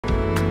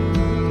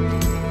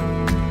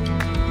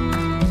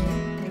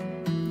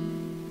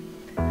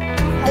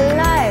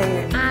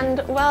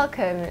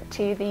welcome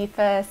to the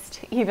first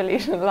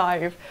Evolution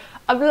Live.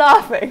 I'm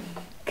laughing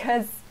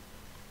because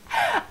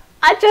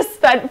I just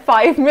spent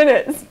 5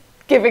 minutes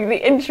giving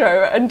the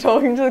intro and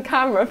talking to the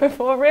camera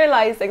before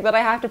realising that I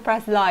have to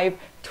press live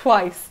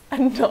twice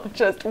and not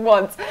just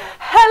once.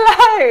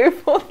 Hello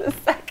for the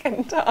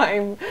second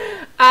time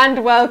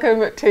and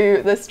welcome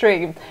to the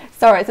stream.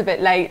 Sorry it's a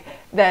bit late,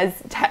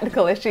 there's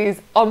technical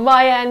issues on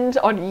my end,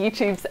 on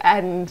YouTube's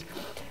end.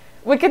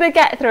 We're going to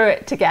get through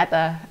it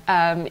together,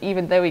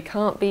 even though we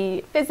can't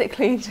be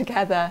physically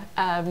together.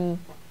 We're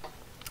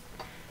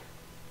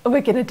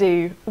going to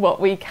do what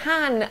we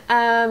can,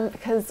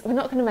 because we're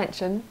not going to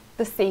mention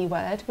the C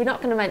word. We're not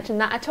going to mention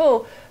that at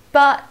all.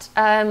 But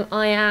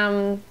I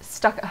am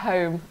stuck at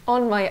home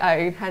on my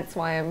own, hence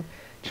why I'm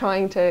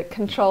trying to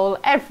control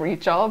every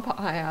job.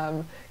 I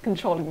am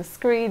controlling the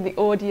screen, the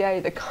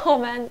audio, the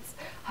comments.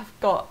 I've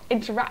got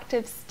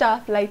interactive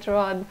stuff later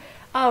on.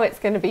 Oh, it's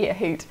going to be a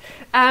hoot.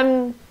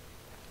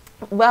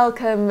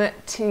 Welcome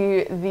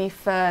to the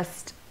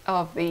first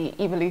of the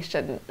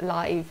Evolution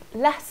Live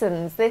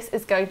lessons. This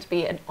is going to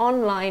be an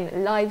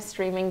online live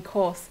streaming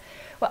course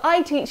where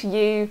I teach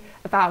you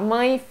about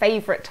my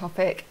favourite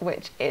topic,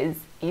 which is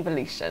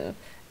evolution.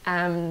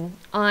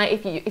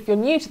 If you're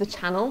new to the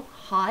channel,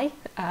 hi.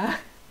 I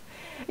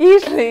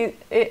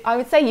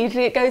would say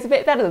usually it goes a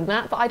bit better than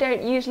that, but I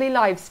don't usually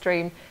live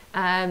stream.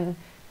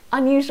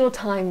 Unusual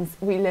times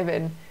we live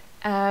in.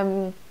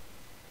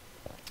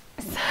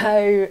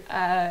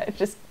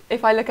 Just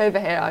if I look over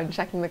here, I'm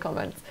checking the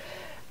comments.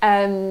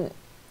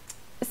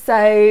 So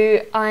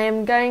I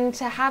am going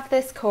to have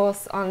this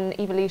course on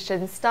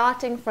evolution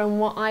starting from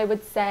what I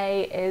would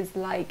say is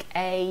like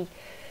a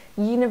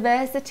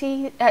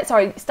university,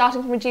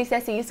 starting from a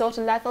GCSE sort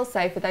of level.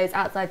 So for those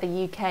outside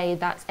the UK,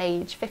 that's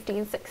age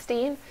 15,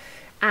 16.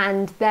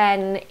 And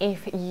then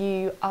if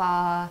you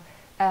are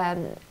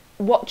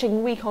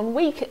watching week on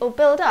week, it will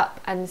build up,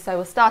 and so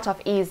we'll start off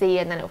easy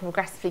and then it will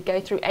progressively go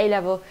through A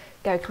level,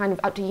 go kind of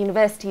up to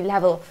university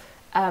level.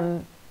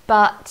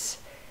 But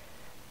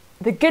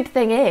the good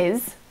thing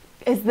is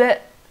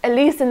that at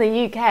least in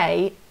the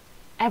UK,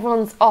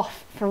 everyone's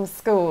off from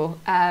school.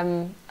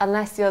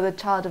 Unless you're the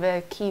child of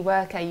a key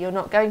worker, you're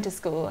not going to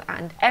school,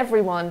 and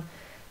everyone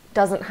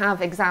doesn't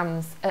have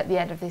exams at the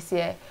end of this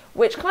year,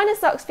 which kind of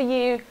sucks for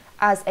you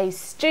as a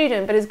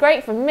student, but is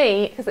great for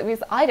me because it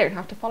means I don't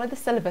have to follow the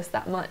syllabus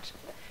that much,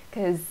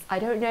 because I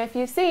don't know if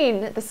you've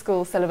seen the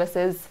school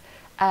syllabuses,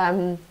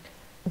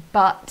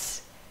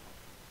 but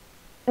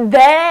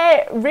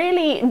they're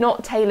really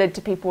not tailored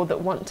to people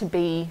that want to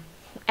be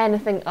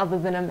anything other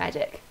than a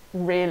medic,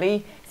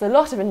 really. It's a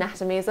lot of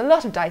anatomy, it's a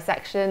lot of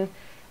dissection,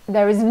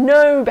 there is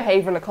no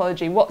behavioural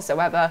ecology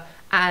whatsoever,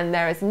 and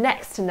there is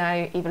next to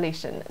no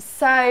evolution.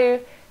 So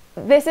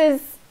this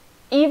is,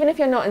 even if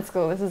you're not in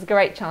school, this is a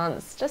great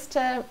chance just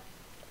to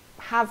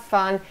have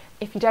fun.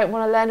 If you don't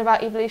want to learn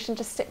about evolution,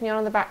 just stick me on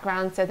in the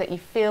background so that you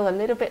feel a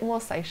little bit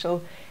more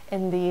social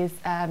in these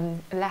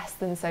less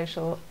than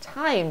social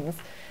times.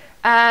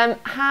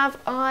 Have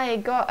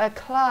I got a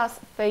class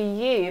for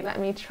you? Let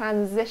me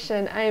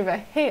transition over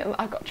here.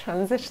 I've got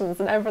transitions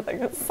and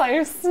everything. It's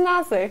so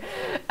snazzy.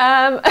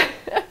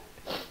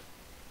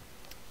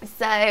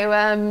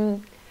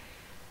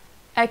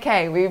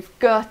 Okay, we've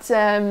got...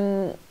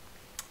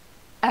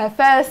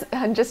 first,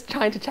 I'm just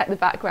trying to check the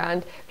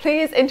background.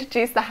 Please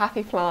introduce the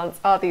happy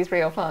plants. Are these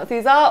real plants?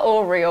 These are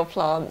all real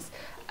plants.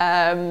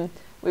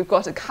 We've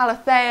got a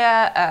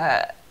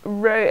Calathea,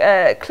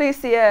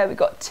 Clusia, we've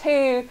got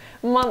two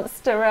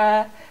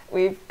Monstera,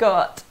 we've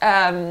got,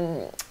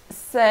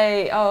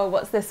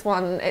 what's this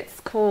one?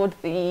 It's called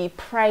the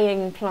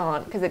praying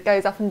plant because it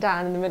goes up and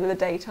down in the middle of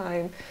the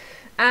daytime.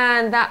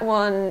 And that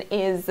one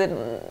is,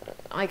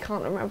 I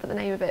can't remember the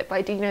name of it, but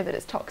I do know that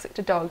it's toxic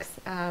to dogs.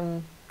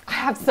 I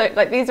have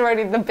these are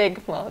only the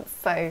big plants,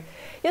 so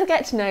you'll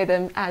get to know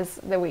them as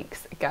the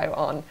weeks go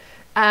on.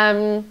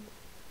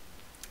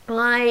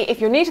 If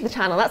you're new to the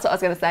channel, that's what I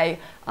was going to say.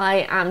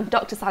 I am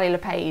Dr. Sally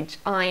LePage.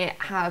 I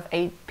have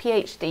a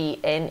PhD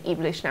in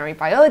evolutionary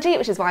biology,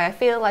 which is why I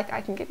feel like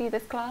I can give you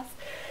this class.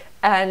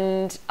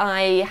 And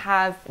I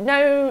have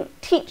no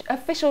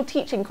official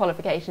teaching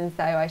qualifications,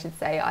 though, I should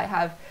say. I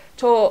have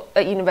taught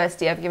at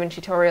university, I've given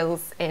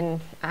tutorials in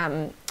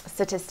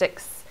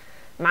statistics,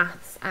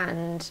 maths,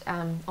 and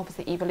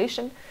obviously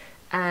evolution.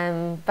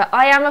 But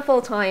I am a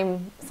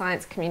full-time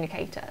science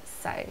communicator,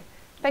 so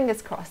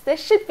fingers crossed.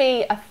 This should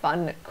be a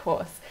fun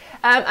course.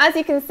 As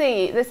you can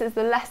see, this is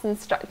the lesson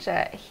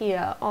structure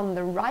here on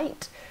the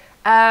right.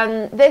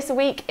 This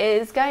week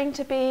is going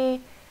to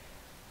be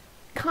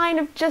kind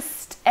of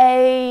just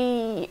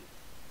a,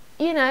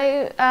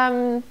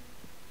 an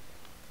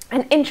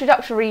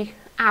introductory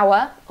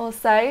hour or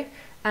so.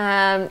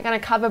 I'm going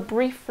to cover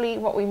briefly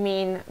what we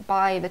mean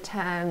by the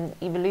term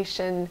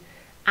evolution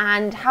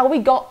and how we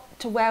got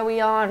to where we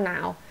are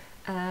now.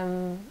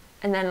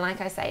 And then, like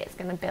I say, it's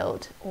going to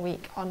build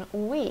week on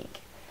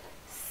week.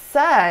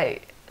 So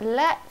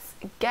let's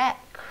get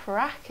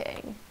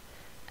cracking.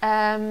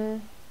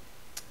 And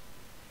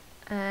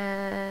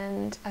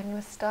I'm going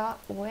to start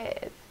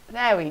with,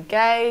 there we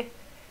go,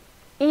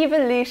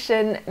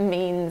 evolution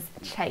means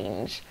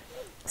change.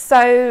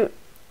 So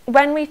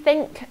when we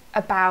think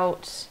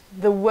about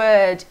the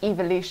word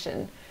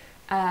evolution,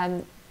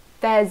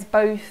 there's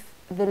both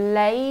the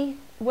lay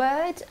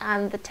word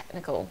and the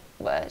technical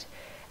word.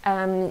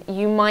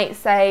 You might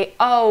say,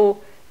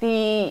 oh,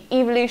 the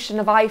evolution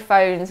of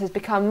iPhones has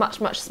become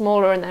much, much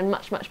smaller and then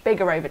much, much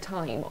bigger over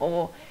time,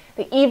 or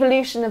the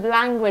evolution of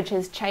language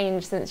has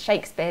changed since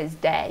Shakespeare's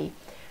day,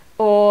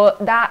 or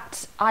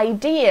that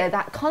idea,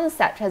 that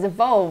concept has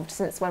evolved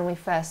since when we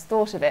first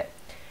thought of it.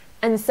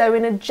 And so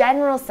in a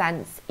general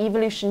sense,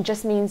 evolution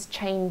just means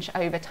change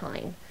over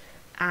time.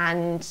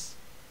 And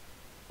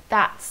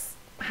that's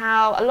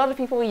how a lot of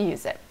people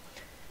use it.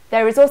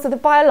 There is also the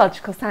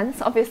biological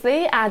sense,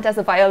 obviously, and as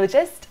a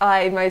biologist,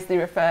 I mostly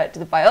refer to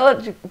the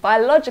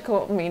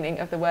biological meaning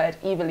of the word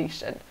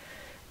evolution.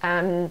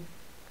 And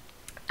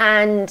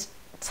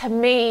to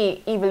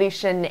me,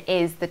 evolution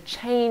is the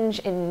change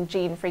in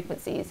gene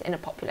frequencies in a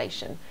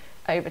population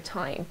over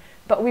time.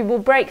 But we will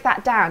break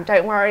that down.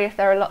 Don't worry if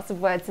there are lots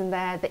of words in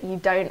there that you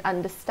don't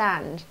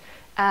understand.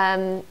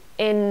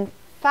 In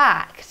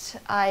fact,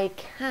 I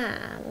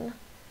can...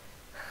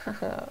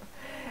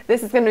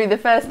 This is going to be the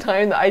first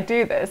time that I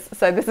do this,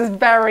 so this is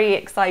very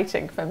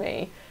exciting for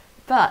me.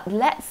 But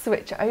let's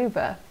switch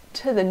over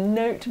to the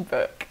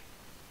notebook.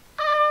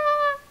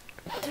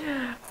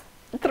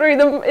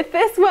 If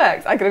this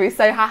works, I'm going to be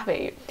so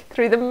happy.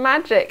 Through the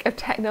magic of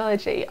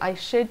technology, I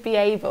should be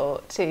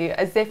able to,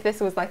 as if this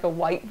was like a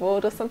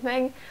whiteboard or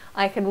something,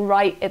 I can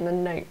write in the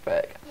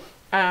notebook.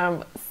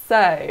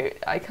 So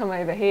I come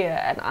over here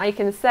and I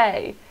can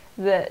say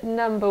that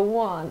number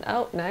one,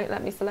 oh no,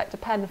 let me select a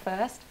pen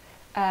first.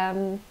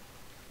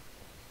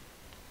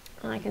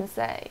 I can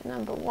say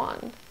number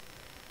one,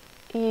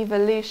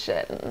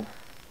 evolution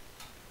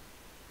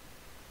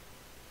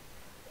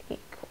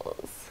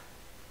equals.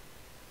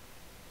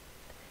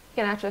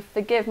 You're going to have to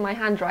forgive my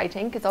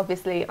handwriting because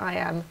obviously I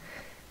am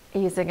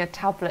using a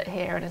tablet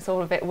here and it's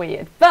all a bit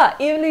weird.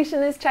 But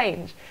evolution is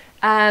change.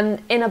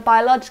 In a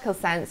biological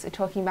sense, we're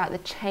talking about the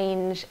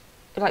change,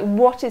 like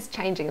what is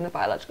changing in the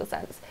biological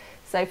sense.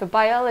 So for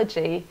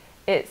biology,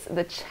 it's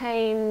the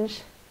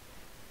change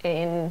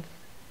in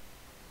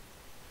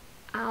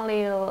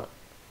allele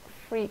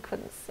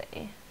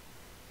frequency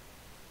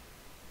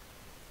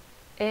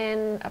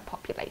in a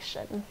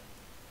population.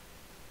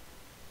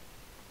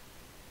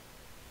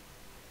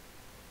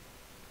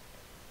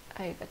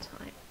 Over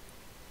time.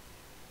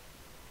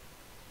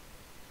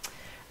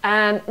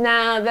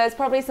 Now there's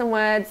probably some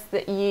words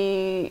that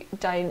you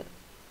don't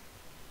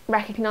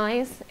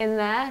recognise in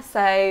there.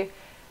 So,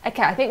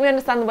 okay, I think we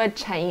understand the word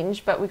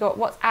change, but we've got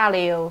what's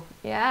allele,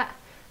 yeah?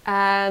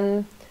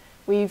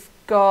 We've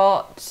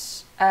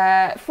got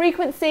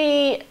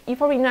frequency, you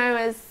probably know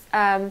as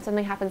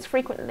something happens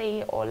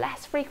frequently or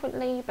less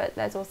frequently, but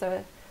there's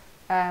also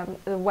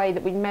the way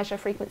that we measure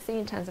frequency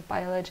in terms of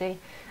biology.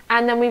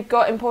 And then we've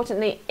got,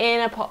 importantly,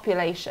 in a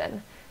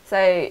population.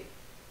 So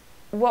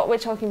what we're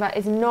talking about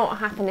is not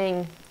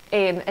happening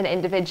in an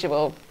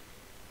individual.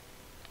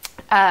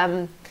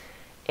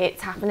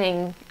 It's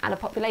happening at a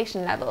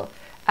population level.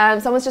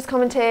 Someone's just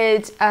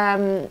commented,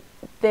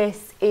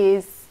 this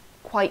is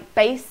quite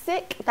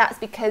basic. That's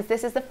because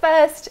this is the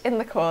first in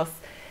the course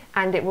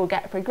and it will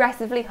get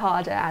progressively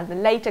harder and the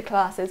later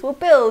classes will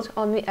build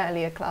on the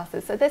earlier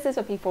classes. So this is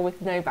for people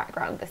with no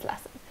background, this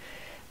lesson.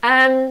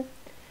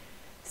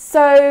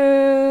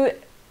 So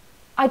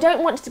I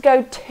don't want to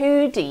go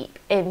too deep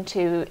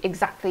into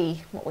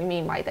exactly what we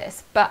mean by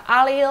this, but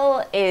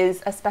allele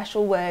is a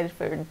special word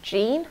for a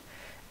gene.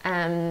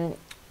 And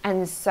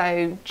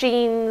so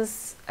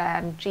genes,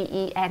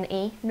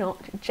 G-E-N-E,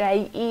 not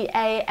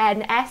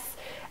J-E-A-N-S,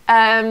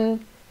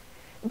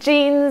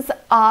 genes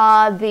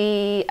are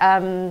the,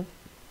 I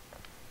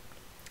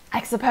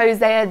suppose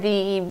they are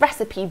the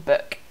recipe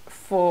book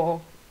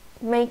for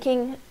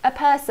making a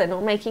person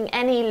or making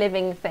any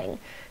living thing.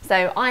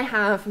 So I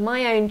have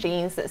my own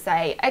genes that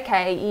say,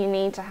 okay, you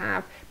need to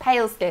have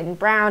pale skin,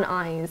 brown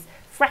eyes,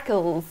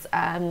 freckles,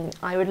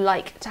 I would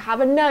like to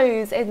have a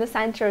nose in the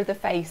centre of the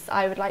face,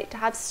 I would like to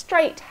have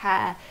straight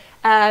hair,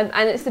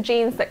 and it's the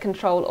genes that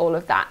control all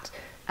of that.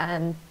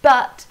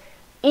 But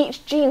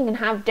each gene can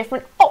have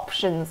different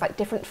options, like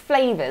different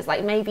flavours,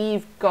 like maybe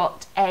you've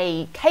got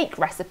a cake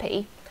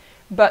recipe,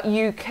 but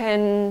you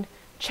can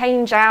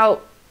change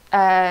out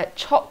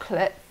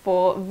chocolate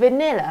for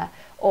vanilla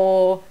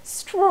or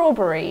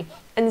strawberry.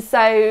 And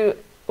so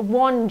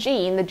one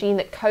gene, the gene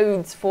that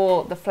codes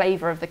for the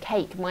flavour of the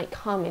cake, might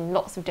come in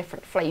lots of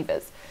different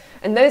flavours.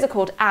 And those are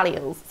called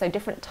alleles, so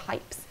different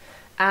types.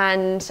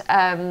 And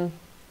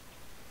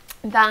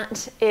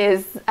that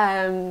is,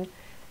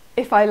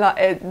 if I like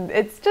it,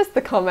 it's just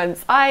the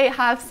comments. I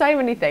have so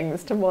many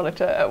things to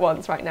monitor at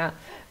once right now.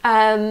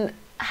 And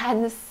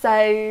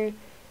so,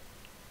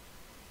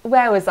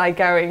 where was I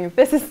going?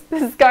 This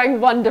is going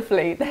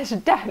wonderfully. There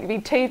should definitely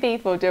be 2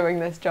 people doing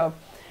this job.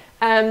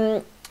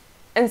 And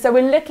so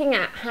we're looking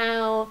at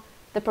how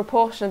the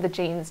proportion of the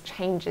genes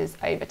changes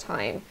over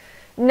time.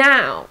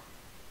 Now,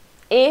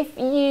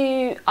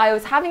 I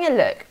was having a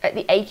look at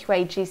the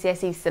AQA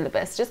GCSE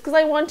syllabus just because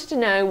I wanted to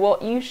know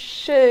what you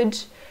should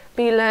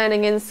be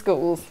learning in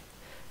schools.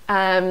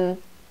 And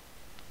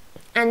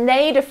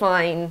they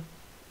define,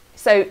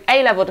 so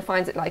A-level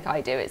defines it like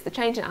I do, it's the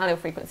change in allele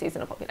frequencies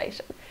in a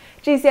population.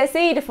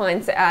 GCSE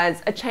defines it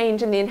as a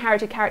change in the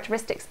inherited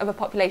characteristics of a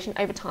population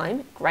over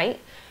time, great,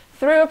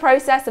 through a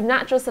process of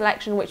natural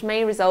selection which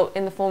may result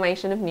in the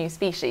formation of new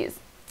species.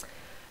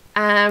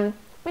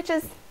 Which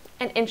is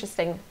an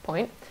interesting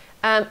point.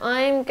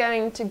 I'm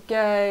going to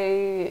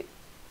go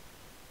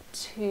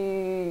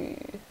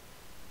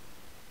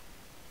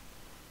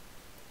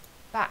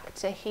back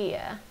to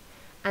here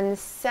and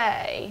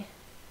say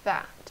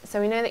that,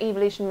 so we know that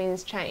evolution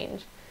means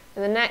change.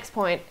 And the next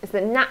point is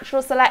that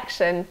natural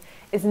selection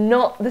is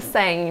not the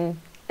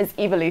same as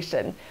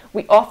evolution.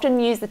 We often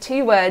use the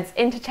two words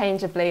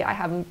interchangeably. I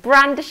am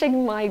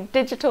brandishing my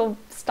digital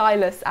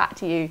stylus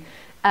at you.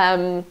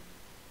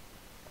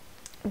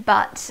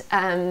 But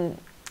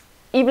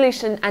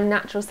evolution and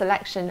natural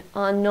selection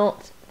are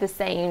not the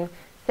same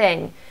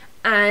thing.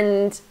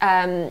 And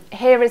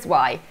here is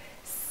why.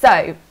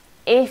 So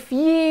if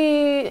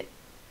you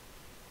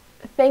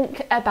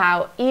think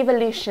about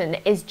evolution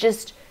is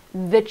just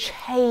the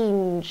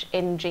change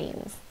in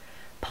genes,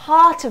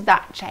 part of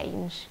that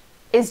change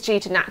is due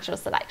to natural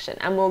selection,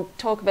 and we'll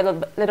talk a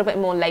little bit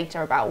more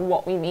later about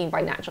what we mean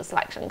by natural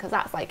selection, because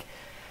that's like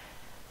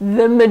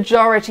the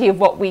majority of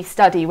what we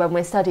study when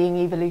we're studying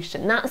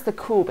evolution. That's the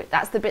cool bit,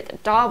 that's the bit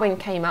that Darwin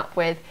came up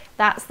with,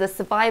 that's the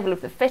survival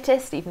of the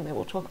fittest, even though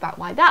we'll talk about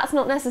why that's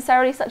not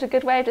necessarily such a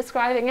good way of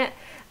describing it.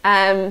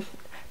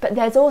 But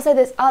there's also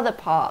this other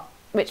part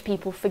which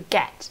people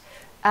forget.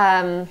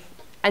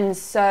 And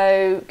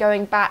so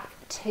going back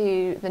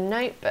to the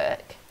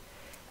notebook,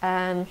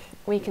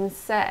 we can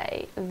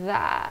say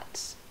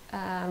that,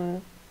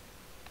 so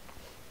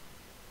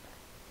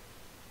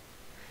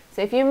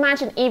if you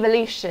imagine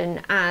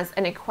evolution as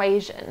an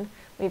equation,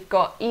 we've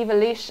got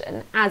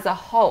evolution as a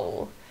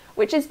whole,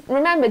 which is,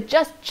 remember,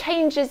 just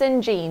changes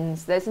in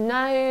genes. There's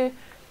no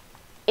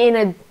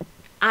inner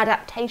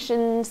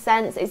adaptation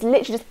sense. It's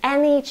literally just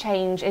any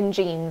change in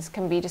genes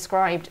can be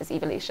described as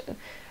evolution.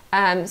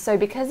 So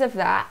because of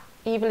that,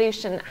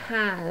 evolution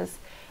has,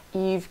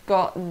 you've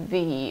got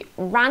the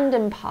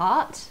random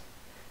part.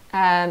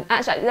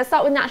 Actually, let's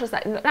start with natural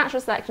selection.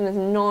 Natural selection is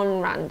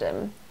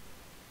non-random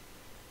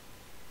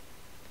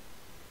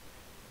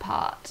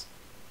part.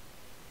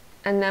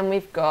 And then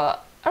we've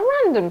got a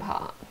random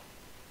part.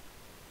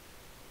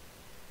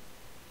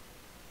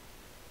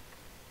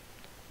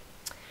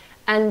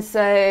 And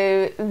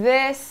so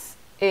this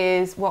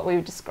is what we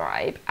would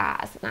describe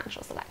as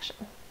natural selection.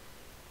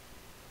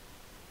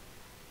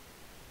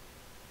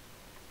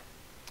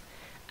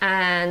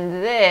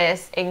 And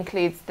this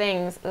includes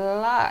things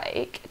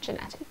like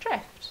genetic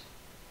drift.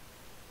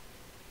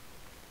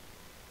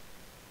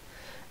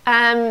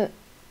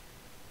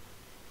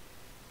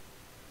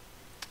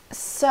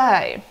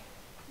 So,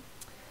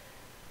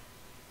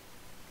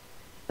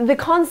 the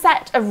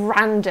concept of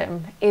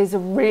random is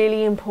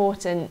really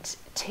important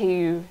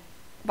to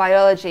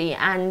biology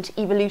and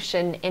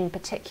evolution in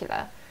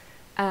particular.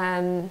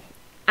 And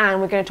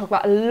we're going to talk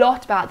about a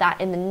lot about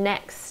that in the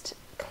next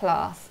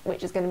class,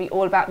 which is going to be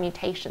all about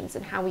mutations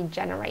and how we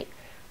generate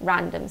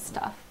random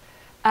stuff.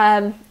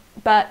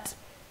 But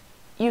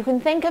you can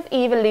think of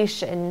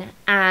evolution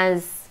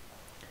as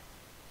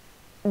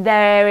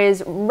there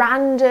is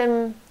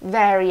random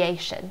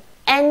variation.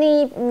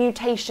 Any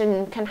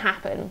mutation can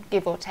happen,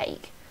 give or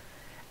take.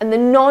 And the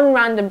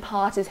non-random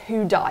part is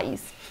who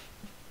dies.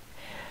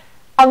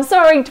 I'm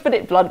sorry to put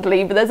it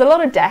bluntly, but there's a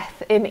lot of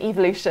death in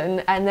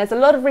evolution and there's a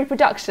lot of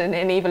reproduction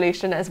in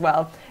evolution as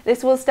well.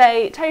 This will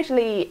stay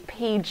totally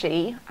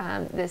PG,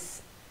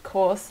 this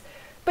course,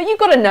 but you've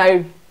got to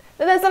know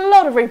that there's a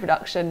lot of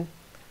reproduction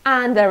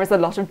and there is a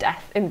lot of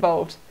death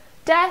involved.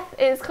 Death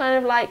is kind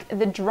of like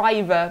the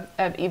driver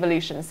of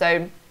evolution.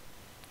 So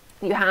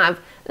you have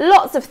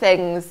lots of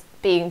things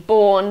being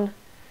born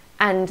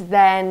and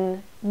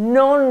then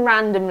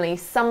non-randomly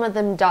some of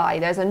them die.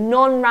 There's a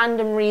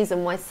non-random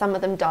reason why some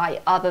of them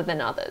die other than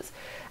others.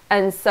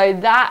 And so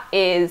that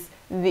is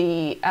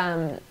the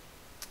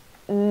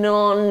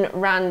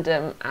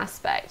non-random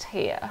aspect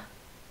here.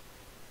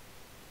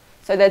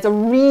 So there's a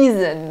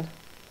reason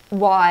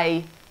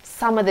why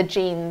some of the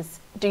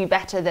genes do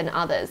better than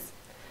others.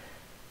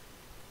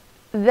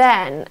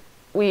 Then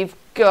we've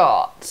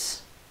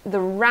got the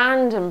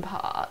random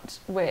part,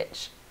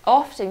 which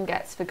often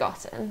gets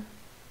forgotten.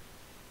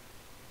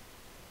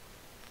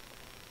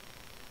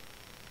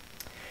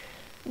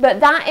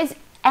 But that is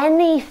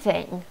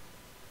anything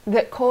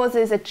that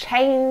causes a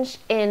change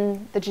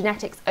in the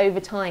genetics over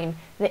time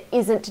that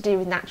isn't to do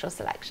with natural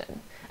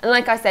selection. And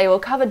like I say, we'll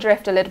cover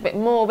drift a little bit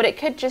more, but it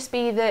could just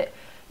be that,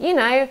 you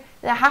know,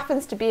 there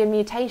happens to be a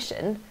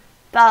mutation,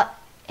 but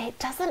it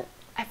doesn't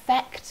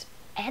affect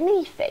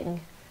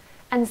anything.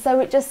 And so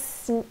it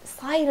just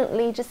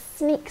silently just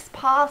sneaks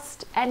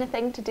past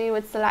anything to do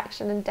with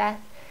selection and death.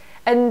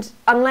 And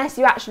unless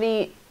you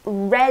actually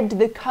read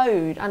the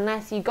code,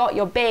 unless you got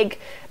your big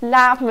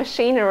lab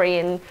machinery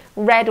and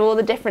read all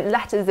the different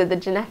letters of the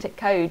genetic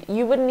code,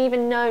 you wouldn't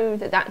even know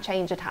that that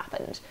change had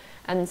happened.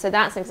 And so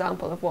that's an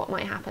example of what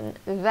might happen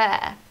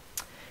there.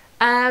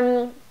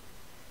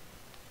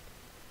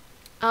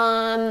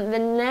 The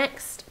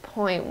next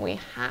point we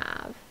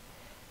have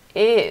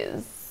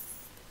is,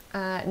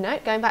 no,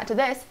 going back to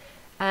this,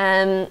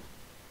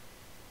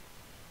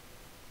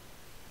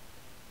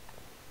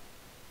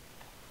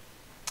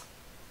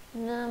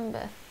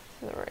 number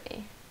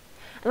 3.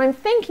 And I'm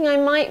thinking I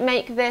might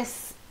make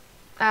this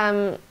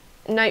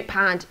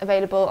notepad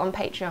available on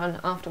Patreon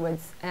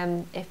afterwards,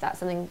 if that's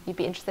something you'd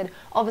be interested in.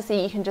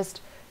 Obviously, you can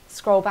just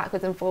scroll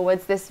backwards and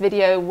forwards. This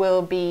video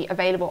will be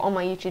available on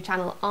my YouTube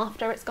channel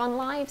after it's gone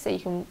live, so you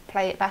can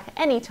play it back at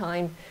any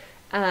time,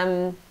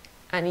 and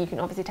you can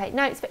obviously take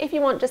notes. But if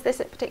you want just this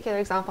particular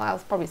example, I'll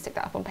probably stick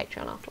that up on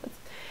Patreon afterwards.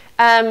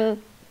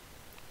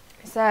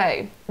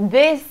 So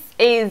this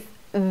is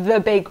the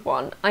big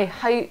one. I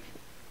hope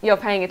you're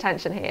paying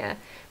attention here,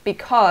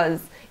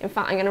 because in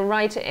fact I'm going to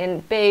write it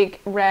in big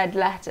red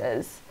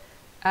letters.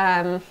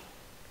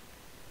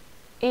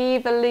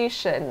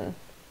 Evolution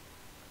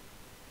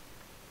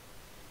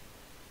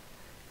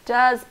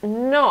does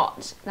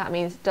not, that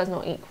means does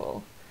not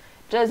equal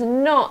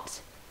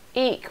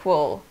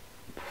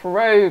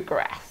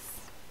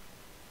progress.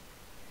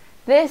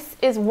 This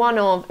is one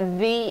of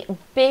the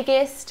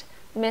biggest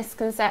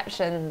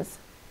misconceptions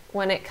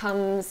when it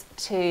comes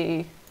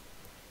to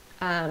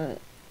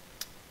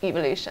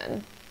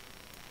evolution,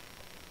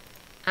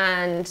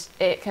 and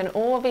it can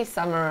all be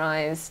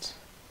summarized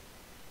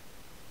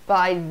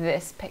by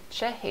this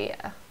picture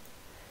here.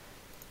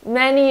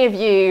 Many of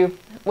you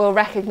will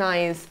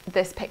recognize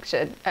this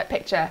picture,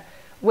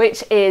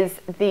 which is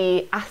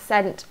the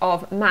ascent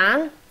of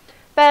man.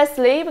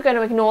 Firstly, we're going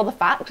to ignore the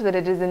fact that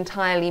it is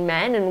entirely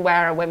men, and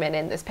where are women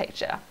in this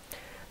picture?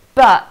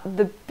 But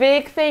the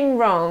big thing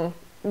wrong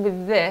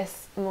with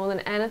this, more than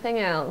anything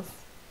else,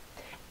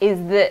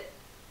 is that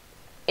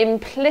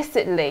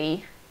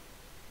implicitly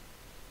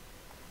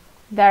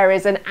there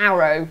is an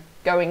arrow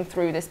going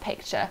through this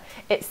picture.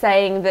 It's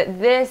saying that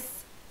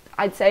this,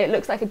 I'd say it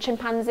looks like a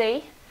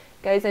chimpanzee,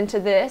 goes into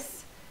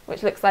this,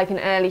 which looks like an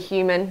early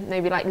human,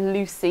 maybe like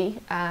Lucy,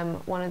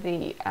 one of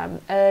the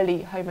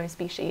early Homo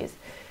species.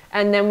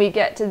 And then we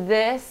get to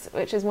this,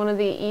 which is one of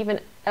the even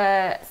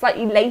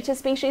slightly later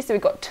species, so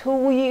we've got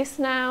tool use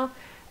now.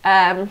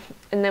 And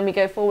then we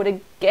go forward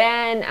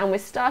again, and we're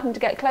starting to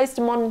get close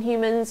to modern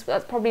humans.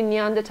 That's probably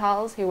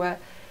Neanderthals, who were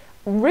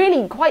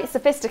really quite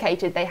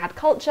sophisticated. They had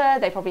culture,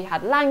 they probably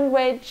had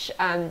language,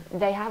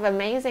 they have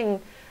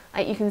amazing,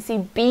 like you can see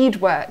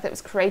beadwork that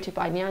was created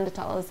by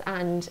Neanderthals,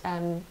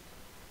 and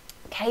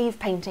cave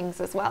paintings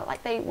as well.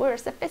 Like they were a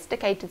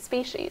sophisticated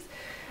species.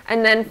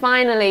 And then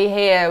finally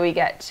here we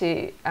get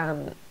to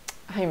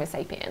Homo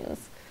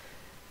sapiens.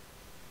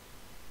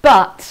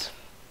 But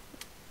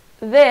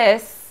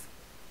this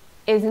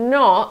is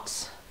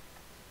not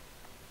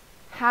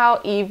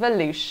how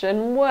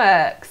evolution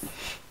works.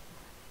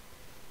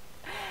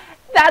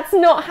 That's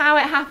not how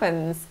it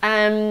happens.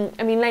 I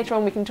mean, later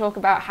on we can talk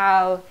about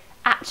how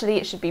actually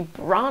it should be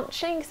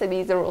branching, so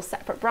these are all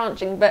separate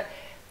branching, but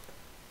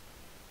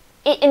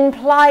it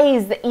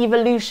implies that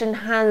evolution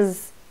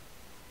has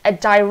a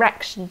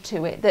direction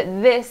to it, that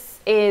this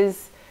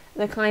is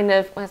the kind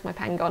of, where's my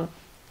pen gone?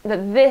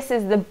 That this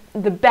is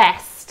the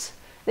best,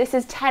 this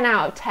is 10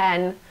 out of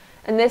 10,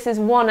 and this is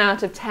 1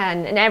 out of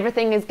 10, and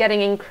everything is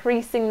getting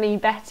increasingly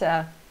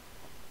better.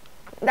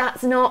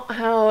 That's not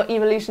how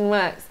evolution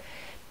works.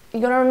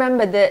 You've got to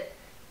remember that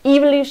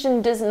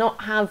evolution does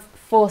not have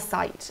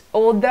foresight.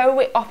 Although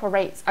it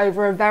operates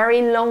over a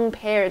very long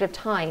period of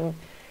time,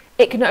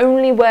 it can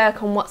only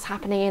work on what's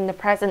happening in the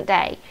present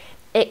day.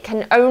 It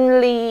can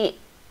only,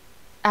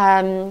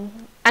 and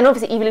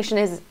obviously evolution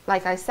is,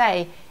 like I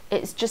say,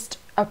 it's just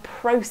a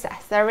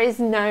process. There is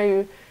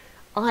no,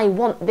 I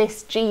want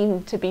this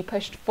gene to be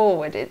pushed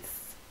forward.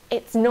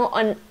 It's not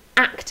an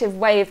active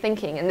way of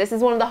thinking, and this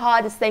is one of the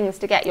hardest things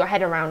to get your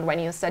head around when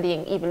you're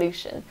studying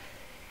evolution,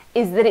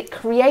 is that it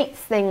creates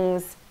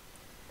things,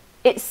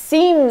 it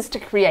seems to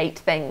create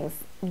things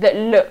that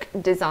look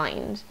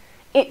designed.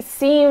 It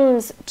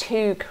seems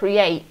to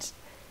create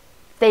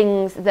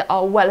things that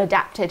are well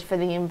adapted for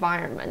the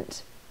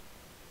environment.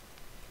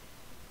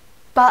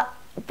 But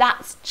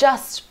that's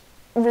just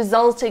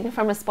resulting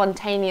from a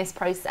spontaneous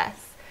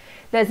process.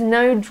 There's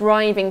no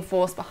driving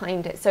force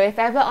behind it. So if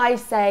ever I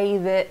say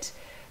that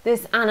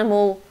this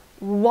animal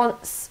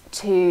wants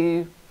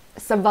to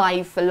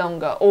survive for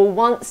longer, or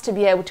wants to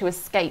be able to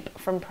escape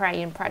from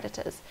prey and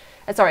predators,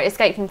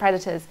 escape from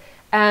predators,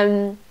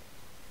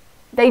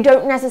 they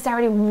don't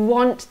necessarily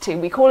want to.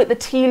 We call it the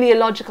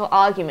teleological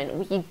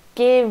argument. We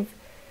give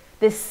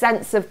this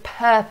sense of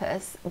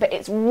purpose, but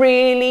it's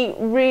really,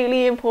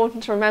 really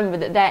important to remember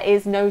that there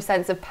is no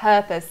sense of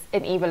purpose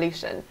in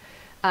evolution.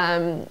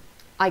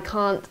 I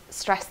can't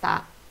stress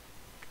that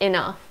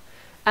enough.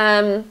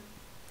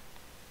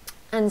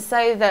 And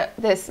so that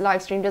this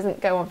live stream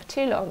doesn't go on for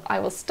too long, I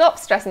will stop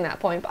stressing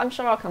that point, but I'm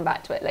sure I'll come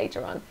back to it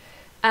later on.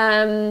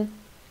 And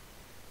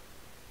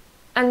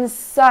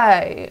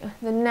so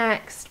the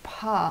next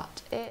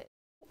part is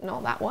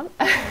not that one.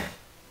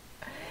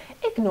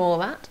 Ignore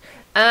that.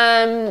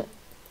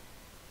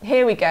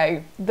 Here we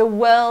go. The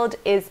world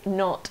is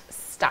not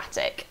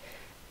static.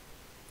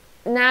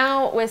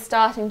 Now we're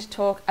starting to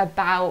talk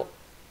about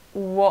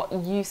what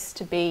used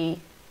to be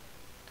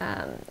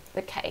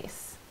the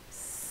case.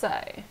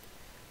 So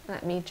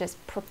let me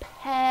just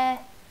prepare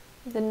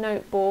the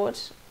noteboard.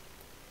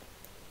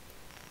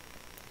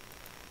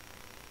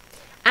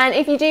 And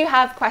if you do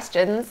have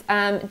questions,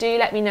 do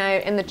let me know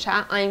in the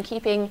chat. I am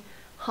keeping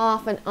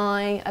half an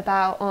eye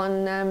about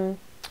on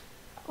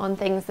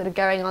things that are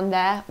going on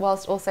there,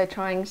 whilst also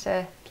trying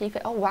to keep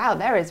it. Oh wow,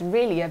 there is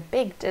really a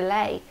big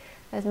delay.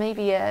 There's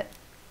maybe a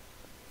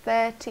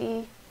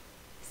 30,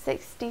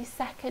 60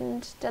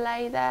 second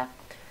delay there.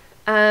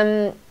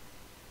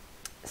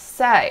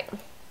 So let's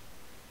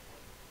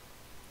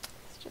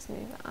just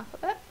move that up a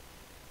bit.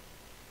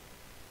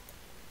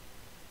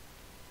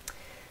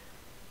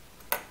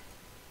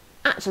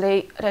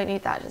 Actually, I don't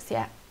need that just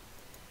yet.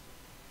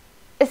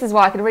 This is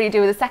what I could really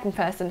do with a second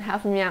person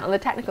helping me out on the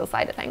technical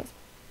side of things.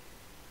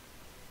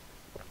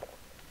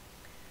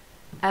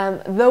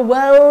 The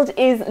world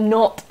is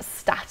not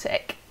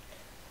static.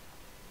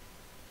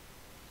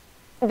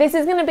 This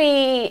is going to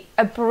be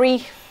a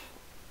brief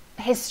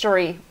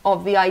history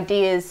of the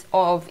ideas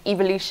of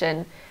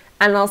evolution,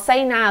 and I'll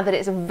say now that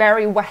it's a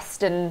very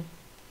Western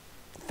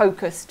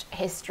focused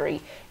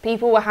history.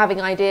 People were having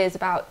ideas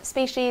about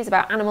species,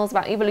 about animals,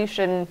 about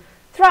evolution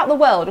throughout the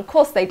world. Of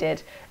course they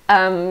did.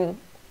 But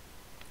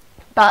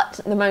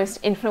the most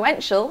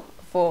influential,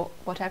 for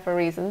whatever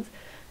reasons,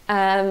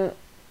 the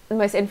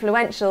most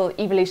influential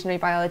evolutionary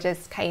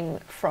biologists came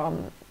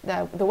from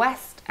the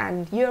West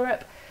and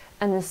Europe,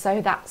 and so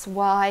that's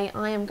why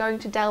I am going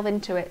to delve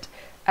into it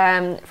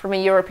from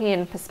a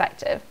European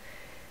perspective.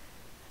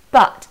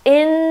 But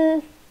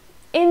in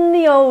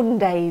the olden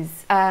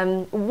days,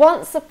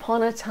 once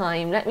upon a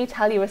time, let me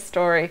tell you a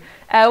story.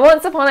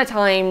 Once upon a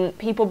time,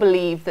 people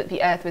believed that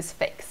the earth was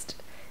fixed.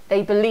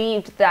 They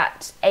believed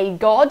that a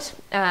god,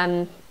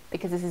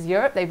 because this is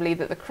Europe, they believed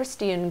that the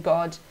Christian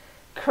God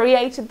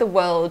created the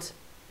world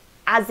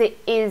as it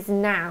is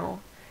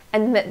now,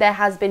 and that there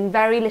has been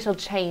very little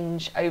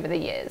change over the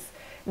years.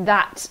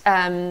 That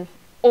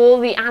all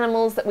the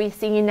animals that we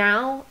see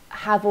now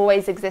have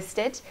always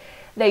existed.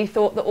 They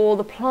thought that all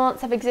the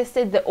plants have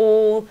existed, that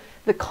all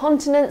the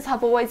continents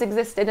have always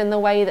existed in the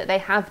way that they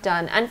have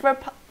done. And for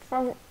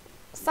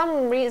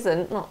some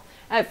reason,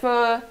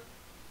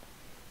 and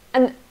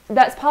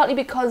that's partly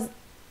because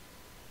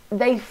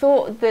they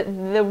thought that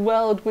the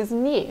world was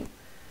new.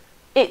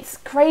 It's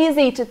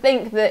crazy to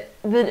think that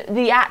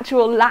the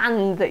actual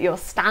land that you're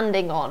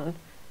standing on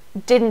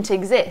didn't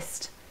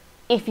exist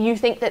if you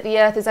think that the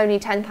earth is only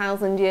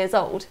 10,000 years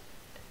old,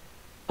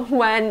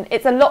 when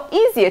it's a lot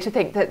easier to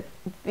think that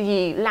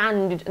the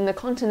land and the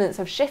continents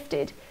have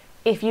shifted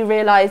if you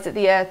realise that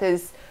the earth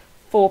is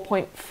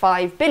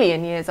 4.5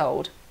 billion years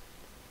old.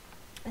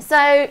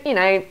 So, you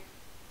know,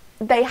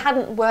 they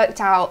hadn't worked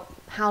out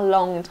how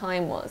long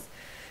time was.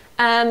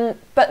 But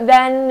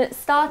then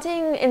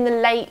starting in the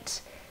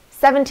late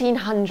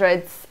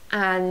 1700s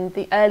and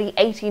the early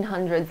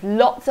 1800s,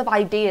 lots of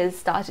ideas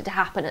started to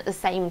happen at the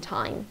same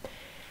time.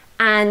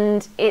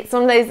 And it's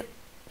one of those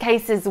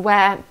cases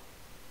where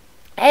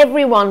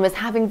everyone was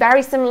having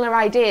very similar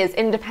ideas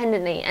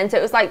independently. And so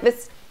it was like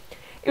this,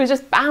 it was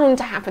just bound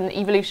to happen that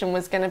evolution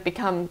was going to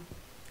become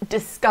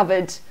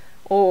discovered,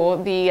 or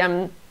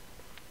the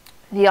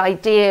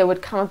idea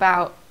would come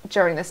about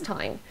during this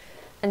time.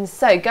 And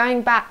so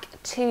going back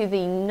to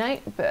the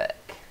notebook,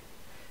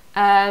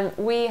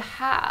 we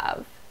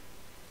have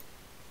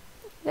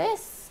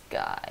this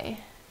guy.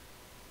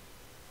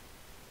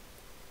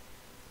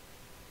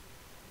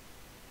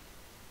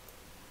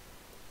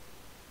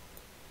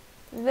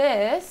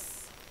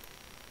 This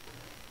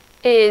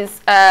is,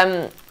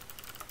 sorry,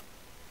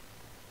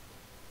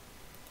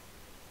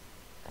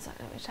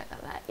 let me check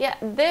that there. Yeah,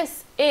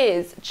 this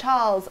is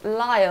Charles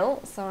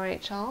Lyell. Sorry,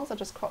 Charles, I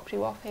just cropped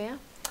you off here.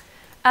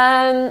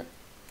 And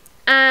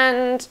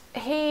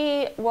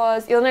he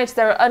was, you'll notice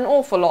there are an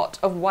awful lot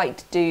of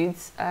white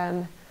dudes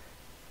in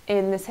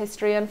this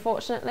history,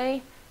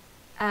 unfortunately.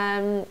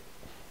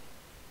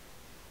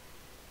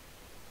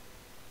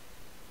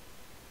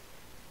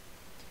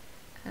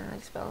 I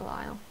spell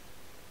Lyell.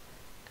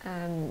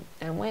 And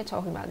we're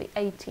talking about the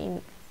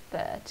 1830s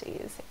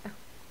here.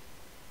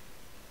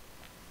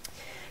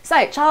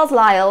 So Charles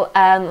Lyell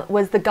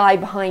was the guy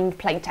behind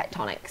plate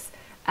tectonics.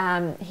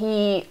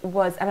 He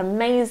was an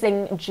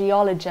amazing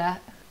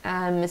geologist.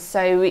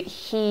 So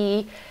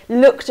he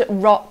looked at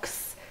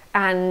rocks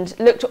and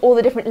looked at all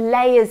the different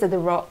layers of the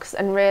rocks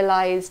and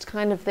realised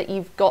kind of that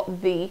you've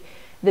got the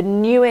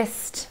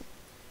newest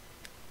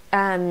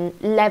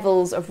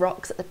levels of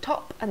rocks at the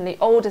top, and the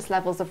oldest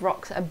levels of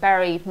rocks are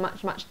buried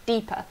much, much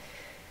deeper.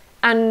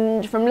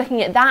 And from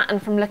looking at that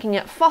and from looking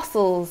at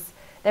fossils,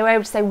 they were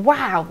able to say,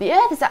 wow, the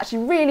earth is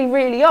actually really,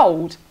 really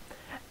old.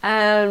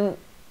 And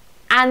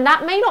And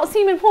that may not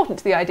seem important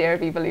to the idea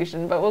of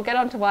evolution, but we'll get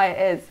on to why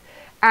it is.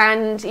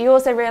 And he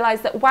also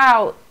realised that,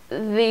 wow,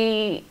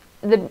 the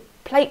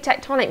plate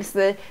tectonics,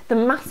 the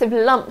massive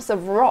lumps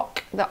of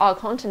rock that our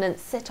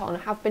continents sit on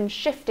have been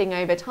shifting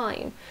over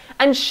time.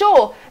 And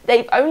sure,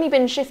 they've only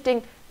been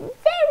shifting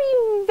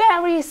very,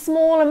 very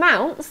small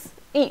amounts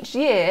each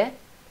year,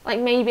 like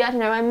maybe, I don't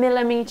know, a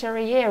millimetre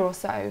a year or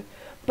so.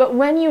 But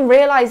when you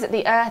realise that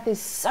the Earth is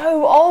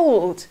so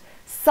old,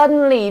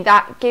 suddenly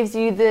that gives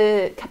you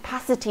the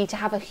capacity to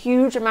have a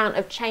huge amount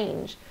of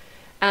change.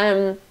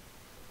 So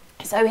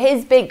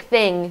his big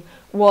thing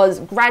was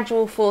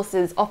gradual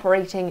forces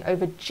operating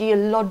over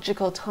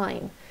geological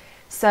time.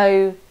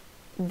 So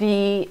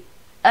the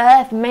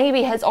Earth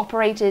maybe has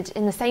operated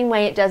in the same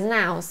way it does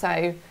now.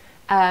 So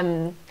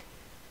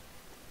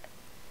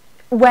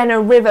when a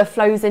river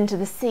flows into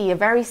the sea, a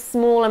very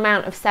small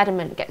amount of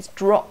sediment gets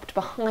dropped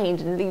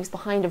behind and leaves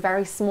behind a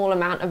very small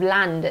amount of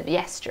land at the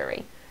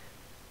estuary.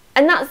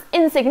 And that's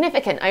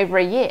insignificant over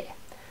a year.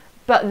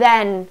 But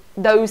then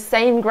those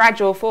same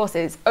gradual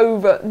forces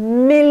over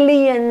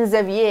millions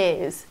of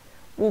years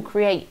will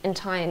create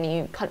entire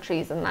new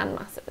countries and land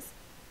masses.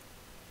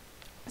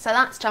 So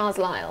that's Charles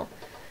Lyell.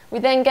 We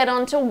then get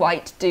on to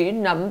white dude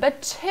number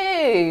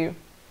 2.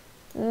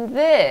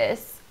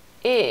 This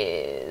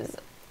is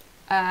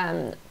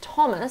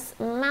Thomas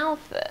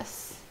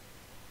Malthus.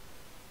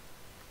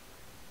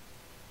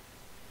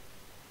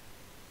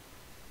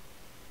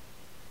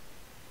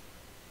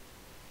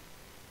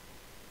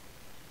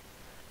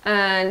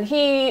 And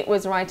he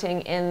was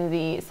writing in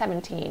the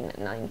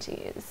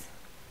 1790s.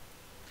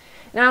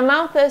 Now,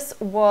 Malthus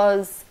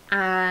was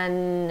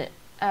I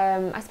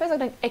suppose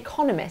like an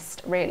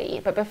economist,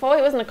 really. But before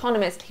he was an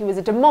economist, he was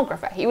a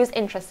demographer. He was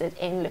interested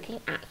in looking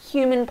at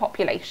human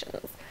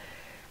populations.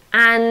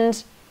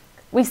 And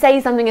we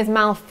say something is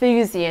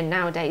Malthusian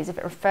nowadays if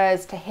it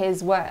refers to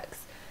his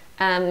works.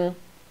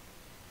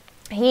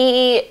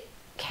 He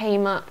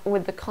came up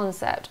with the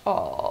concept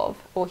of,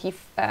 or he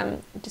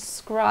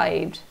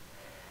described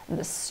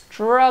the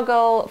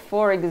struggle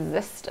for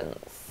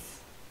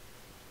existence.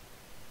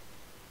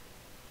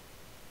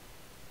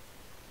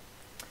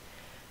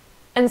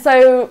 And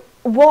so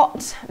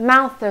what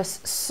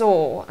Malthus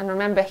saw, and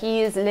remember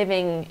he is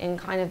living in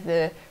kind of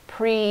the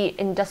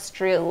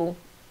pre-industrial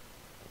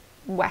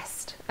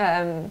West.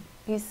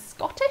 He's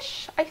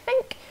Scottish, I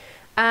think.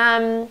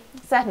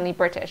 Certainly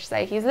British.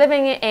 So he's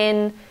living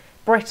in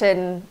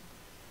Britain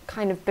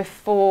kind of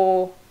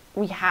before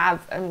we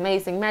have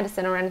amazing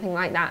medicine or anything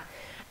like that.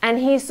 And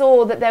he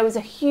saw that there was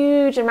a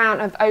huge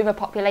amount of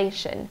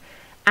overpopulation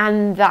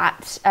and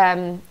that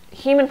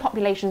human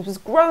populations was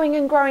growing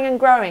and growing and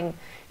growing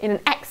in an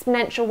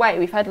exponential way.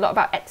 We've heard a lot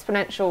about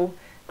exponential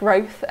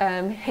growth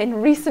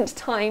in recent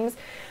times.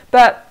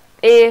 But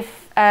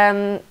if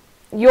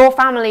your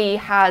family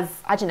has,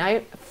 I don't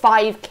know,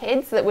 5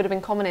 kids, that would have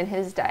been common in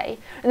his day,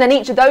 and then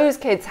each of those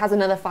kids has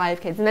another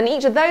 5 kids, and then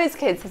each of those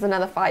kids has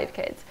another 5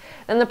 kids,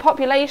 then the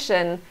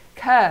population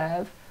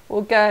curve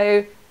will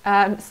go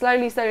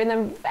slowly, slowly, and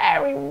then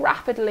very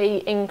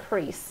rapidly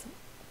increase.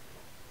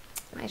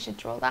 I should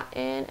draw that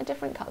in a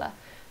different colour.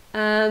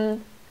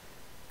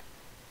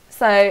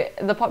 So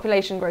the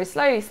population grows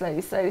slowly,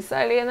 slowly, slowly,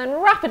 slowly, and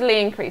then rapidly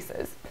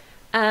increases.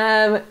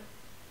 And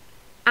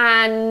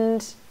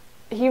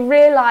he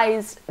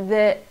realised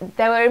that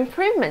there were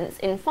improvements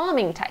in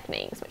farming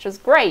techniques, which was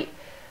great,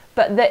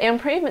 but the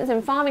improvements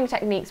in farming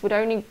techniques would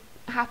only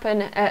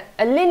happen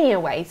a linear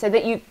way, so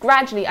that you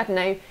gradually, I don't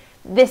know,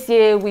 this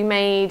year we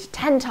made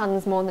 10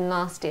 tonnes more than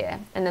last year,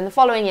 and then the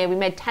following year we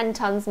made 10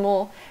 tonnes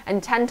more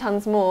and 10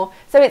 tonnes more.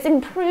 So it's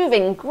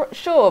improving,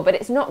 sure, but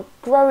it's not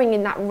growing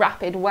in that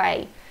rapid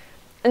way.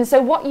 And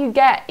so what you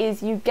get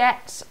is you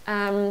get,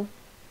 kind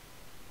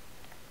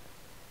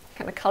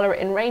of colour it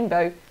in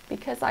rainbow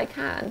because I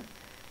can,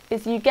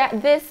 is you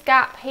get this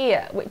gap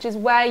here, which is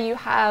where you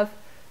have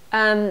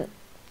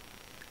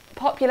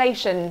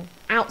population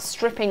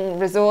outstripping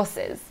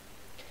resources.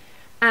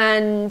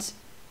 And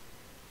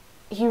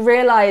he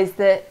realised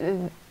that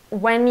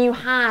when you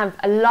have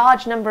a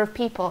large number of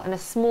people and a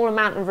small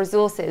amount of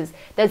resources,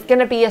 there's going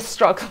to be a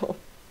struggle.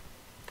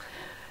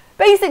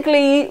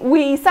 Basically,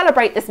 we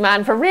celebrate this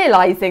man for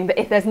realising that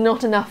if there's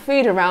not enough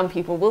food around,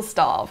 people will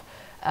starve,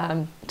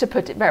 to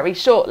put it very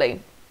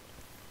shortly.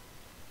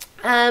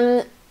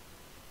 And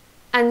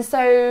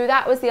so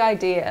that was the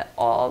idea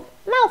of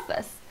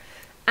Malthus.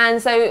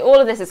 And so all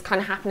of this is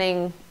kind of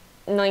happening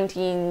late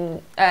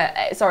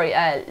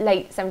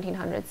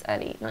 1700s,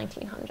 early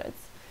 1900s.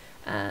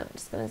 I'm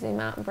just going to zoom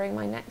out and bring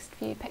my next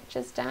few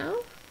pictures down.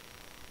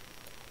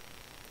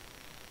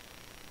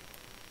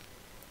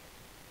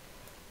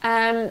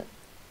 And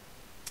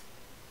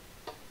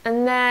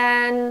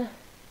then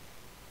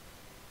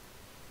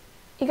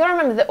you got to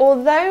remember that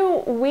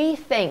although we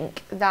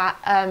think that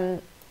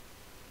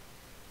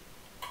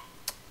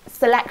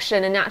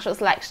selection and natural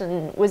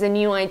selection was a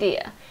new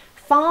idea,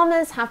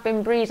 farmers have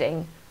been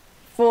breeding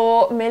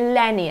for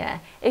millennia.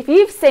 If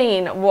you've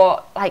seen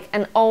what like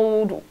an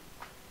old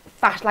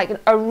like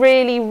a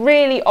really,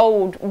 really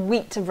old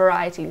wheat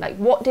variety. Like,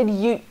 what did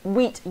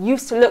wheat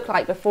used to look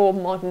like before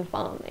modern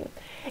farming?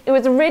 It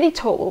was really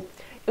tall,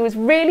 it was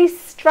really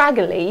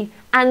straggly,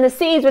 and the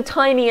seeds were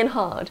tiny and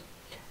hard.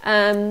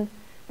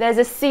 There's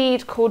a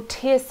seed called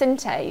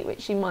teosinte,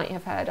 which you might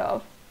have heard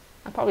of.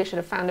 I probably should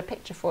have found a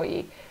picture for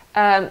you.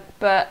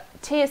 But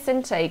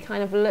teosinte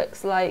kind of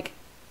looks like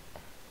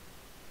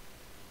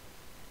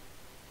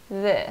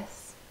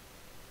this.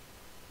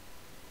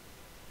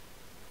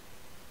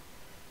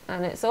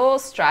 And it's all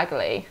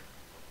straggly.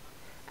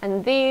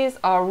 And these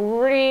are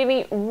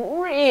really,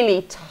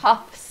 really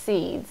tough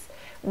seeds.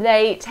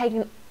 They take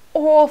an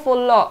awful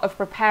lot of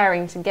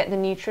preparing to get the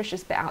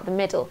nutritious bit out the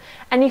middle.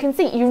 And you can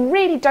see you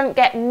really don't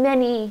get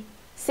many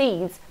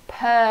seeds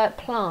per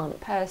plant,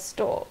 per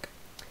stalk.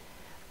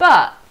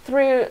 But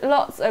through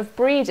lots of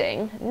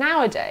breeding,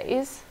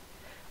 nowadays,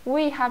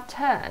 we have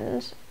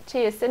turned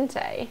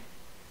teosinte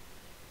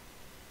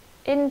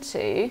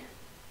into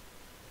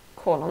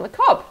corn on the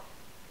cob,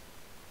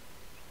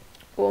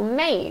 or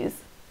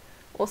maize,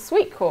 or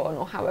sweet corn,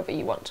 or however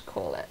you want to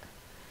call it.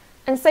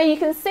 And so you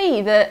can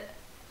see that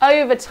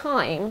over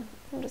time,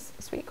 what does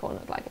sweet corn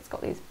look like? It's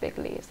got these big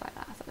leaves like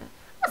that, hasn't it?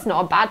 That's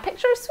not a bad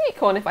picture of sweet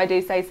corn, if I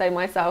do say so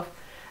myself.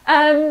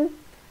 And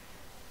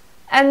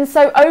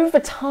so over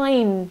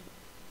time,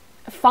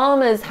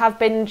 farmers have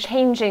been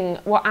changing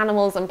what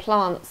animals and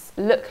plants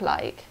look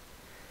like.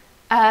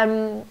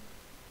 And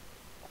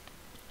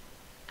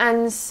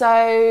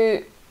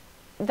so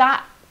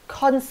that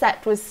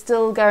concept was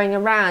still going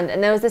around,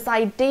 and there was this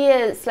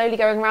idea slowly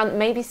going around that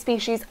maybe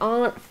species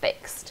aren't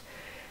fixed.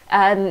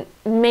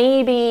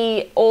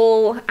 Maybe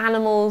all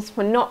animals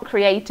were not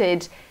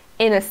created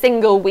in a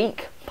single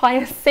week by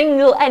a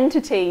single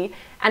entity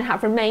and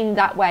have remained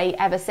that way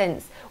ever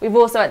since. We've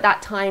also at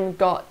that time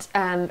got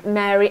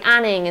Mary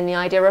Anning and the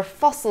idea of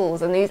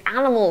fossils and these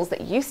animals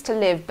that used to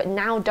live but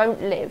now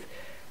don't live,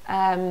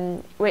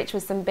 which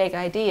was some big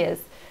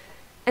ideas.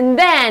 And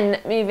then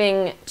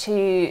moving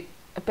to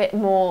a bit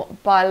more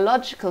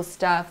biological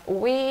stuff,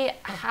 we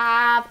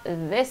have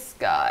this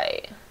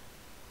guy.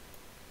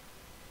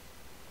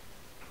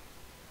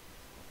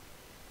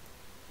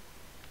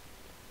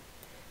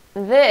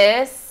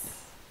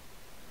 This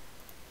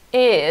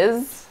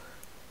is,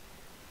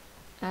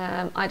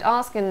 I'd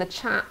ask in the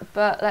chat,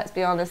 but let's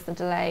be honest, the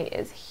delay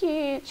is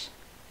huge.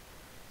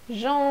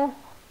 Jean-Baptiste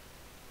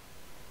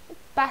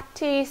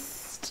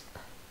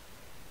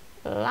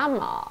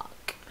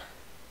Lamarck.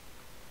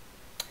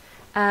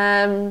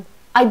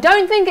 I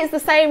don't think it's the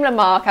same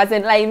Lamarck as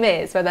in Les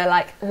Mis, where they're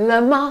like,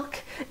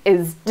 Lamarck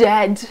is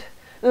dead.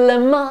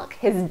 Lamarck,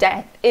 his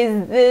death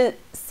is the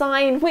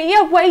sign we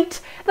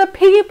await the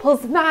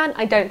people's man.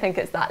 I don't think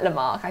it's that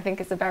Lamarck. I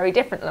think it's a very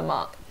different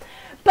Lamarck.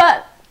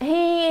 But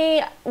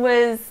he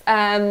was,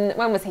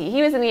 when was he?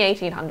 He was in the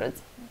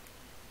 1800s.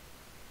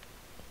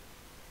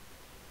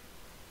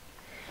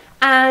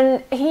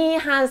 And he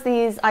has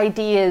these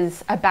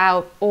ideas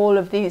about all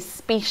of these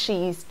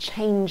species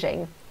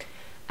changing.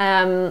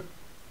 And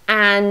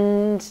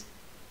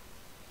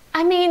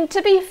I mean,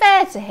 to be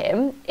fair to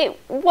him, it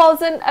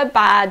wasn't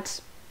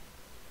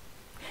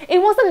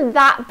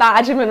that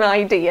bad of an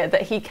idea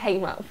that he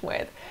came up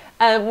with.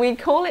 We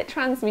call it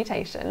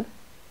transmutation.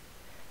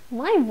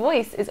 My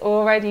voice is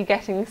already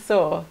getting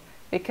sore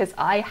because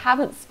I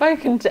haven't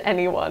spoken to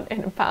anyone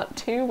in about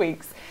 2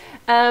 weeks.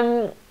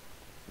 So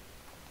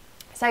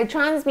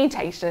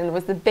transmutation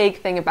was the big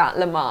thing about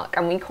Lamarck,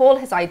 and we call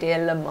his idea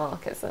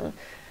Lamarckism.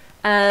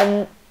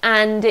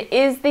 And it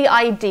is the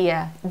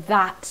idea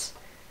that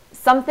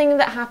something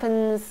that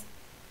happens,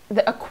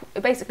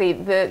 basically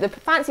the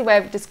fancy way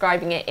of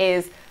describing it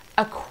is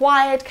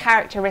acquired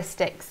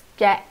characteristics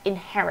get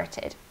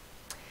inherited.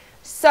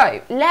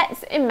 So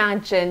let's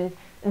imagine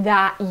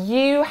that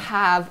you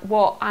have,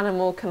 what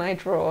animal can I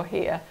draw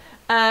here?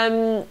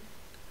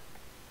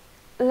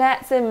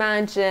 Let's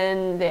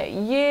imagine that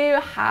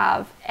you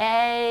have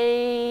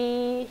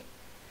a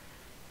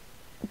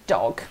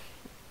dog.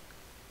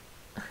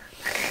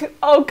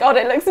 Oh God,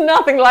 it looks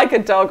nothing like a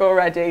dog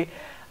already.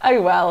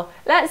 Oh well,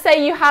 let's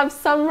say you have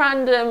some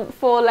random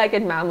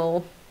four-legged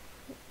mammal.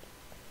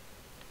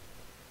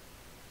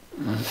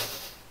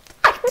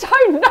 I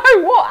don't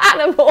know what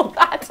animal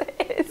that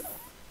is.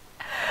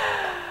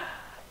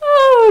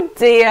 Oh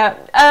dear.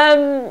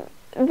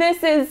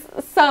 This is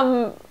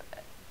some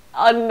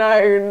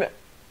unknown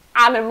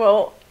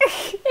animal.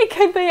 It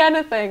could be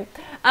anything.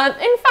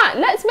 In fact,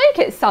 let's make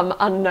it some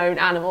unknown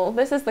animal.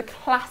 This is the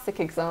classic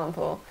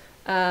example.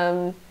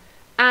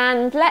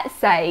 And let's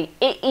say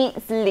it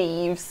eats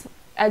leaves,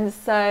 and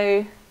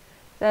so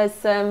there's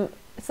some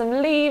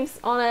leaves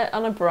on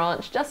a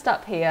branch just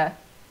up here.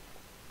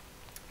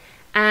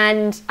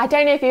 And I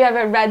don't know if you've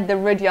ever read the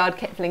Rudyard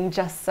Kipling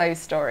Just So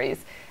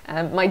stories.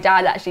 My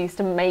dad actually used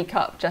to make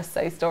up Just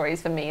So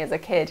stories for me as a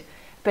kid,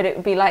 but it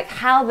would be like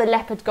how the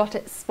leopard got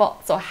its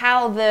spots, or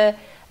how the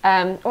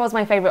what was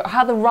my favourite?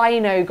 How the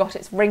rhino got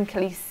its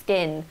wrinkly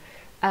skin.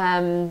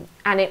 And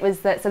it was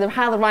that, so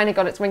how the rhino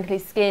got its wrinkly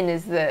skin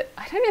is that,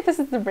 I don't know if this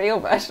is the real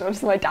version or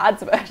just my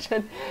dad's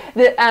version,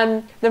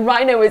 that the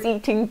rhino was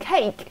eating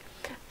cake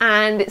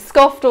and it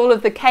scoffed all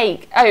of the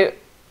cake. Oh,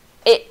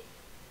 it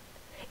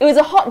was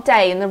a hot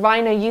day and the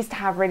rhino used to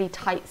have really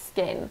tight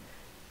skin.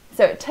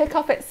 So it took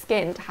off its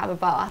skin to have a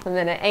bath and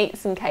then it ate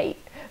some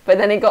cake. But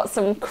then it got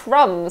some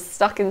crumbs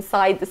stuck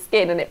inside the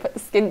skin and it put the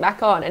skin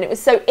back on. And it was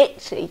so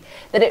itchy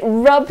that it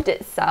rubbed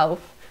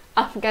itself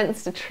up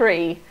against a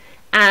tree.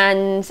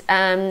 And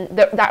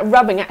that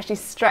rubbing actually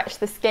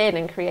stretched the skin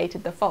and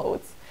created the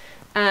folds.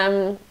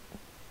 I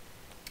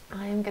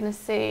am going to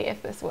see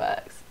if this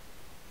works.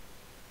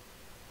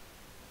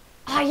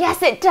 Ah,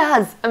 yes, it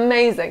does!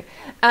 Amazing.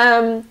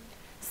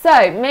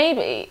 So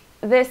maybe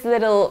this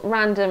little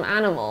random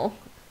animal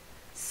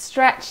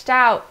stretched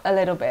out a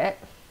little bit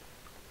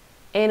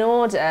in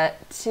order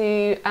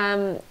to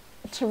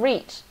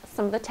reach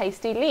some of the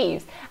tasty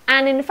leaves.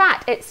 And in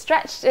fact, it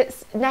stretched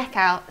its neck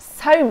out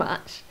so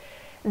much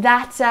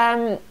that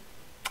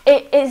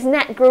its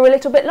neck grew a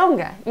little bit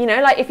longer. You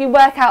know, like if you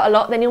work out a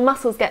lot, then your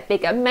muscles get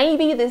bigger.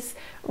 Maybe this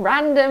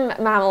random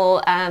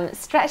mammal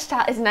stretched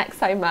out his neck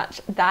so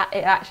much that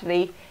it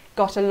actually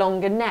got a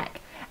longer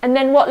neck. And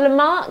then what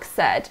Lamarck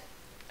said,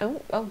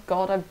 oh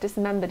God, I've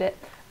dismembered it.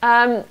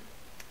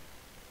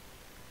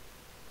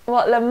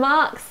 What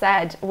Lamarck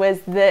said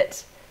was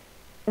that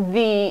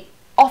the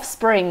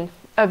offspring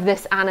of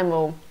this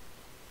animal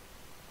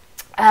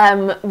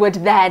would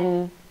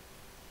then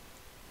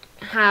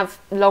have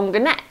longer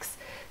necks.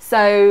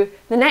 So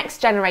the next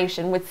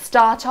generation would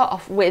start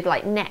off with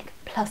like neck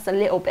plus a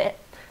little bit,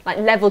 like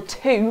level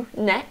 2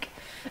 neck,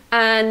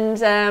 and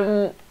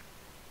that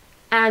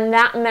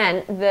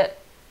meant that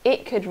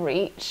it could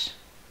reach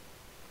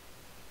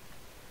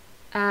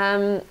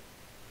there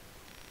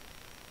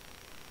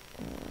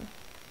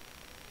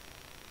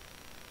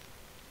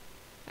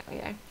we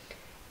go.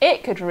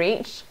 It could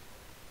reach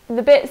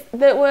the bits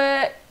that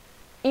were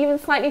even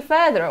slightly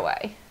further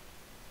away.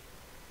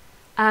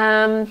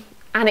 And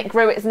it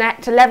grew its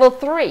neck to level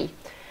 3.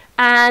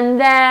 And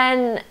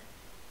then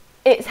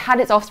it had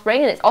its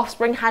offspring, and its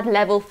offspring had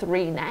level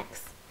 3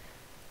 necks.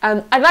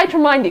 I'd like to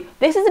remind you,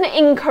 this is an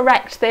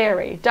incorrect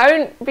theory.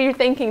 Don't be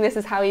thinking this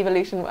is how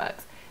evolution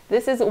works.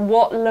 This is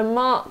what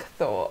Lamarck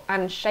thought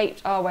and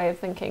shaped our way of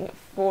thinking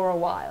for a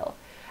while.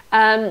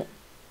 And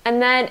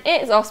then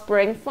its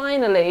offspring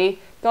finally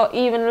got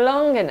even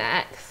longer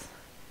necks.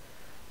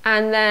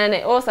 And then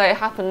it also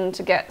happened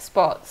to get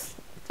spots.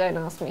 Don't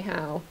ask me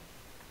how.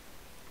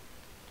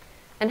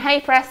 And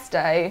hey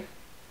presto,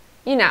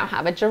 you now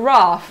have a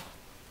giraffe.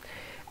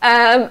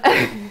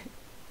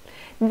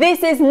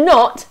 This is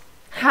not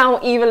how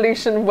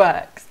evolution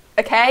works,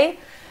 okay?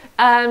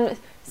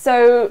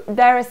 So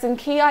there are some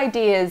key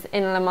ideas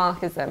in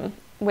Lamarckism,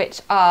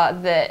 which are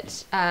that,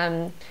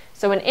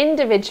 so an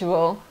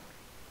individual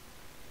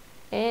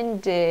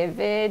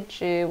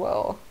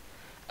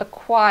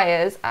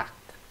acquires,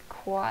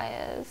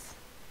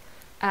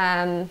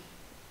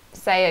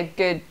 say, a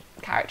good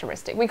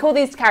characteristic. We call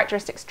these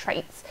characteristics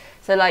traits.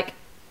 So like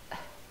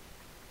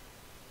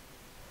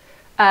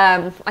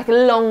a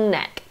long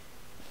neck,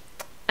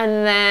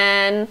 and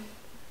then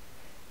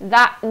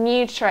that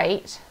new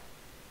trait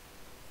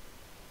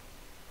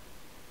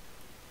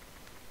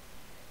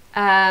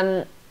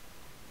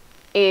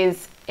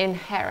is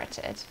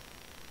inherited.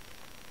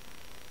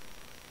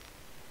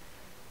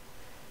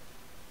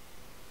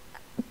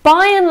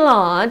 By and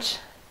large,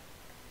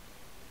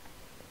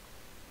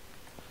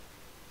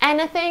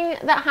 anything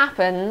that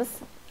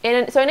happens,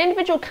 so an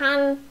individual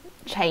can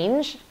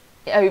change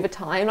over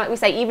time. Like we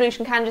say,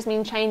 evolution can just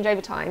mean change over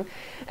time.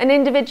 An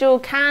individual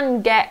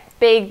can get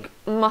big,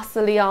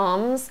 muscly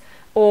arms,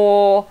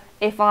 or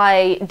if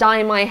I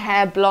dye my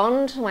hair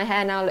blonde, my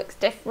hair now looks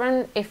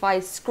different. If I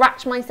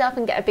scratch myself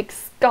and get a big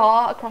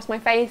scar across my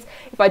face,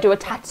 if I do a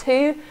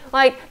tattoo,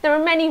 like there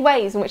are many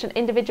ways in which an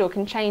individual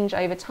can change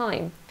over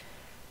time.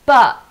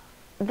 But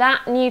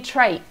that new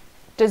trait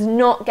does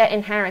not get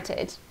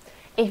inherited.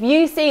 If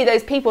you see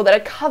those people that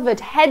are covered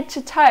head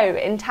to toe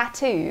in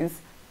tattoos,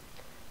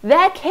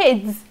 their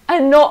kids are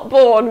not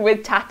born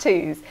with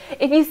tattoos.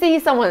 If you see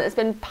someone that's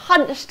been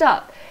punched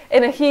up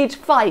in a huge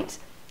fight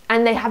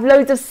and they have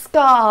loads of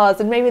scars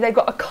and maybe they've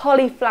got a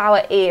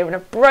cauliflower ear and a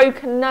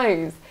broken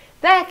nose,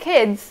 their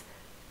kids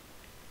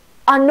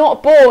are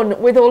not born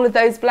with all of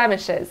those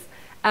blemishes.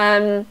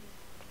 And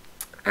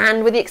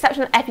with the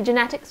exception of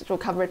epigenetics, which we'll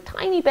cover a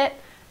tiny bit,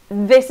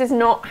 this is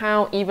not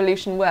how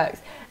evolution works.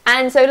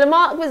 And so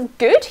Lamarck was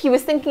good. He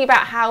was thinking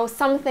about how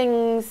some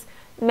things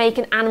make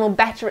an animal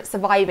better at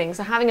surviving.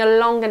 So having a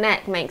longer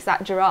neck makes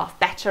that giraffe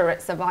better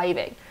at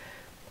surviving.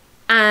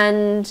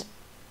 And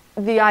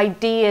the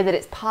idea that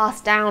it's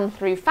passed down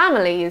through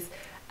families,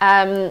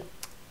 but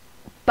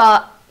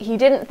he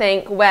didn't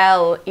think,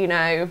 well, you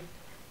know,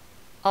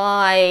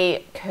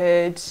 I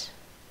could,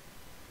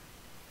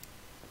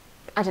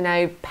 I don't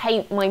know,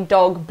 paint my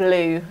dog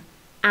blue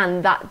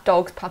and that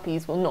dog's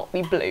puppies will not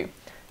be blue.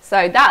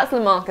 So that's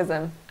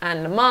Lamarckism,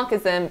 and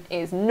Lamarckism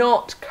is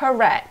not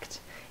correct.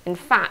 In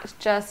fact,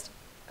 just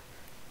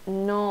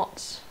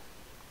not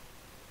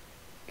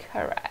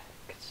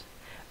correct.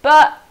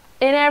 But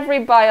in every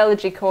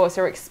biology course,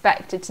 you're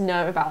expected to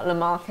know about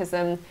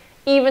Lamarckism.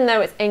 Even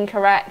though it's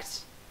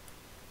incorrect,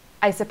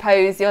 I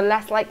suppose you're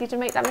less likely to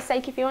make that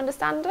mistake if you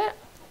understand it.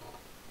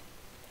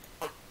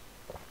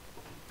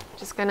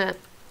 Just gonna,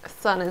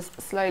 sun is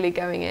slowly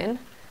going in.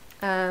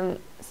 So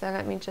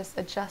let me just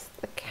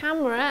adjust the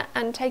camera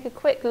and take a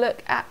quick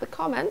look at the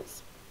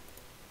comments.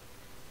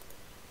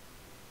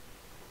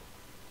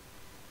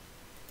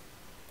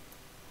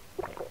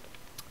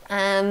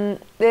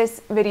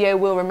 This video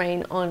will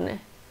remain on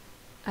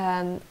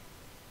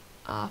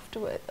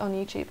afterward on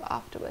YouTube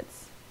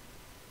afterwards.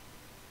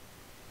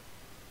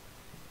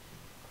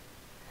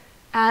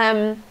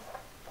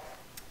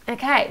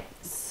 Okay,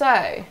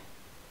 so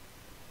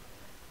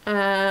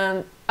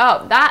oh,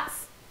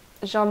 that's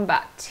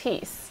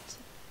Jean-Baptiste.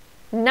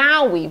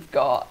 Now we've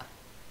got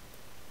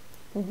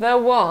the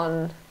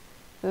one,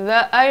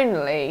 the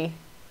only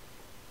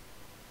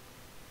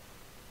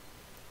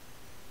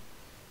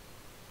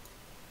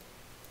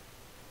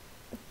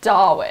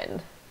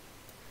Darwin.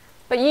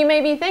 But you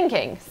may be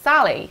thinking,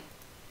 Sally,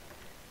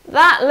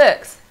 that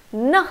looks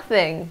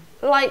nothing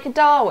like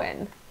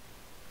Darwin.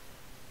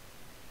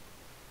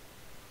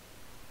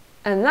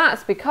 And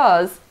that's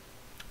because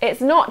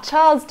it's not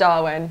Charles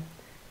Darwin.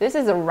 This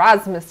is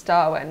Erasmus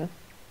Darwin.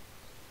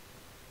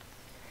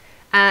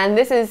 And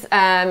this is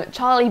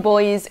Charlie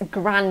Boy's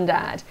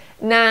granddad.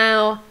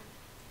 Now,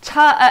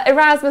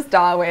 Erasmus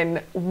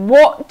Darwin,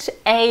 what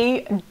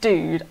a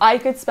dude. I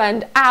could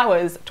spend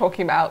hours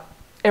talking about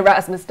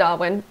Erasmus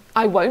Darwin.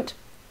 I won't.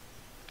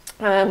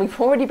 We've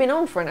already been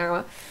on for an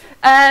hour.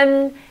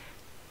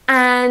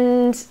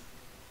 And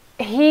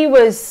he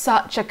was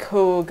such a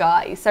cool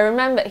guy. So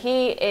remember,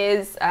 he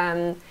is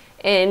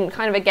in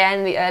kind of,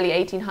 again, the early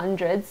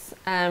 1800s.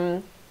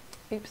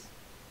 Oops.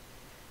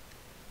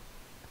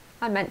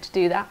 I meant to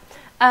do that.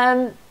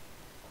 So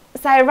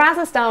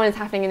Erasmus Darwin is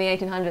happening in the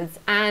 1800s,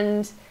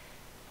 and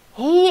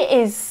he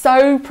is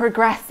so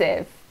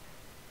progressive.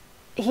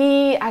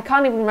 I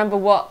can't even remember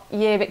what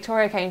year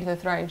Victoria came to the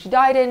throne. She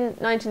died in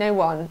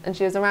 1901, and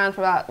she was around for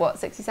about, what,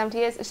 60, 70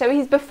 years? So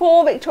he's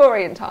before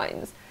Victorian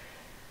times.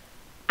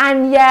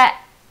 And yet,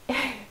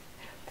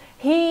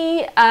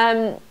 he's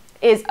a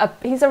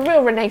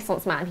real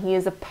Renaissance man. He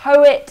is a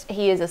poet,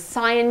 he is a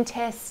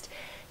scientist,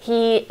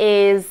 he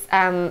is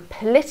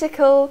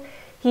political.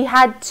 He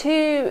had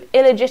 2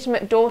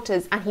 illegitimate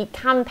daughters, and he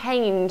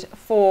campaigned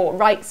for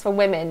rights for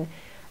women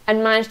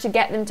and managed to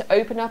get them to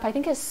open up, I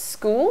think, a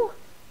school.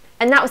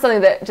 And that was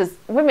something that just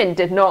women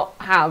did not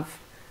have,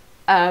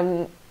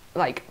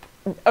 like,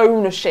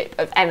 ownership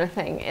of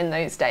anything in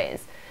those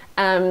days.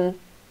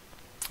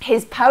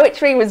 His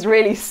poetry was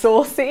really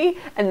saucy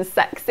and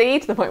sexy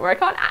to the point where I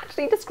can't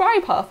actually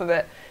describe half of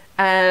it.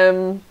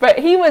 But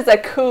he was a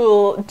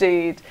cool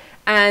dude.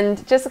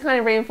 And just to kind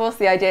of reinforce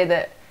the idea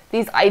that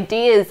these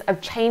ideas of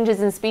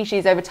changes in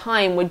species over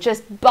time were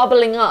just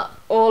bubbling up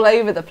all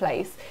over the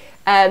place,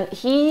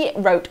 he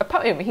wrote a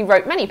poem. He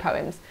wrote many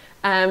poems.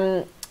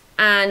 And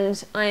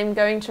I'm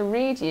going to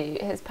read you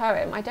his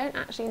poem. I don't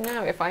actually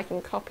know if I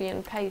can copy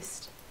and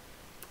paste.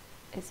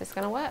 Is this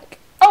going to work?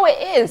 Oh,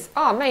 it is!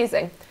 Oh,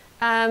 amazing.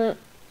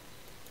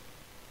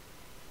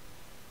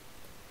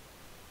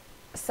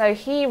 So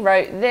he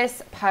wrote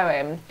this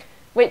poem,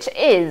 which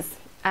is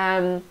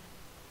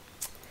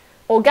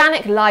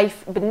organic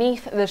life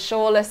beneath the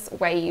shoreless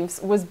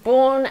waves was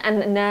born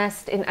and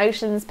nursed in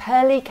ocean's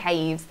pearly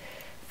caves.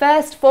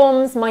 First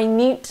forms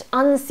minute,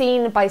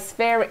 unseen by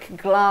spheric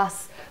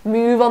glass,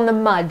 move on the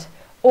mud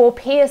or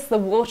pierce the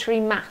watery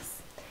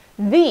mass.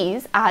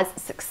 These, as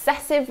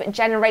successive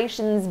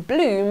generations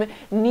bloom,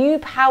 new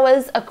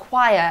powers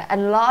acquire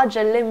and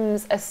larger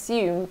limbs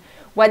assume,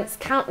 whence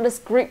countless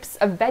groups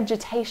of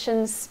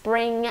vegetation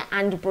spring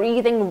and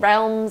breathing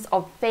realms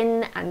of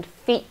fin and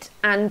feet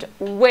and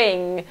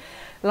wing.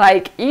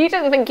 Like, you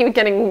didn't think you were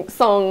getting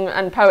song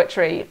and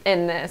poetry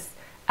in this,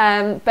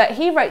 but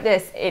he wrote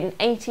this in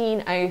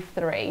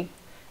 1803.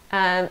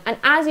 And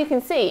as you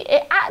can see,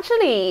 it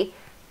actually,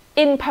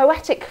 in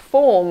poetic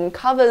form,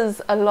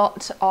 covers a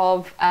lot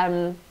of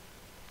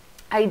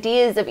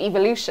ideas of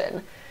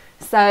evolution.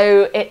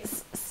 So it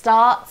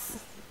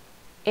starts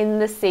in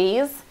the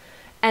seas,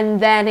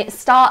 and then it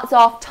starts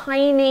off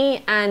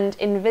tiny and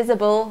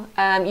invisible.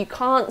 You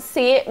can't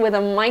see it with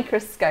a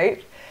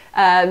microscope.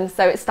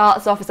 So it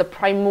starts off as a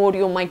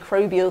primordial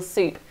microbial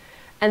soup.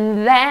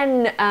 And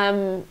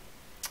then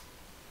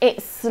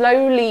it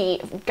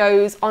slowly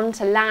goes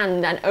onto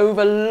land, and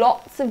over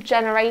lots of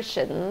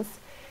generations,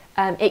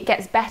 it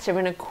gets better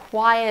and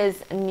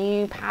acquires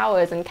new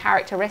powers and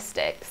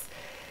characteristics.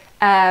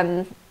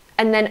 And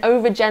then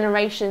over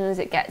generations,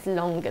 it gets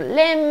longer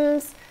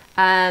limbs,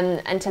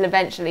 until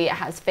eventually it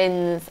has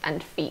fins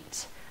and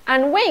feet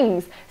and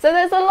wings. So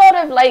there's a lot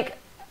of like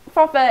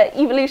proper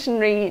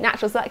evolutionary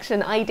natural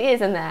selection ideas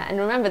in there. And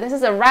remember, this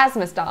is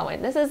Erasmus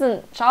Darwin. This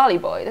isn't Charlie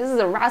Boy. This is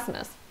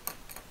Erasmus.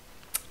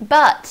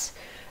 But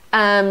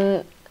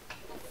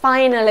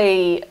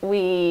finally,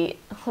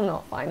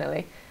 not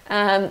finally.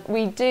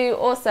 We do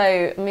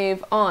also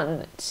move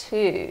on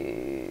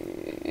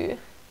to,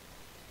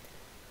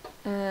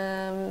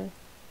 I'm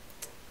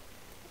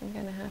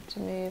going to have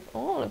to move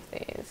all of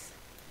these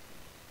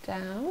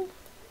down.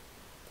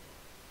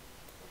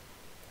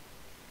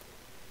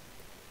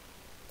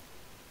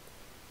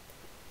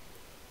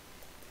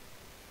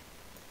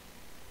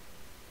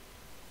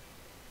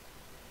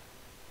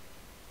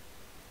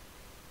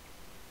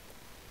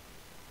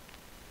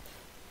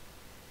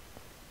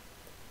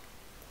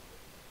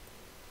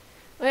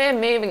 We're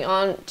moving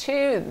on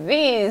to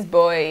these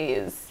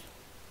boys.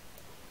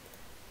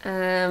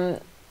 I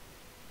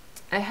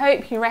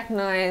hope you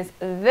recognise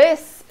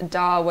this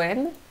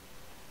Darwin,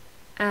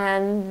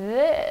 and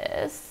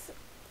this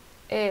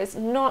is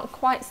not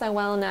quite so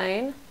well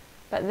known,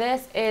 but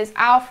this is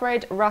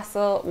Alfred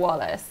Russel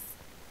Wallace.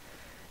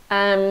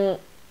 And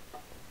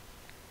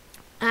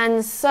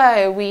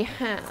so we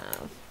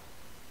have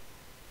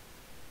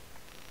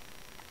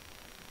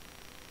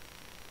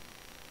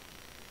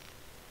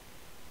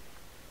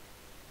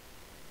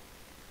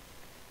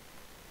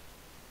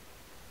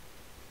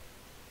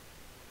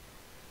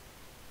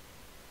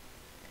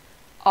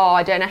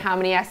I don't know how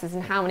many S's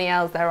and how many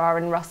L's there are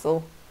in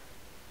Russell.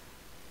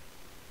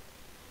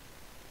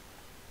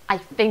 I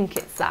think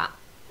it's that.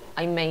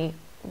 I may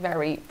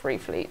very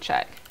briefly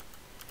check.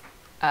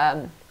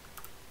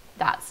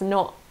 That's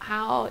not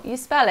how you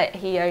spell it.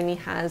 He only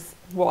has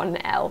one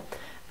L.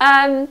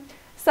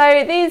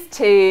 So these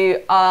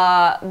two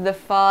are the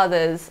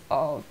fathers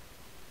of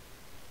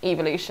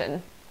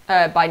evolution,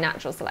 by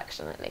natural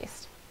selection at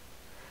least.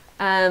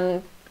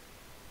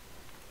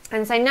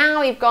 And so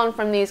now we've gone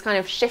from these kind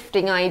of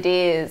shifting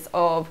ideas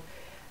of,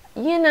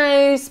 you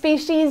know,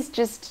 species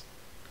just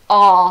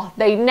are,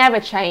 they never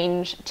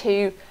change,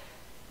 to,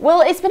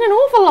 well, it's been an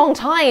awful long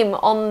time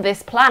on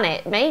this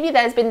planet. Maybe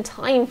there's been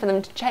time for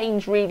them to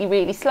change really,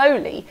 really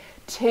slowly,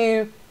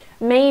 to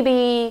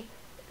maybe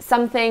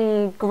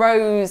something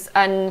grows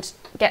and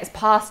gets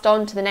passed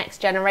on to the next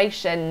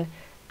generation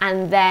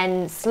and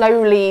then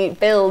slowly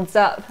builds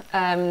up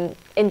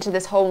into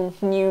this whole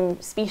new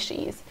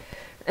species.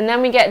 And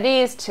then we get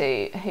these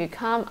two who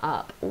come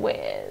up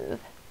with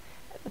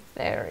the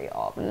theory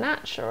of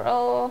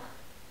natural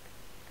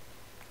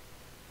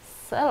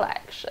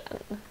selection.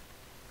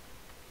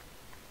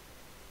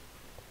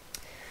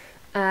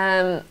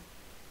 And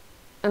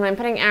I'm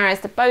putting arrows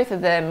to both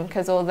of them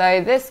because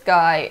although this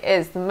guy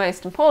is the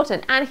most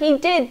important, and he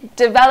did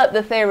develop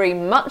the theory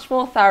much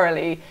more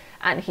thoroughly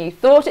and he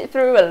thought it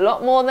through a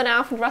lot more than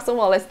Alfred Russel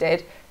Wallace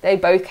did, they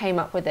both came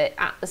up with it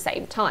at the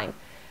same time.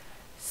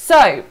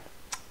 So,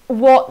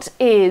 what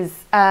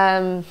is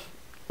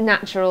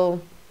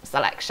natural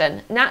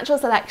selection? Natural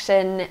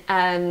selection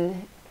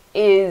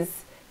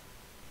is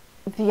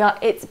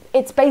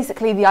it's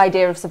basically the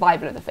idea of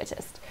survival of the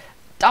fittest.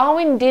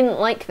 Darwin didn't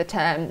like the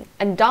term,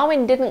 and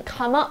Darwin didn't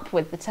come up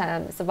with the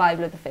term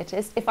survival of the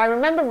fittest. If I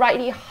remember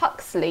rightly,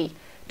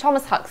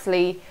 Thomas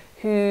Huxley,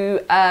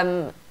 who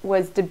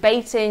was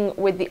debating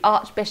with the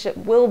Archbishop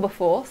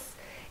Wilberforce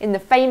in the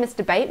famous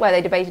debate where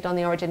they debated on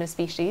the origin of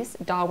species,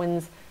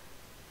 Darwin's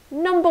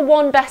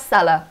 #1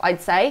 bestseller,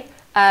 I'd say.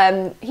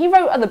 He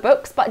wrote other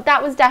books, but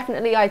that was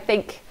definitely, I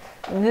think,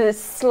 the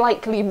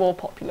slightly more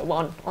popular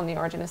one on the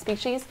origin of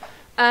species.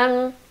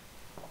 But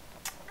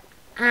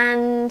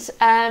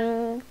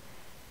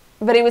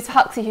it was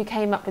Huxley who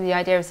came up with the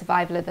idea of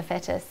survival of the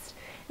fittest.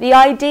 The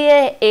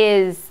idea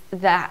is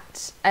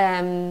that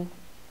an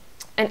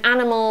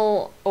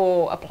animal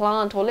or a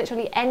plant or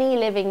literally any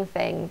living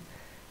thing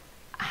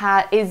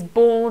is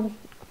born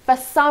for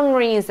some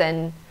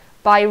reason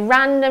by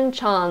random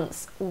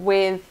chance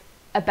with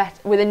a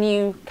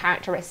new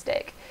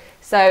characteristic.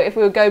 So if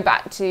we would go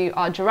back to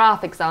our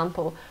giraffe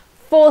example,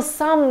 for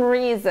some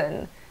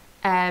reason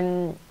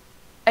a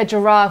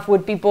giraffe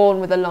would be born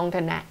with a longer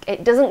neck.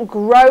 It doesn't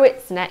grow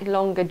its neck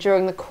longer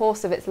during the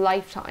course of its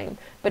lifetime,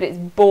 but it's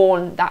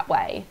born that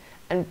way.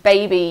 And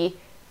baby,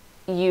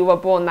 you were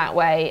born that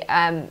way,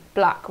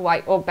 black,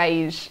 white or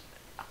beige.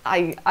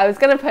 I was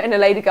going to put in a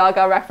Lady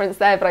Gaga reference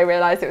there, but I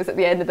realised it was at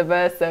the end of the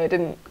verse, so it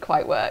didn't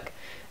quite work.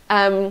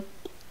 And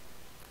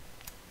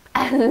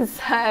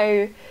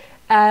so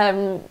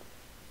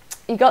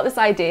you got this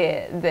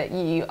idea that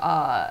you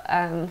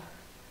are,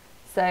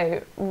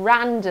 so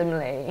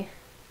randomly,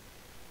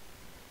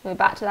 we're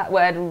back to that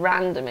word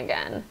random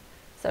again.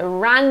 So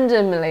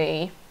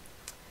randomly,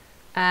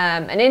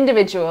 an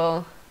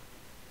individual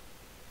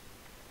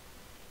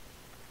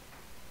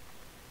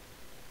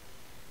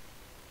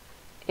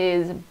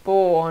is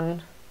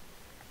born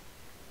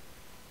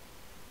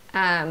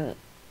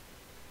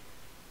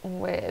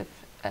with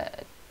a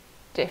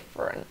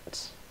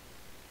different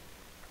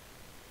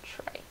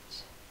trait.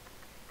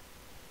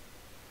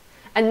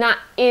 And that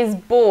is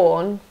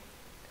born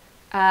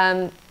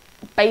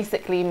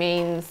basically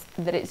means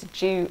that it's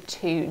due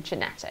to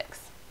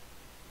genetics.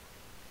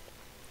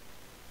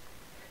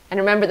 And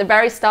remember at the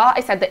very start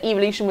I said that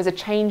evolution was a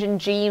change in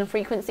gene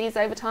frequencies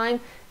over time.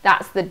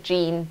 That's the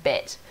gene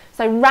bit.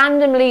 So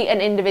randomly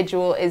an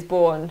individual is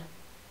born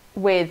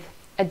with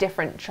a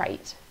different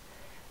trait.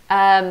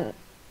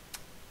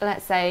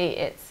 let's say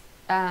it's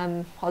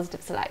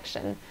positive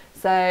selection.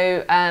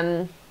 So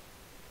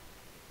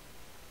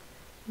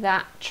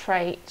that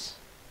trait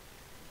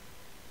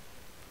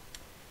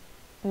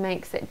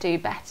makes it do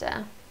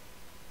better.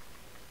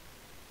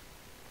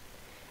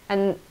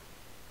 And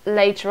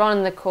later on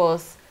in the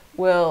course,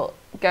 we'll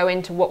go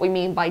into what we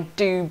mean by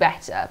do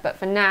better. But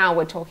for now,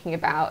 we're talking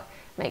about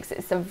makes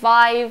it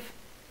survive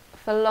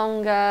for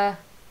longer,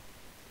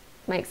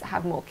 makes it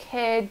have more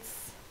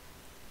kids,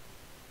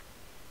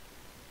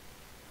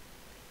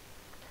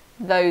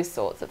 those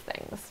sorts of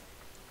things.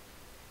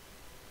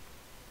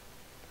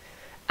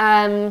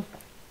 I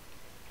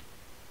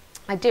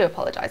do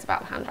apologise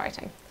about the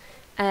handwriting.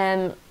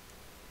 And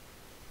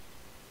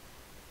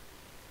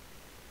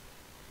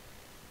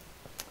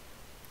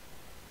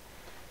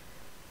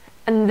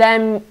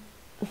then,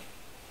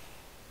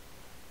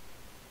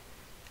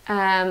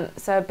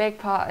 so a big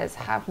part is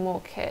have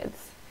more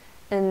kids.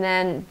 And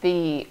then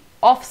the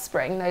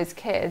offspring, those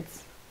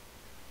kids,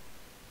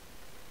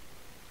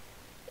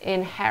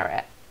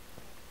 inherit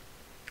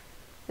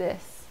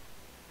this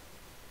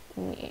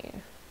new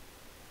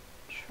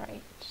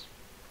trait.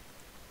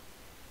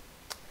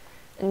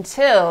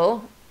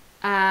 Until,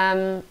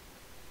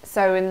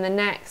 so in the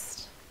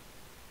next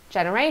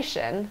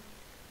generation,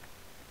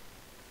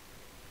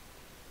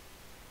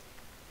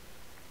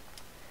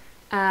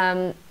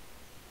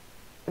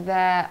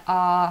 there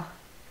are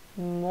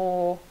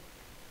more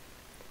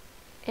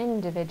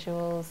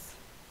individuals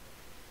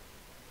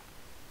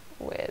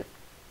with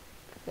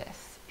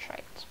this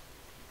trait.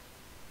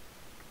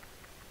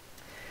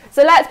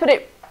 So let's put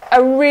it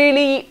a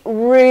really,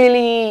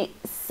 really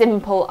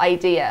simple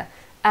idea.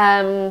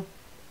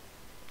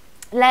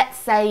 Let's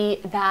say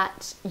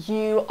that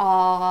you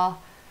are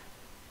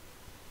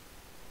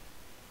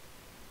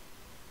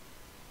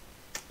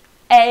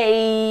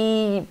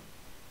a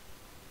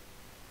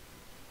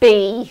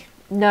bee.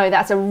 No,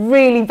 that's a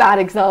really bad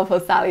example,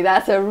 Sally.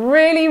 That's a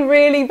really,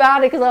 really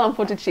bad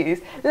example to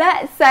choose.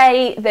 Let's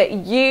say that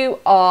you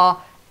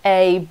are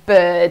a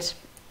bird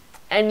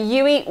and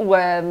you eat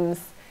worms,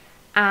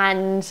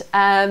 and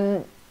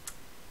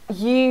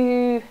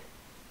you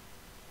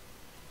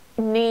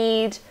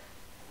need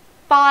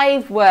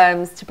 5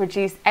 worms to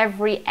produce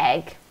every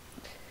egg.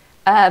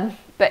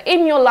 But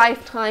in your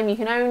lifetime, you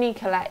can only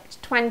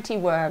collect 20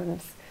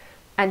 worms,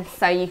 and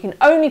so you can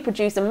only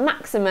produce a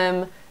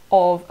maximum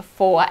of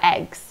 4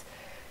 eggs.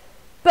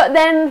 But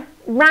then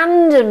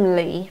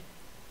randomly,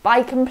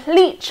 by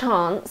complete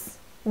chance,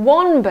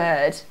 one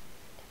bird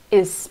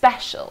is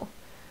special.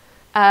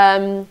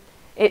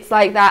 It's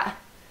like that,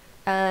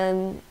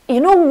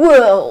 in a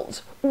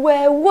world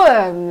where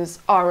worms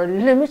are a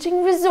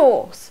limiting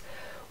resource,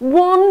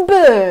 one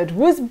bird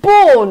was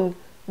born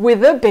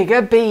with a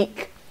bigger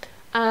beak.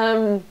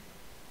 One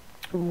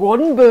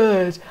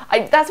bird.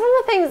 That's one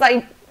of the things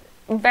I'm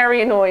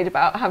very annoyed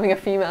about having a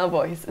female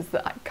voice, is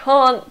that I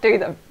can't do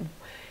them.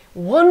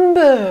 One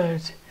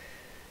bird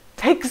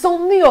takes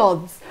on the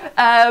odds.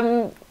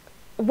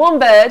 One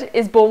bird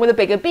is born with a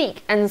bigger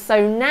beak, and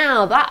so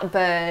now that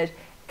bird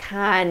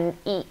can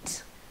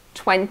eat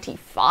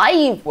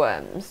 25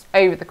 worms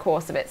over the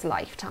course of its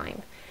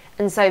lifetime.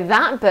 And so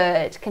that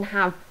bird can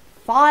have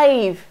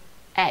 5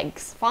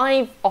 eggs,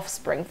 5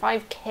 offspring,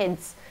 5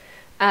 kids,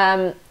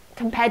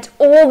 compared to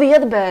all the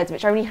other birds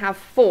which only have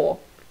 4.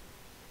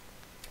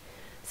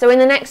 So in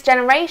the next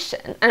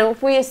generation, and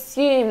if we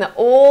assume that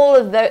all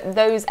of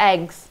those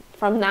eggs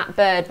from that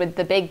bird with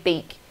the big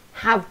beak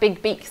have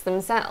big beaks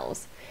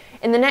themselves,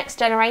 in the next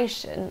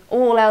generation,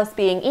 all else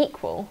being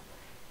equal,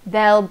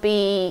 there'll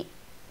be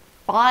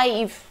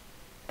 5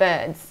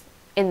 birds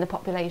in the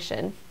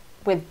population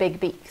with big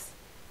beaks.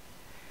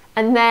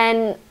 And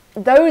then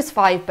those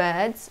 5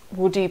 birds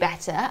will do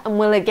better and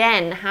will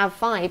again have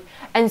 5.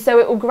 And so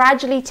it will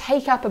gradually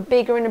take up a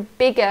bigger and a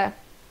bigger.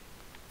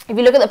 If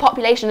you look at the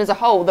population as a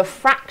whole, the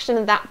fraction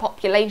of that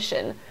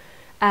population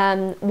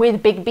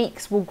with big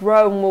beaks will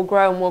grow and will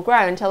grow and will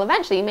grow until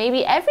eventually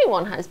maybe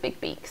everyone has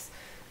big beaks.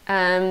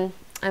 And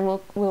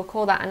we'll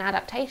call that an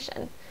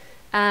adaptation.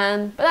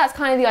 But that's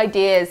kind of the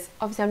ideas.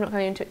 Obviously, I'm not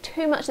going into it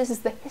too much. This is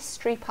the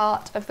history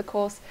part of the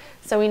course,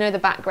 so we know the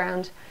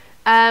background.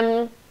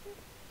 And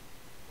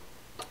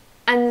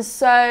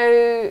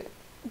so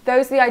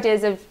those are the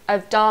ideas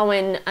of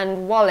Darwin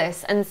and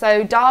Wallace. And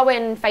so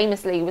Darwin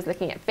famously was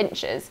looking at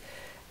finches.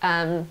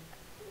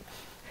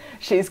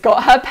 She's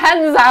got her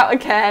pens out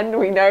again.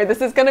 We know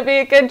this is going to be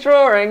a good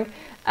drawing.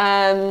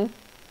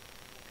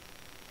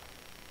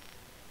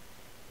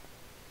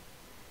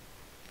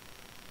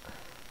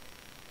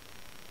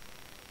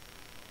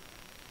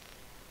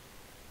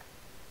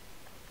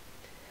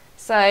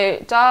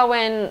 So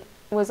Darwin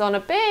was on a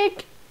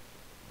big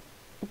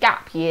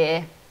gap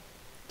year,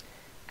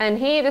 and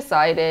he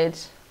decided,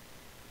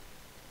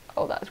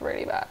 oh, that's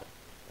really bad,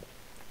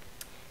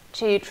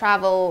 to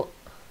travel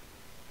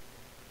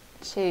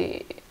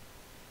to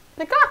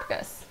the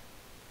Galapagos.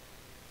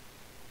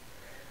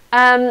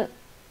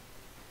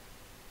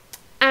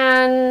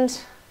 And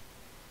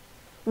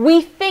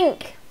we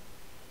think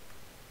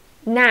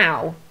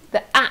now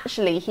that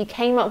actually he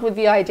came up with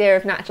the idea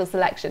of natural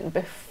selection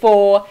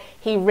before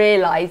he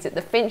realised that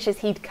the finches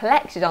he'd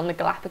collected on the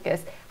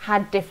Galapagos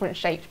had different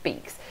shaped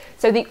beaks.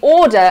 So the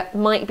order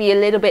might be a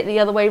little bit the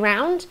other way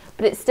round,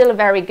 but it's still a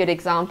very good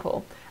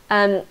example.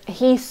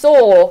 He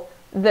saw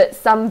that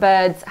some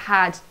birds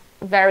had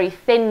very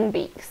thin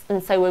beaks,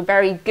 and so were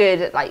very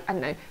good at, like, I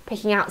don't know,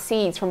 picking out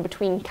seeds from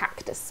between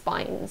cactus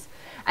spines.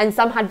 And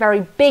some had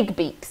very big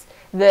beaks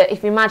that,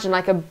 if you imagine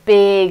like a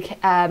big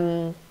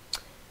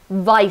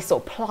vice or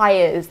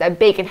pliers, they're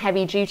big and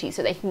heavy duty,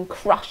 so they can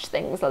crush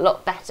things a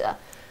lot better.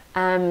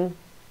 And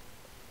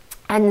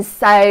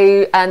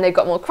so they've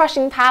got more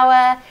crushing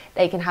power,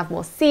 they can have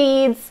more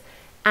seeds,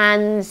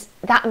 and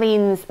that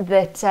means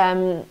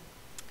that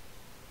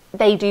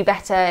they do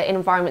better in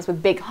environments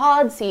with big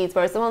hard seeds,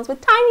 whereas the ones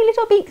with tiny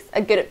little beaks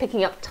are good at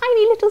picking up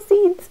tiny little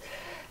seeds.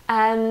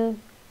 And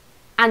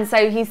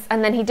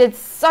then he did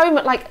so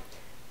much, like,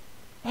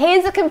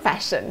 here's a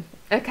confession,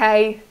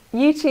 okay?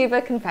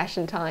 YouTuber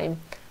confession time.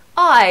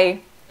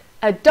 I,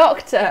 a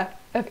doctor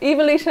of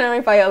evolutionary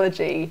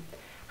biology,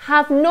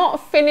 have not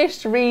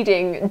finished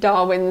reading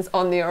Darwin's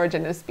On the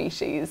Origin of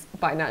Species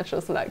by Natural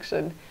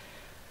Selection,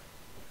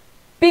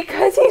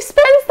 because he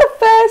spends the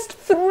first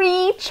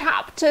 3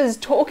 chapters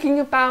talking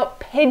about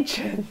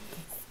pigeons.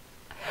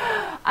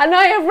 And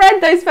I have read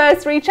those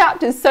first 3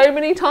 chapters so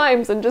many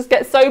times and just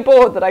get so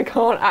bored that I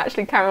can't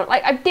actually carry on.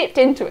 Like, I've dipped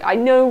into it. I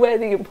know where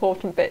the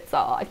important bits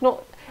are.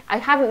 I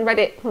haven't read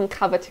it from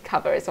cover to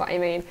cover, is what I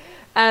mean.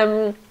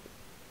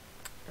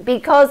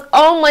 Because,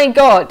 oh my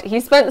God, he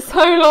spent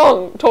so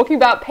long talking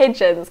about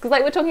pigeons. Because,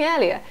 like we were talking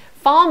earlier,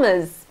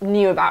 farmers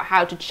knew about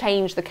how to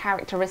change the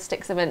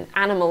characteristics of an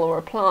animal or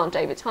a plant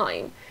over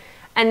time.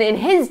 And in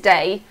his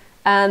day,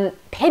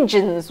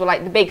 pigeons were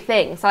like the big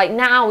thing. So, like,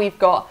 now we've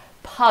got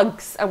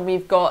pugs and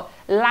we've got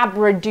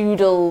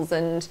labradoodles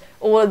and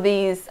all of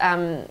these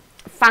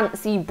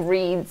fancy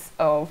breeds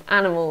of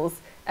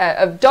animals,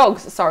 of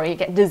dogs, sorry, you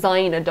get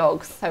designer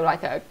dogs, so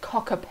like a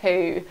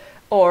cockapoo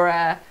or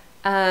a,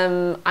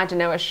 I don't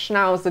know, a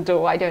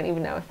schnauzerdor. I don't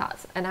even know if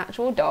that's an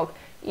actual dog.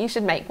 You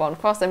should make one,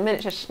 cross a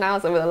miniature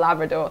schnauzer with a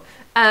Labrador.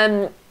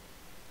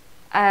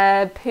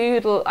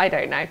 Poodle, I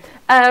don't know.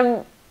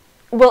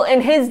 Well,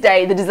 in his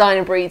day, the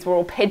designer breeds were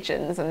all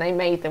pigeons, and they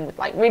made them with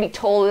like really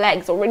tall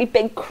legs or really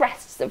big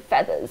crests of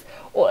feathers,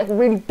 or like a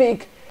really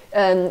big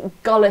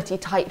gullety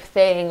type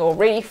thing, or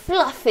really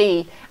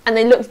fluffy, and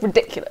they looked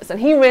ridiculous. And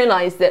he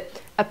realised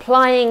that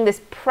applying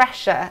this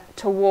pressure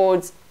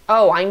towards,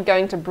 oh, I'm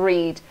going to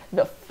breed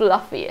the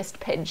fluffiest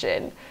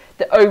pigeon,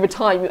 that over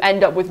time you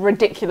end up with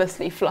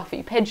ridiculously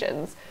fluffy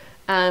pigeons.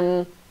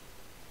 And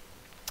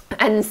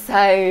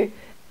so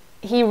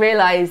he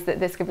realised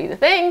that this could be the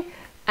thing.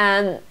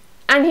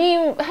 And he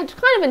had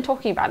kind of been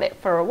talking about it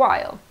for a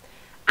while.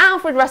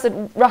 Alfred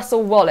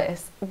Russel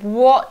Wallace,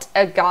 what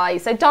a guy.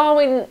 So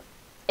Darwin,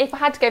 if I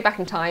had to go back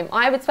in time,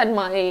 I would spend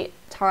my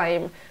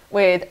time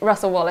with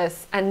Russel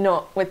Wallace and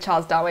not with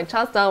Charles Darwin.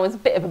 Charles Darwin's a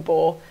bit of a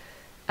bore.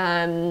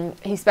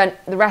 He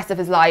spent the rest of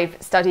his life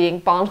studying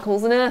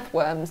barnacles and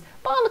earthworms.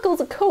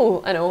 Barnacles are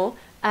cool and all,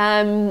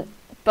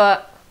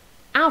 but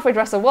Alfred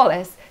Russel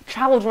Wallace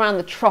travelled around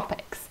the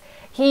tropics.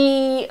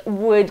 He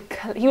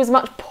was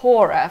much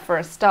poorer for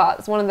a start.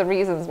 It's one of the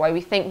reasons why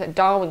we think that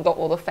Darwin got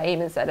all the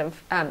fame instead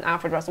of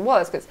Alfred Russel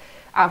Wallace, because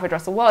Alfred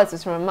Russel Wallace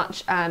was from a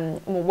much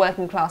more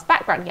working class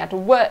background. He had to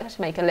work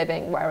to make a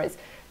living, whereas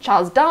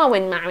Charles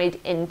Darwin married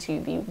into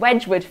the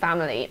Wedgwood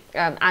family,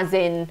 as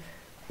in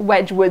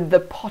Wedgwood, the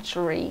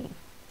pottery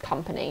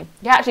company.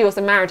 He actually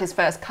also married his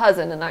first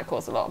cousin, and that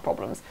caused a lot of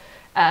problems.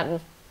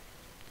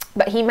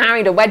 But he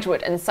married a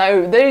Wedgwood, and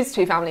so those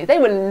two families, they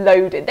were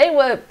loaded. They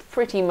were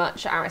pretty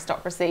much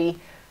aristocracy.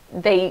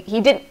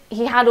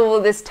 He had all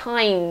of this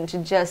time to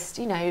just,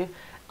 you know,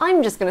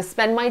 I'm just going to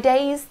spend my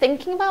days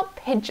thinking about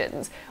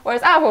pigeons.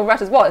 Whereas Alfred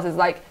Russel Wallace is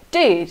like,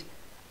 dude,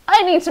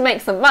 I need to make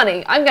some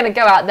money. I'm going to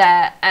go out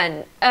there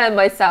and earn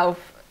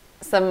myself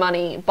some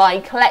money by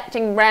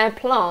collecting rare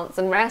plants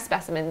and rare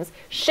specimens,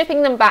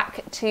 shipping them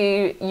back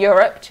to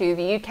Europe, to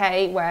the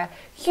UK, where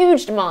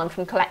huge demand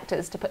from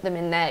collectors to put them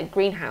in their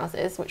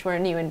greenhouses, which were a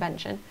new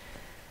invention.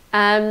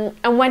 And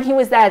when he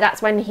was there,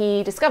 that's when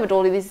he discovered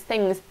all of these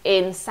things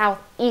in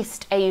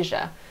Southeast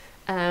Asia.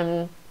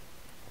 And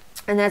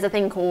there's a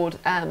thing called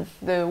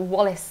the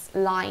Wallace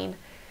line,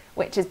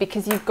 which is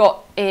because you've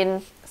got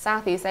in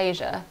Southeast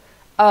Asia,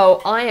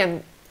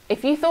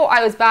 if you thought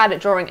I was bad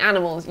at drawing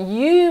animals,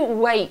 you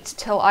wait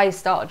till I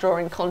start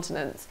drawing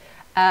continents.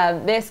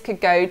 This could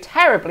go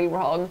terribly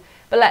wrong,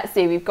 but let's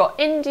see, we've got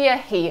India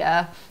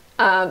here.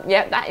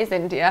 Yeah, that is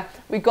India.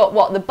 We've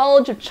got the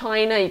bulge of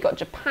China, you've got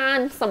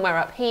Japan somewhere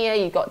up here,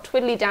 you've got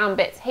twiddly down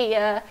bits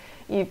here,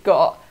 you've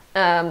got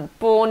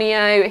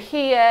Borneo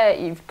here,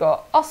 you've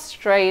got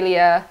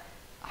Australia.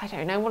 I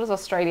don't know, what does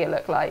Australia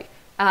look like?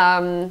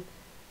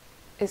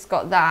 It's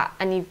got that,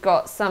 and you've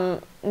got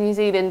some New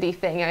Zealandy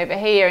thing over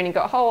here, and you've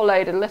got a whole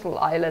load of little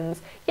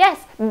islands. Yes,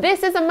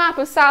 this is a map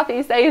of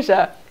Southeast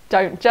Asia.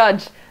 Don't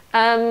judge.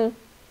 And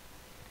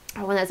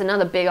there's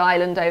another big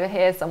island over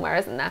here somewhere,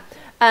 isn't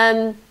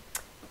there?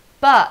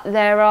 but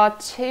there are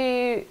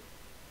two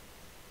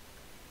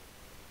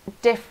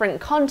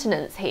different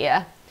continents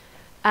here.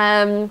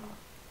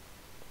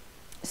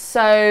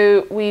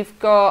 So we've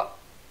got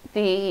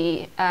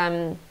the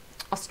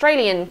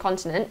Australian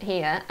continent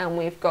here, and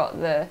we've got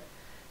the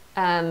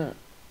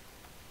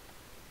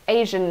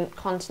Asian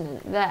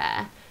continent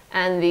there,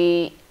 and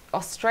the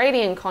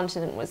Australian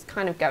continent was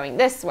kind of going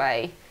this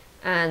way,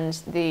 and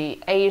the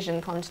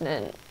Asian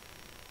continent,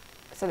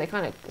 so they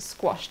kind of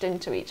squashed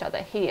into each other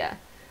here.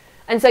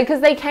 And so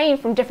because they came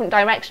from different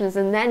directions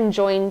and then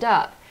joined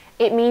up,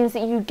 it means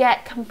that you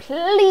get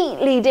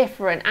completely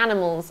different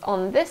animals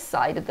on this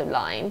side of the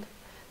line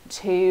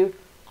to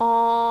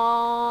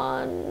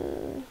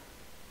on,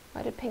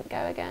 where did pink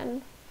go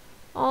again?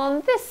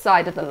 On this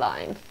side of the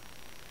line.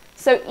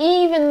 So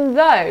even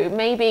though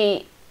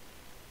maybe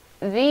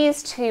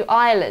these two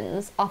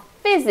islands are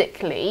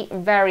physically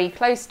very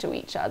close to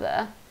each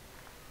other,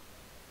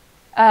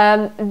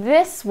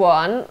 this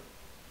one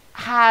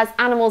has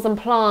animals and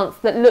plants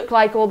that look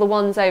like all the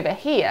ones over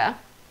here,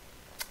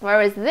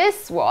 whereas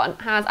this one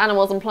has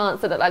animals and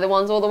plants that look like the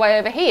ones all the way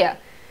over here.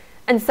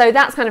 And so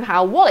that's kind of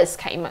how Wallace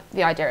came at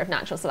the idea of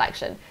natural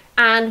selection.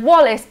 And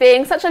Wallace,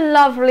 being such a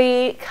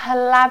lovely,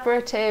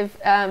 collaborative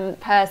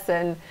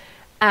person,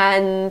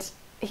 and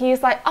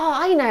he's like, oh,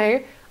 I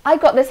know, I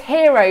got this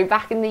hero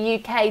back in the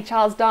UK,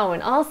 Charles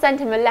Darwin. I'll send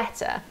him a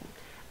letter.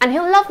 And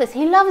he'll love this.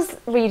 He loves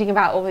reading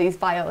about all these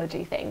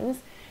biology things.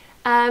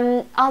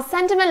 I'll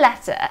send him a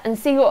letter and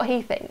see what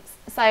he thinks.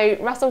 So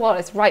Russell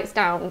Wallace writes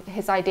down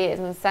his ideas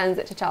and sends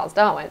it to Charles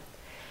Darwin.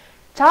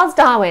 Charles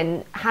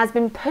Darwin has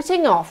been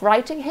putting off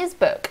writing his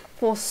book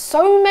for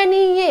so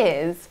many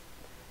years.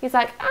 He's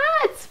like,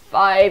 it's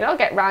fine, I'll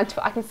get round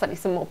to it. I can study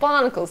some more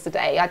barnacles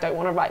today. I don't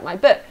want to write my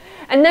book.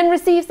 And then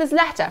receives this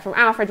letter from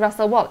Alfred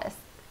Russel Wallace,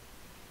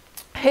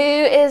 who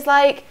is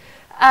like,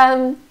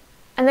 and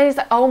then he's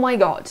like, oh my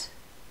God,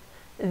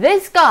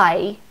 this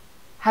guy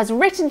has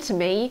written to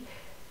me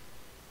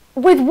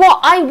with what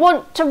I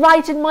want to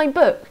write in my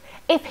book.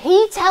 If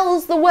he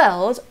tells the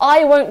world,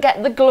 I won't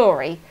get the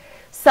glory.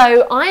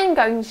 So I'm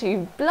going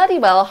to bloody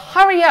well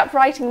hurry up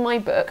writing my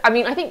book. I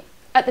mean, I think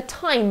at the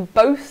time,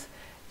 both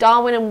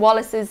Darwin and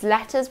Wallace's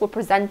letters were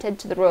presented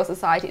to the Royal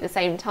Society at the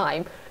same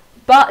time,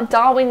 but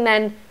Darwin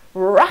then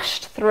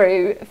rushed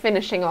through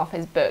finishing off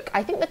his book.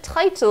 I think the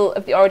title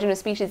of The Origin of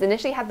Species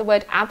initially had the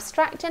word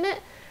abstract in it,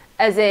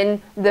 as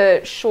in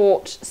the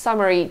short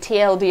summary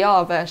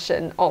TLDR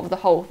version of the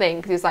whole thing,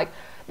 because he was like,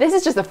 this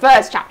is just the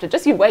first chapter,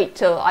 just you wait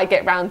till I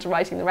get round to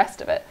writing the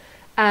rest of it.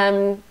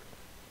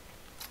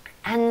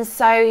 And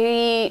so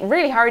he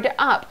really hurried it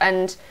up,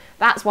 and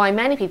that's why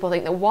many people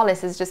think that Wallace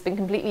has just been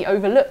completely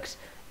overlooked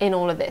in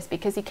all of this,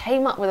 because he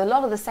came up with a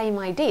lot of the same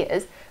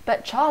ideas,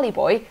 but Charlie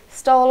Boy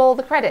stole all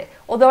the credit.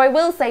 Although I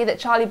will say that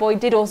Charlie Boy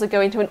did also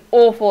go into an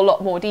awful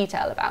lot more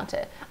detail about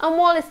it. And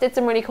Wallace did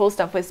some really cool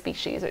stuff with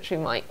species, which we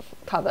might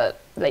cover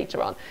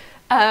later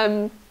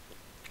on.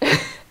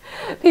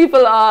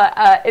 People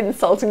are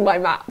insulting my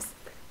maps.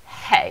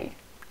 Hey,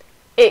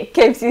 it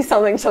gives you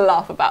something to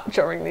laugh about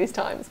during these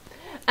times.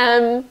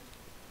 So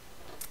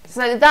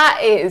that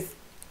is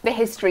the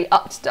history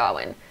up to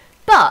Darwin.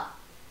 But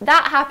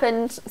that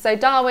happened, so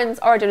Darwin's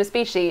Origin of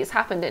Species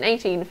happened in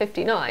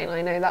 1859,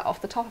 I know that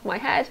off the top of my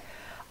head.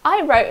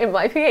 I wrote in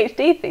my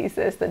PhD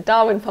thesis that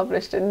Darwin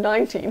published in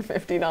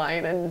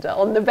 1959, and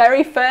on the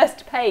very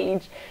first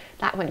page,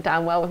 that went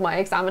down well with my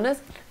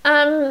examiners.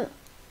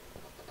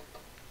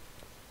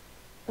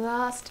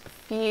 Last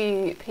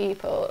few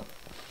people,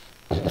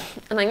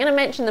 and I'm going to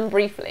mention them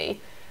briefly,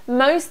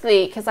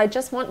 mostly because I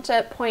just want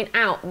to point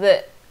out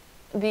that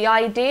the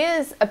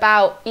ideas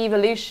about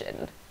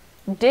evolution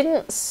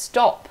didn't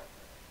stop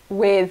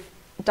with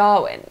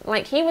Darwin.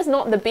 Like, he was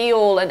not the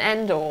be-all and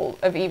end-all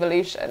of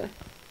evolution.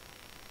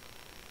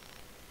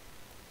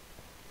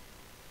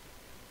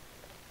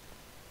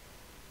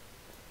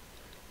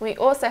 We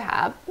also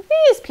have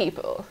these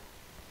people.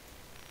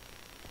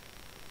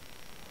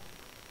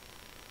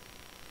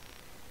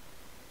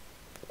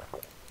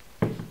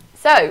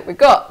 So we've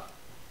got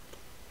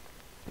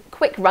a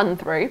quick run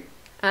through.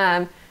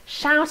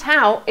 Shout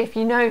out if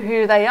you know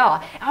who they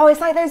are. Oh, it's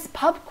like those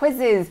pub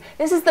quizzes.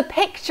 This is the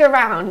picture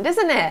round,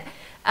 isn't it?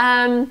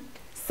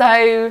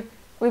 So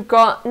we've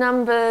got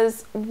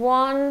numbers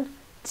 1,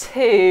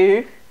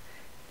 2,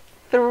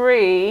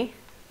 3,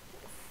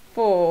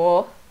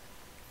 4,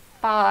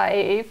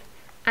 5,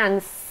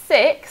 and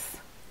 6.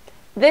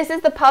 This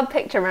is the pub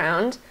picture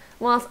round.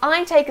 Whilst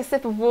I take a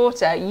sip of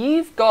water,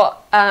 you've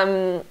got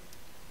a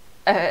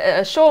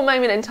short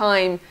moment in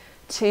time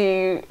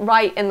to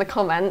write in the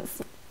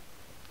comments.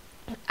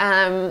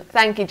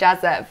 Thank you,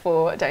 Jazza,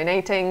 for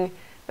donating,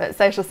 but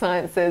social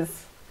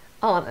sciences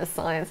aren't as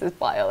science as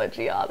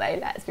biology, are they?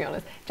 Let's be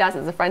honest.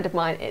 Jazza's a friend of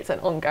mine. It's an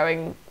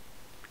ongoing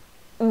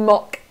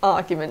mock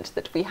argument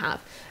that we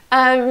have.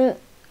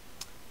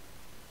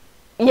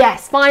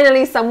 Yes,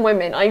 finally some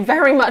women. I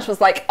very much was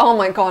like, oh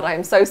my God, I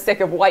am so sick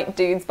of white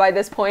dudes by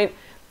this point.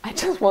 I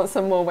just want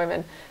some more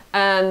women.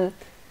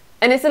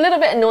 And it's a little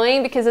bit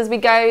annoying because as we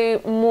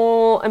go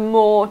more and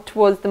more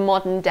towards the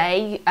modern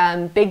day,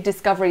 big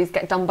discoveries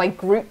get done by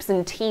groups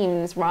and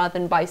teams rather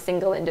than by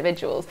single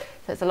individuals.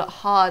 So it's a lot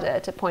harder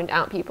to point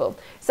out people.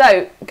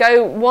 So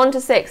go 1 to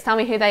 6, tell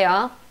me who they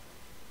are.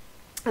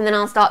 And then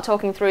I'll start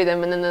talking through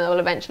them and then they'll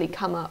eventually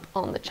come up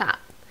on the chat.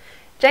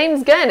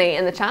 James Gurney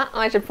in the chat,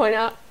 I should point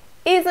out,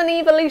 is an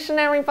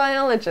evolutionary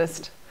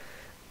biologist.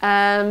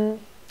 And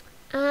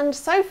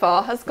so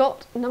far has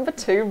got number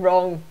 2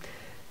 wrong.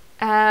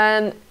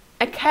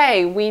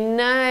 Okay, we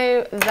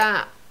know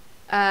that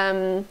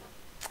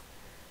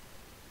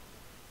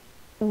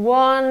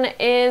 1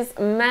 is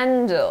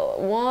Mendel.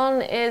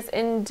 1 is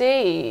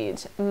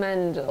indeed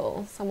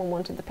Mendel. Someone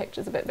wanted the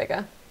pictures a bit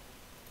bigger.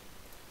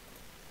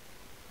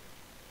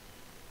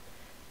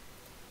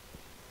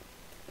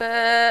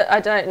 But I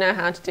don't know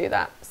how to do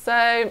that.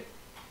 So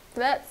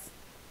let's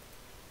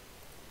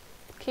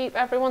keep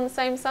everyone the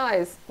same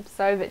size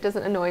so that it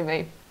doesn't annoy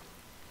me.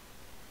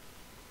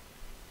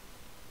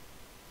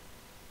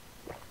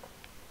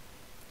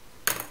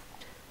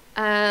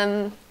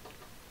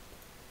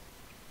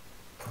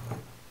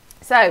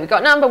 So we've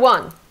got number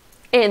 1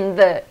 in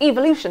the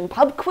evolution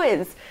pub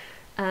quiz.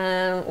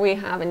 We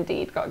have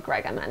indeed got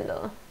Gregor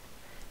Mendel.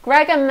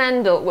 Gregor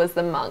Mendel was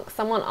the monk.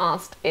 Someone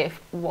asked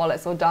if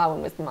Wallace or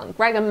Darwin was the monk.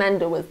 Gregor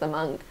Mendel was the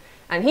monk,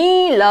 and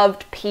he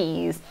loved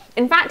peas.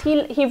 In fact,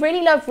 he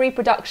really loved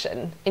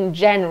reproduction in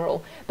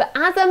general. But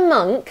as a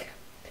monk,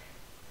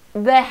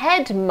 the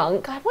head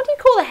monk, what do you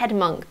call the head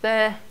monk?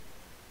 The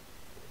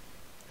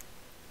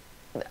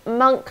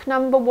monk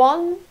number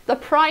 1, the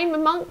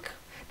prime monk.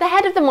 The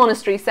head of the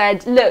monastery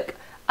said, look,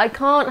 I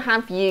can't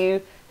have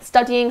you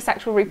studying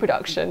sexual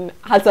reproduction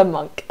as a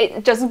monk.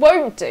 It just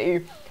won't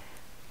do.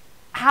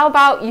 How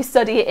about you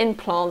study it in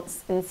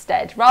plants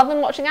instead? Rather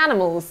than watching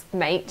animals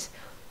mate,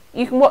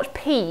 you can watch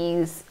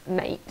peas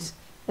mate.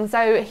 And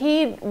so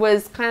he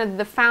was kind of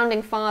the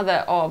founding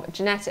father of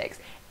genetics.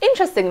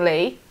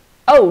 Interestingly,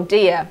 oh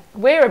dear,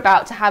 we're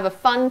about to have a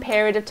fun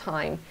period of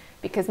time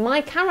because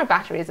my camera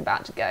battery is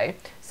about to go.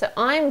 So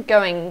I'm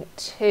going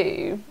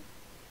to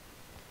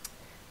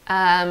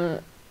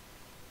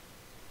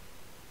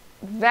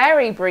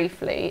very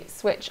briefly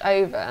switch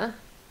over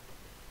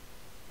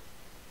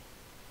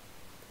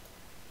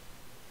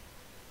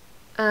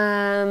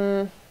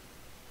I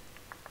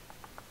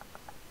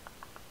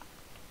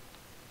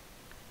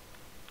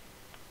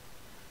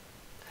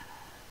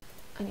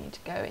need to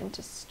go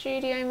into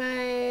studio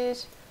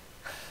mode.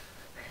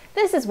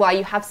 This is why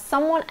you have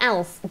someone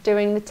else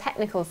doing the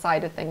technical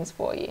side of things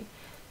for you.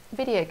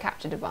 Video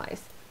capture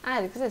device,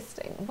 add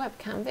existing,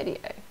 webcam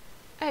video.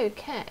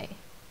 Okay.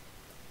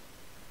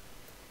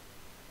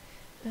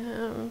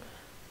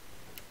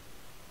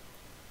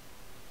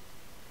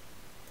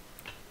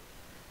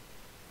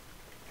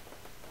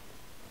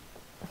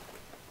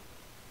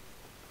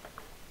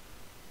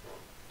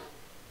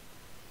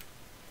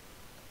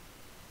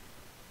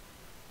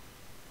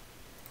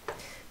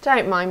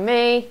 Don't mind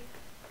me,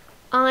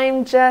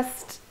 I'm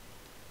just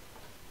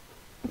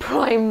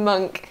prime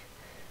monk.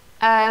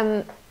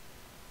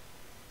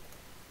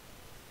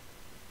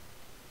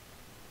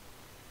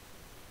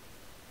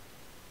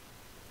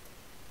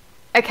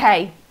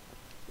 Okay,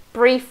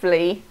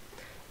 briefly,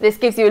 this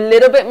gives you a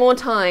little bit more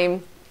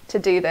time to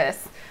do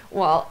this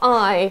while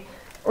I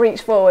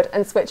reach forward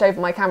and switch over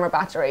my camera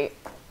battery.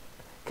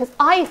 Because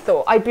I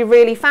thought I'd be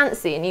really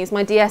fancy and use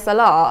my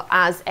DSLR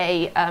as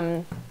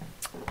a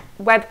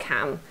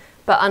webcam,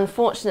 but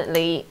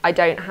unfortunately I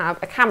don't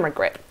have a camera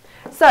grip.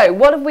 So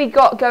what have we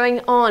got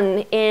going on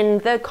in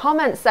the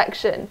comments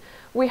section?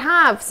 We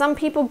have some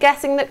people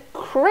guessing that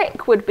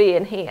Crick would be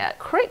in here.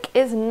 Crick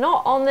is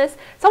not on this.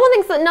 Someone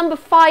thinks that number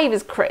 5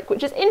 is Crick,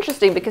 which is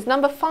interesting because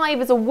number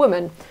 5 is a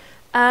woman.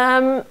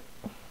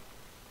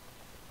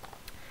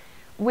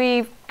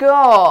 We've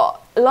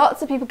got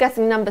lots of people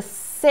guessing number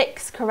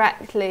 6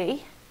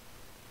 correctly.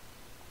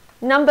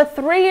 Number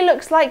 3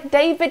 looks like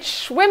David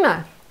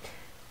Schwimmer.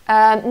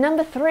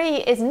 Number 3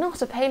 is not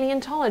a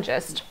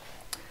paleontologist.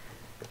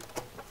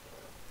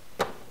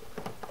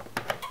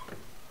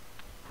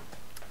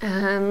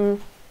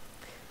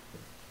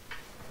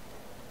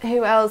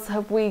 Who else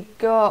have we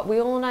got? We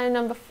all know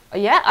number 4.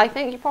 Yeah, I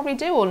think you probably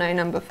do all know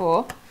number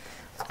 4.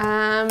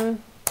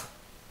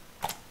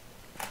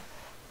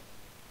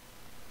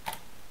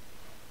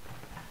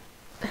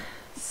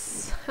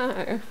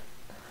 So,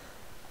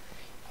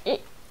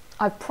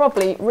 I've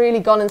probably really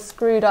gone and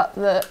screwed up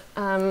the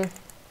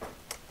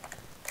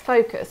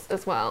focus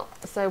as well,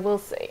 so we'll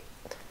see.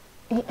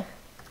 Does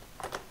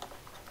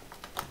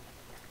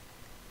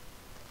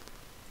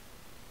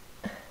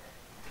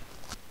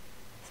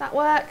that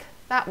work?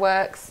 That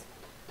works.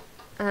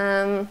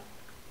 And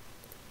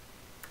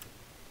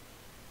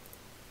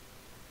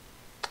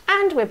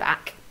we're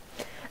back.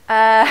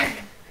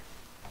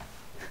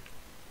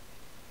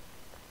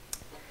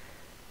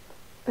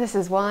 This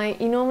is why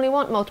you normally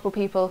want multiple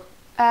people.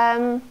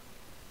 Okay,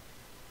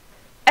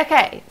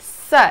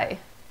 so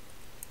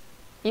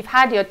you've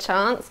had your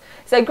chance.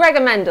 So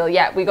Gregor Mendel,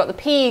 yeah, we got the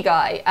PE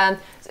guy.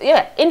 So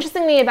yeah,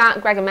 interestingly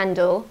about Gregor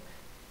Mendel,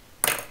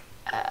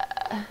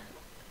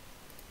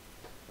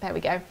 there we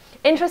go.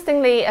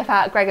 Interestingly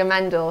about Gregor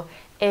Mendel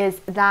is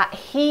that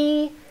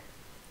he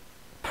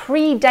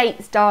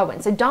predates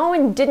Darwin. So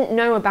Darwin didn't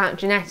know about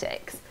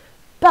genetics,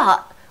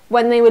 but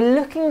when they were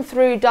looking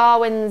through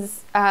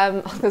Darwin's, I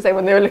was going to say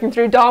when they were looking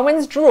through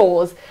Darwin's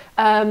drawers,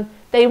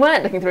 they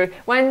weren't looking through.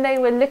 When they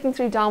were looking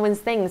through Darwin's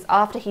things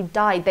after he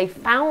died, they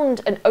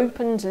found an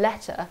opened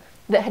letter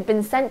that had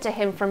been sent to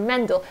him from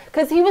Mendel,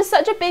 because he was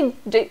such a big,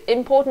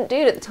 important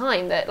dude at the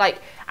time that, like,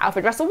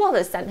 Alfred Russel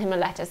Wallace sent him a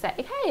letter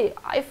saying, hey,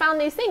 I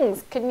found these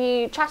things, can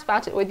you chat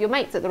about it with your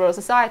mates at the Royal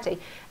Society?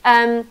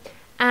 And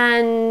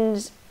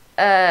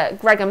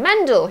Gregor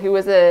Mendel, who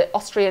was an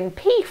Austrian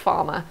pea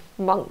farmer,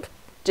 monk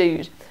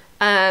dude,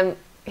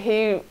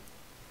 who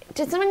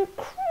did some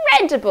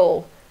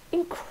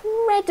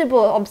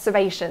incredible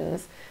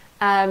observations,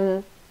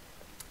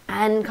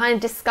 and kind of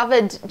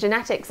discovered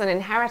genetics and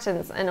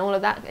inheritance and all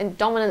of that, and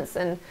dominance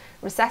and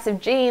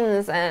recessive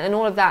genes and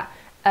all of that.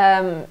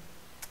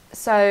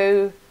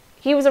 So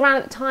he was around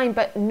at the time,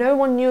 but no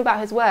one knew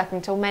about his work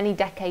until many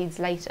decades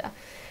later.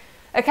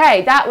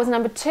 Okay, that was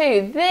number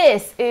 2.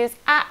 This is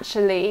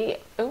actually...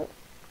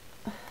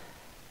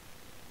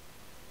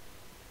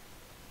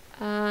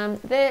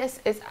 this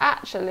is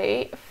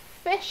actually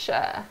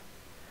Fisher.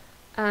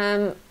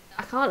 I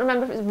can't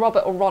remember if it was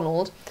Robert or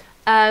Ronald.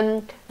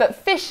 But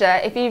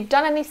Fisher, if you've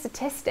done any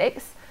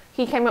statistics,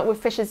 he came up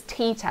with Fisher's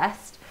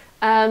t-test.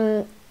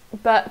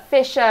 But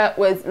Fisher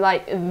was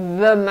like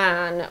the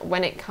man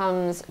when it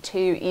comes to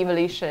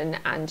evolution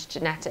and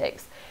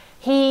genetics.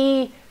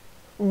 He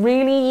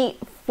really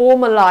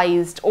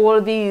formalized all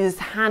of these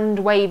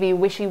hand-wavy,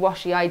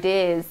 wishy-washy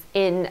ideas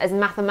in as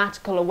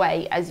mathematical a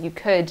way as you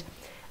could.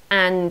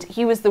 And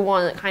he was the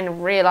one that kind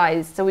of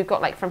realized, so we've got,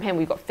 like, from him,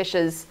 we've got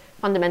Fisher's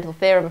fundamental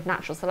theorem of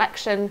natural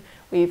selection.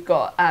 We've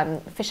got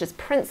Fisher's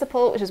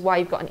principle, which is why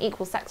you've got an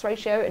equal sex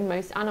ratio in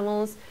most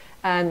animals.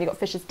 You've got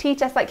Fisher's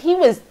t-test. Like, he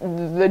was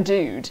the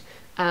dude.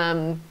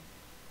 Number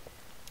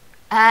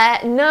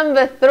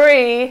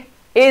 3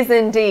 is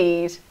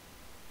indeed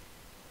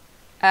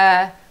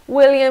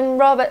William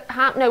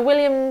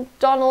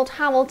Donald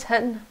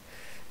Hamilton.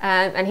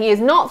 And he is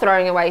not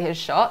throwing away his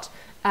shot.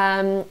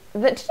 Did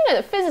you know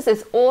that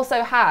physicists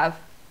also have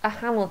a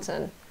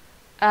Hamilton?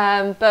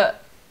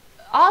 But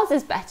ours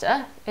is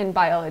better in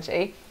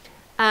biology.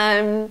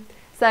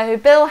 So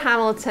Bill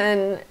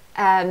Hamilton,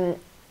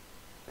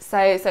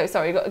 sorry,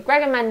 we've got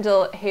Gregor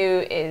Mendel,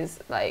 who is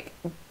like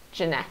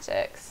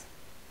genetics.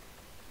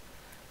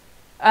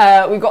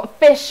 We've got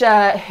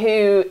Fisher,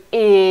 who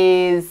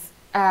is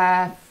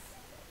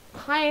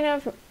kind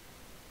of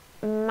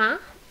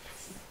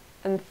maths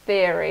and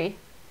theory.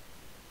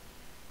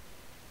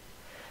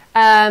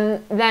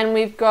 Then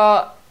we've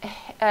got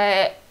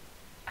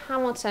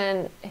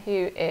Hamilton,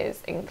 who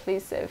is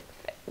inclusive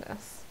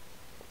fitness.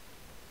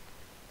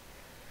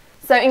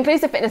 So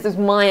inclusive fitness is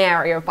my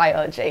area of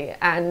biology,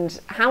 and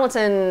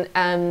Hamilton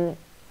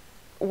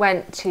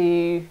went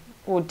to,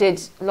 or did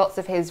lots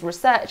of his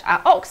research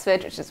at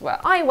Oxford, which is where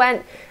I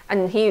went,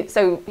 and he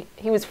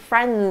was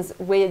friends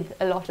with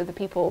a lot of the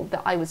people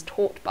that I was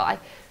taught by.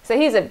 So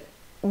he's a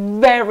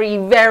very,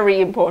 very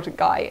important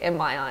guy in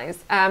my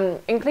eyes.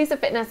 Inclusive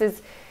fitness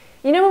is,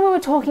 you know, when we were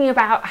talking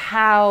about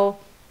how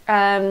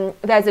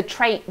there's a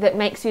trait that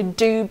makes you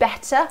do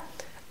better.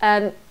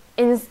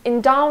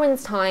 In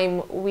Darwin's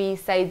time, we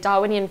say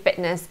Darwinian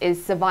fitness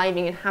is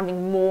surviving and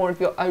having more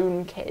of your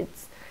own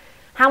kids.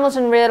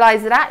 Hamilton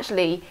realised that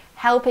actually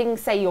helping,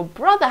 say, your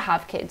brother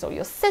have kids or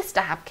your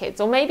sister have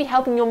kids, or maybe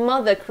helping your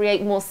mother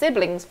create more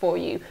siblings for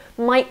you,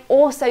 might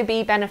also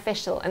be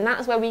beneficial. And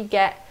that's where we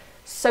get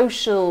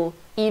social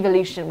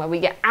evolution, where we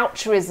get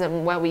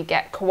altruism, where we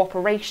get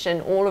cooperation,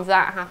 all of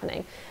that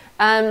happening.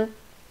 And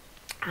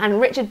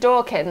Richard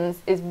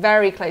Dawkins is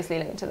very closely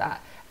linked to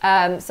that.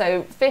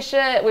 So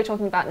Fisher, we're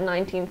talking about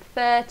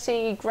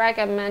 1930,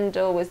 Gregor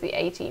Mendel was the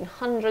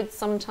 1800s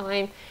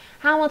sometime,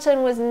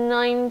 Hamilton was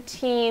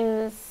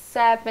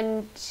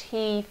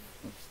 1974,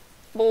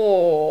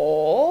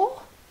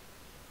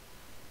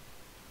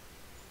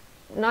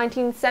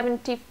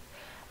 1970,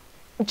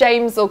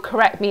 James will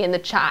correct me in the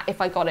chat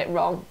if I got it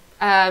wrong.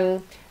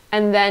 And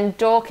then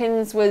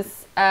Dawkins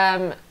was,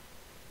 I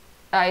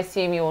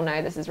assume you all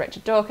know this is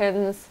Richard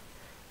Dawkins,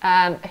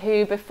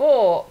 who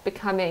before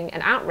becoming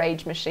an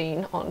outrage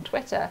machine on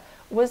Twitter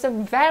was a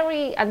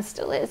very, and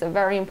still is, a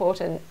very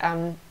important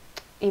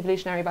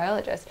evolutionary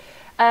biologist.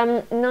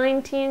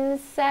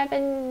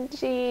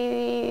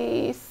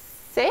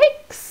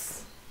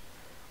 1976,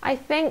 I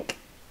think,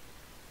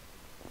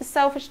 The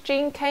Selfish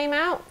Gene came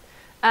out.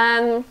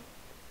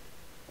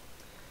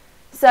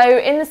 So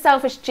in The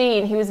Selfish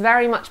Gene, he was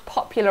very much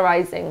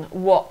popularising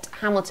what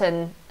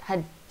Hamilton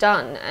had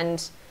done.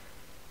 And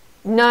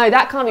no,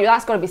 that can't be,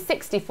 that's got to be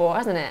 64,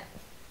 hasn't it?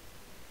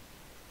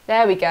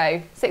 There we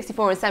go,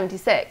 64 and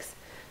 76,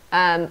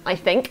 I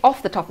think,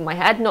 off the top of my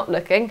head, not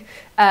looking.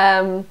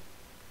 And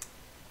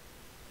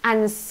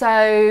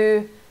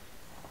so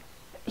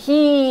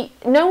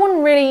no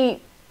one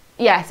really,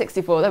 yeah,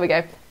 64, there we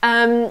go.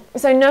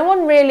 So no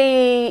one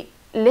really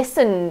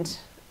listened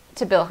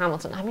to Bill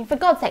Hamilton. I mean, for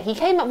God's sake, he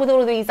came up with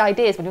all of these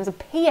ideas when he was a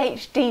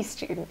PhD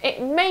student.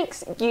 It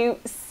makes you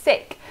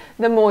sick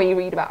the more you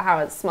read about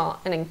how smart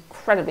and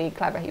incredibly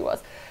clever he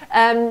was.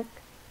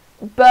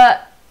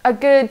 But a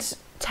good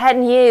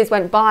 10 years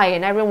went by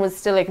and everyone was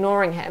still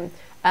ignoring him.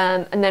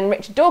 And then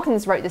Richard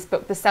Dawkins wrote this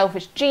book, The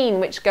Selfish Gene,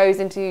 which goes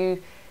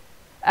into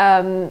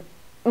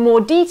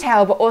more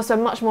detail, but also a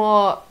much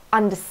more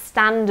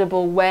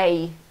understandable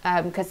way.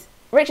 Because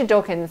Richard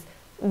Dawkins,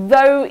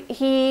 though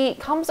he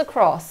comes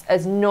across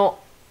as not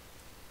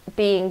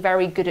being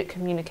very good at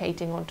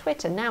communicating on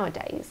Twitter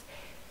nowadays,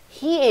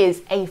 he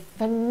is a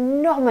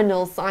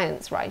phenomenal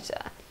science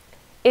writer.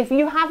 If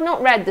you have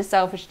not read The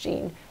Selfish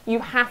Gene, you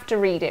have to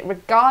read it,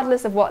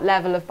 regardless of what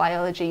level of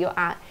biology you're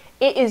at.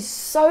 It is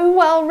so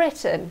well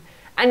written,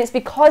 and it's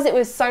because it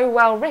was so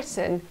well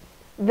written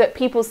that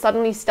people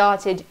suddenly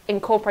started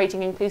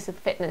incorporating inclusive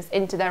fitness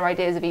into their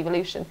ideas of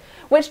evolution,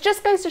 which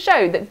just goes to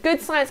show that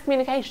good science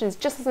communication is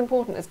just as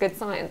important as good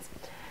science.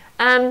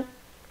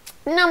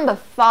 Number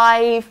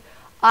 5,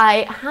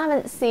 I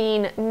haven't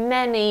seen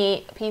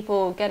many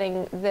people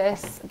getting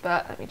this,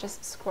 but let me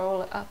just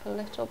scroll it up a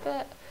little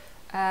bit.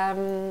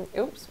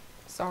 Oops,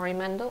 sorry,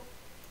 Mendel.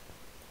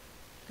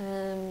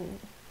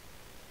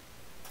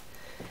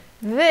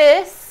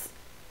 This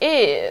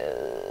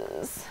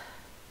is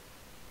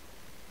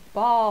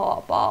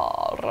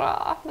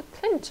Barbara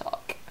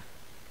McClintock.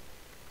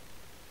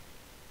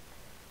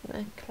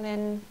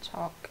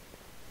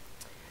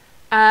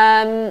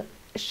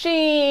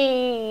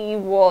 She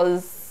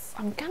was,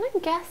 I'm gonna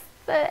guess,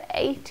 the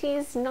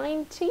 80s,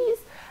 90s,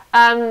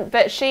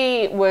 but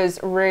she was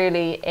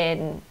really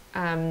in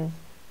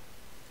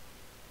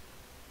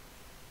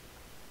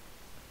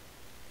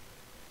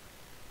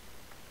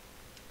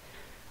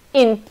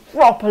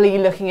properly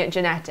looking at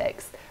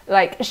genetics.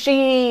 Like,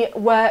 she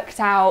worked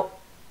out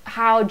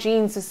how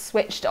genes are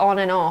switched on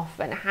and off,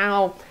 and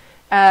how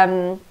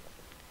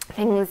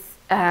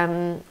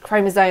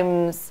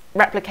chromosomes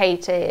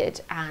replicated,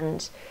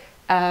 and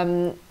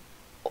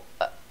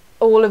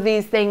all of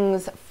these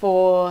things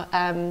for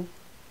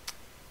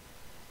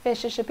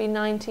Fisher should be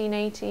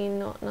 1918,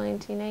 not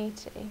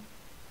 1980.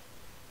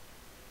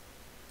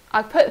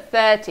 I've put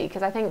 30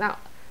 because I think that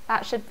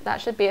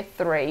should be a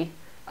 3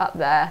 up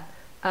there.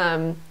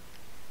 I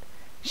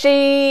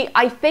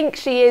think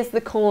she is the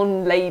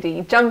corn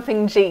lady,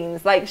 jumping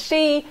genes. Like,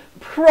 she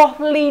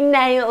properly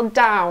nailed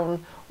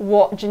down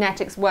what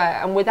genetics were,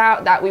 and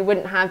without that we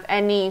wouldn't have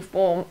any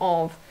form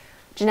of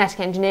genetic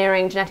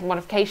engineering, genetic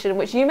modification,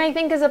 which you may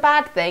think is a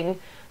bad thing,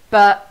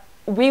 but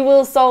we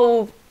will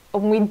solve,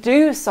 and we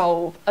do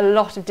solve, a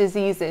lot of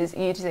diseases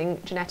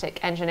using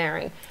genetic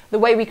engineering. The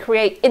way we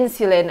create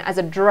insulin as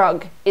a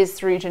drug is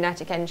through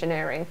genetic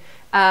engineering.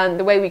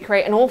 The way we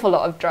create an awful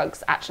lot of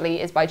drugs,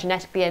 actually, is by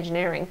genetically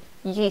engineering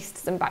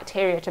yeasts and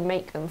bacteria to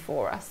make them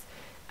for us.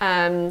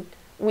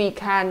 We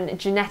can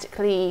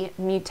genetically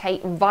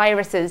mutate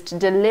viruses to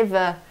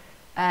deliver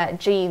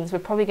genes. We're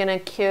probably going to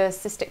cure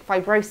cystic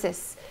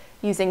fibrosis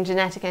using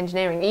genetic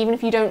engineering. Even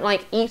if you don't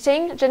like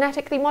eating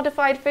genetically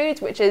modified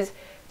foods, which is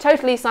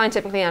totally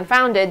scientifically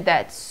unfounded,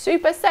 that's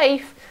super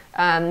safe.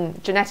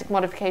 Genetic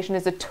modification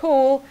is a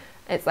tool.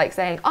 It's like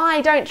saying,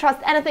 I don't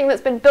trust anything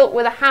that's been built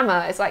with a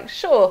hammer. It's like,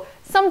 sure,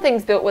 some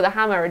things built with a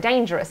hammer are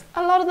dangerous.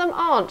 A lot of them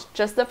aren't.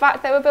 Just the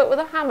fact they were built with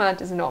a hammer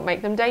does not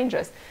make them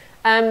dangerous.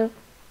 Barbara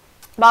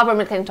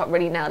McClintock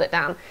really nailed it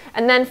down.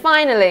 And then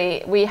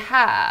finally, we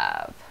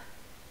have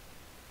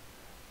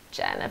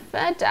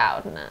Jennifer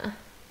Doudna.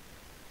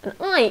 And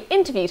I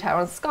interviewed her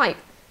on Skype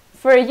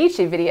for a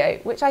YouTube video,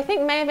 which I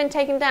think may have been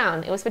taken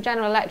down. It was for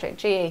General Electric,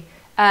 GE.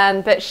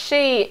 But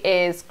she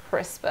is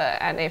CRISPR,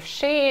 and if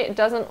she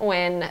doesn't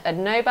win a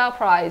Nobel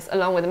Prize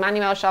along with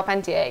Emmanuelle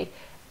Charpentier,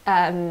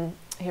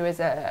 who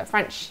is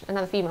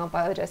another female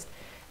biologist,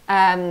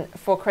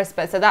 for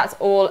CRISPR, so that's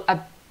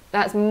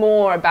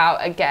more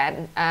about,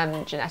 again,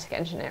 genetic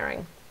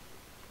engineering.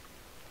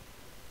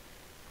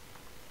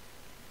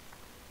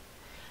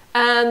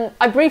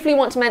 I briefly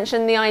want to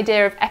mention the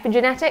idea of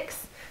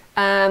epigenetics.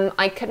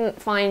 I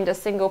couldn't find a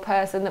single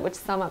person that would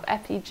sum up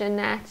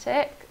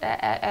epigenetics.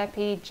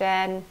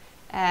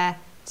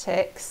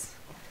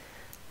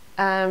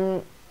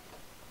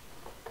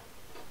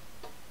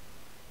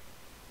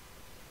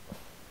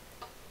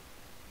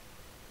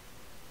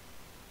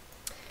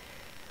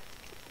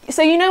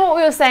 So you know what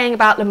we were saying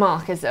about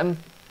Lamarckism,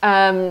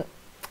 and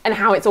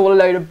how it's all a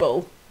load of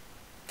bull.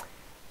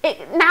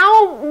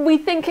 Now we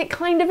think it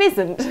kind of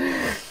isn't.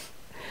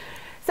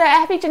 So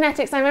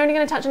epigenetics, I'm only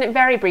going to touch on it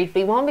very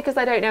briefly. 1, because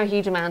I don't know a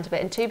huge amount of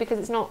it, and 2, because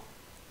it's not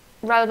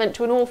relevant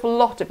to an awful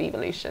lot of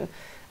evolution.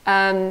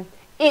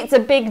 It's a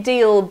big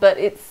deal, but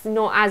it's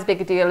not as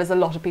big a deal as a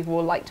lot of people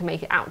would like to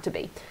make it out to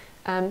be,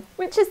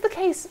 which is the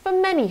case for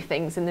many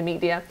things in the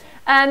media.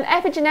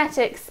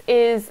 Epigenetics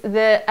is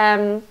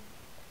the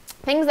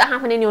things that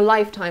happen in your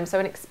lifetime, so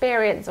an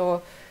experience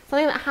or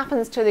something that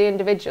happens to the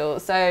individual.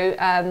 So,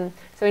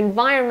 so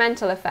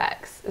environmental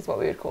effects is what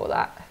we would call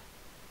that.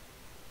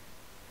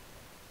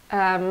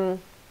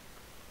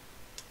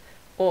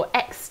 Or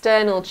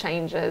external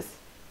changes,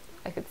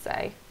 I could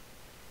say.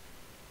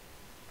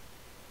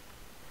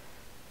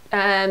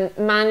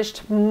 manage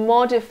to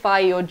modify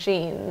your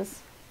genes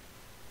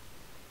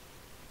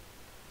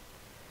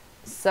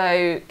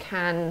so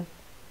can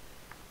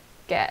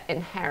get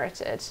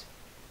inherited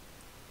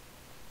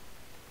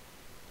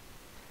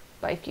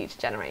by future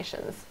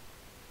generations.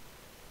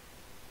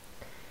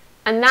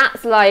 And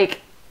that's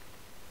like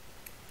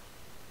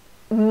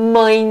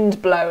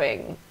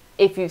mind-blowing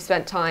if you've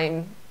spent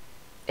time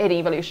in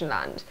evolution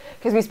land,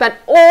 because we spent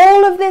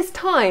all of this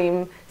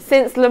time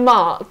since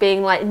Lamarck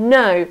being like,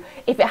 no,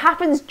 if it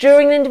happens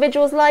during an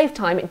individual's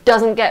lifetime, it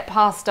doesn't get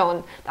passed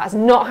on. That's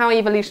not how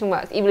evolution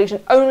works.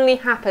 Evolution only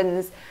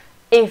happens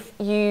if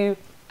you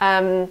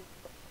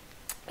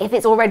if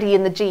it's already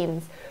in the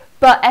genes.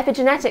 But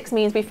epigenetics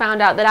means we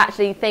found out that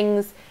actually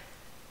things,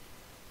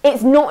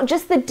 it's not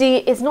just the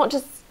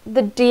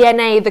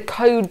DNA, the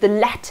code, the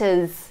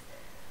letters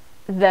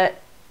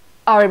that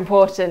are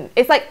important.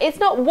 It's like, it's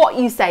not what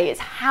you say, it's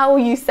how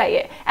you say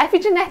it.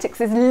 Epigenetics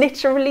is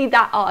literally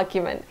that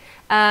argument.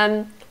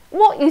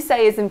 What you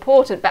say is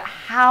important, but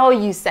how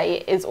you say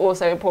it is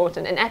also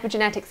important. And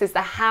epigenetics is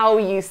the how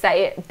you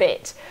say it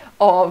bit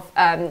of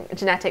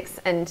genetics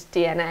and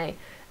DNA.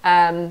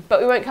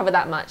 But we won't cover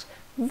that much.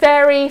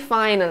 Very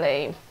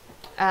finally,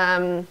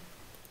 here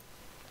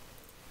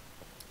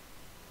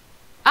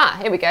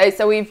we go.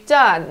 So we've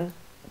done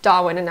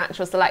Darwin and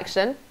natural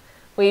selection.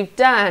 We've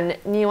done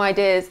new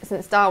ideas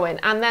since Darwin.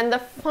 And then the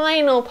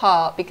final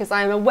part, because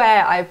I'm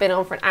aware I've been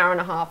on for an hour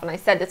and a half and I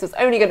said this was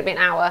only going to be an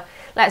hour.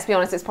 Let's be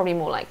honest, it's probably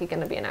more likely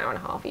going to be an hour and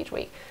a half each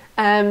week,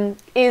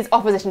 is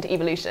opposition to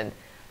evolution.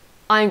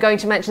 I'm going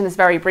to mention this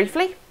very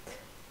briefly.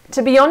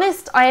 To be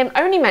honest, I am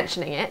only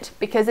mentioning it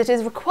because it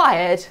is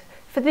required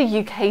for the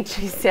UK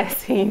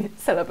GCSE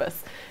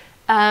syllabus.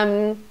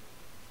 I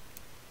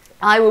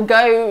will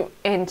go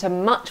into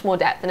much more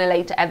depth in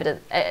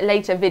a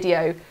later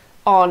video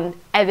on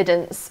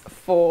evidence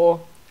for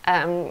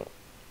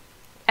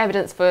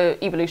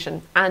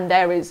evolution, and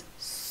there is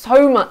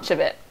so much of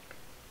it.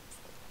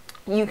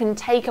 You can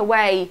take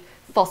away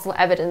fossil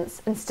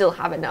evidence and still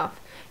have enough.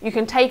 You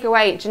can take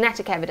away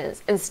genetic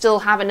evidence and still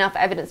have enough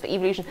evidence for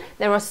evolution.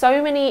 There are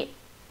so many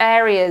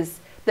areas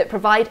that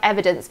provide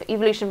evidence for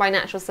evolution by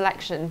natural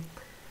selection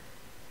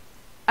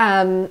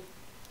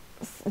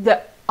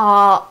that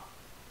are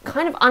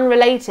kind of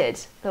unrelated.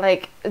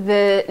 Like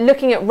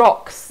looking at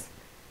rocks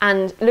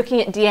and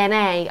looking at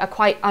DNA are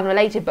quite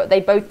unrelated, but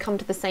they both come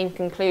to the same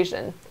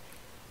conclusion.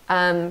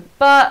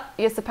 But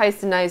you're supposed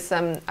to know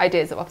some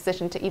ideas of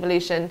opposition to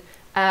evolution.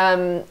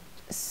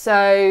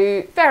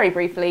 So very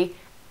briefly,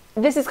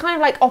 this is kind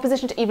of like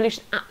opposition to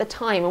evolution at the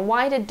time. And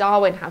why did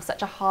Darwin have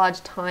such a hard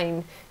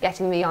time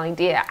getting the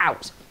idea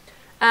out?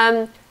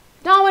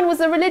 Darwin was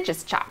a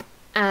religious chap,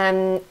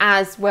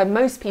 as were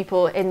most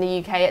people in the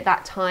UK at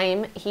that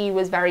time. He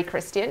was very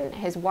Christian.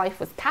 His wife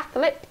was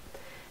Catholic.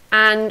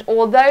 And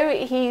although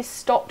he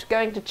stopped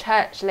going to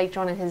church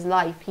later on in his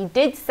life, he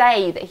did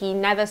say that he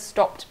never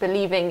stopped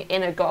believing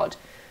in a God,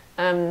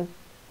 in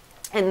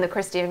the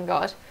Christian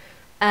God.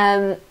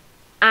 And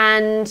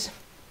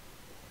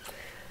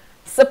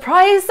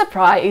surprise,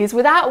 surprise,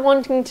 without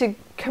wanting to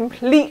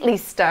completely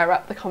stir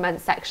up the comment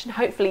section,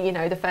 hopefully, you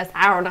know, the first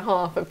hour and a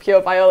half of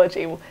pure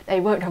biology, they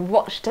won't have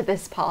watched to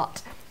this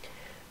part.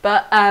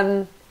 But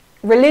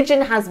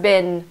religion has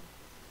been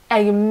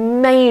a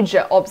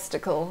major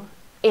obstacle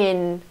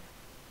in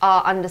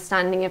our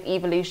understanding of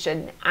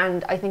evolution,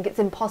 and I think it's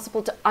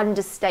impossible to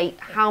understate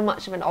how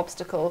much of an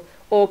obstacle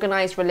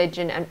organised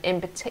religion, and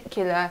in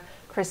particular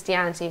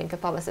Christianity and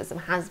Catholicism,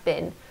 has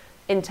been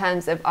in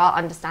terms of our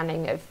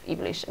understanding of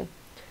evolution.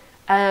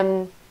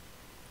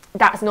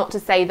 That's not to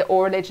say that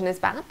all religion is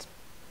bad.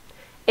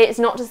 It's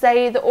not to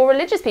say that all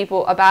religious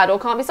people are bad or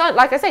can't be silenced.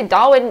 Like I say,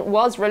 Darwin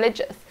was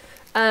religious.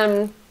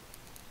 But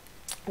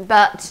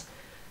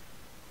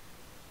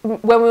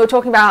when we were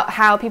talking about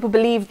how people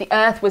believed the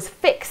earth was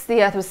fixed,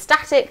 the earth was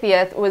static, the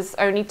earth was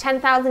only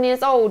 10,000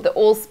 years old, that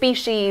all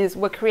species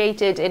were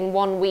created in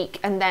 1 week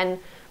and then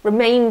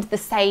remained the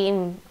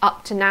same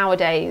up to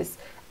nowadays,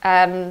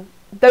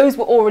 those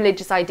were all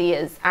religious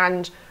ideas,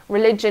 and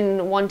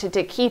religion wanted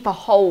to keep a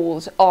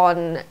hold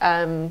on,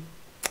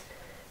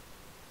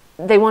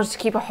 they wanted to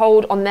keep a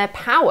hold on their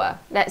power,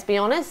 let's be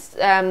honest.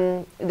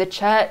 The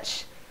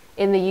church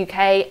in the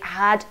UK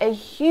had a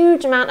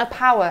huge amount of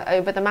power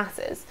over the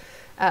masses.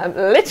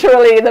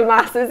 Literally the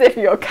masses if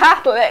you're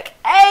Catholic.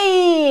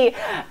 Hey!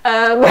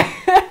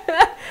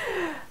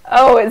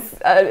 Oh,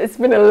 it's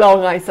been a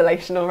long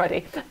isolation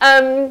already.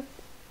 But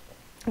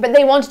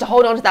they wanted to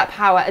hold on to that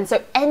power, and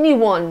so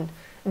anyone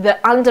that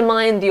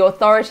undermined the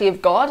authority of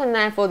God, and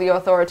therefore the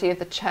authority of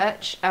the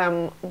church,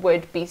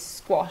 would be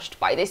squashed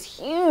by this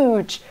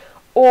huge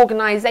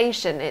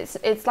organisation.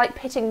 It's like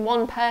pitting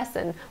one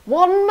person,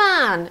 one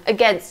man,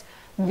 against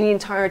the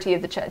entirety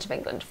of the Church of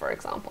England, for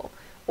example,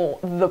 or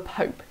the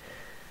Pope.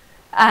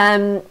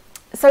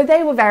 So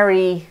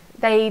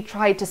they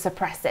tried to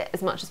suppress it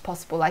as much as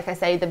possible. Like I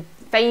say, the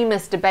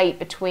famous debate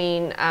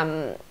between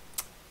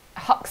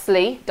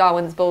Huxley,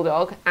 Darwin's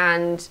bulldog,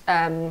 and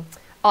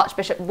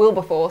Archbishop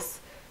Wilberforce.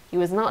 He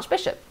was an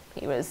archbishop.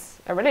 He was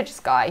a religious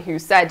guy who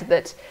said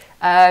that,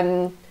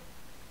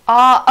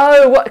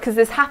 because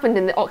this happened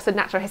in the Oxford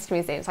Natural History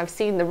Museum, so I've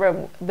seen the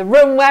room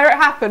where it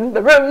happened,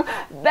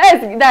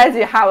 there's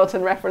your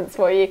Hamilton reference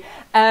for you.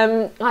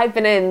 I've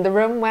been in the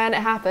room when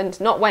it happened,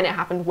 not when it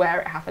happened,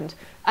 where it happened.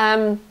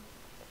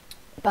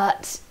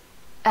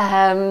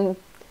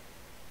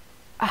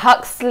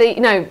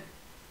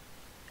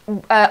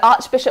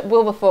 Archbishop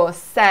Wilberforce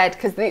said,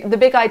 because the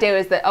big idea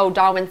is that,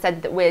 Darwin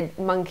said that we're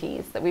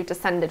monkeys, that we've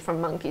descended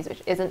from monkeys,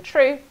 which isn't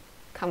true.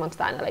 Come on to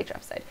that in a later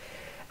episode.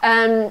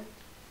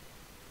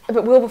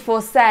 But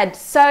Wilberforce said,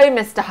 so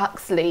Mr.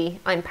 Huxley,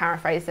 I'm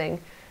paraphrasing,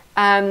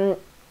 are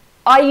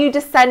you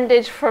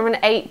descended from an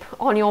ape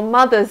on your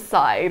mother's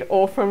side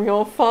or from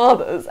your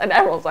father's? And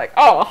everyone's like,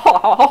 oh, ha,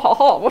 ha, ha, ha,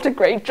 ha, what a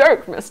great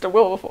joke, Mr.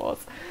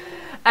 Wilberforce.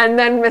 And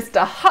then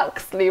Mr.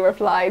 Huxley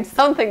replied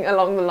something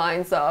along the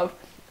lines of,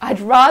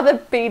 I'd rather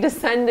be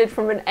descended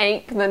from an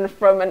ape than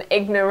from an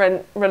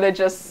ignorant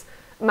religious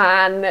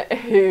man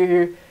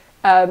who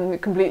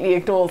completely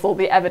ignores all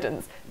the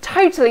evidence.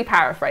 Totally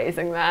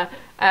paraphrasing there.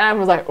 And I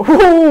was like,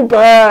 ooh,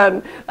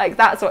 burn! Like,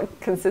 that's what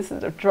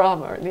consisted of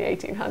drama in the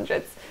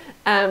 1800s.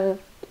 The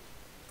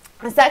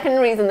second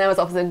reason there was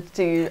opposition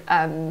to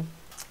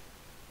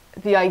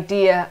the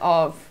idea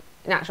of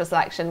natural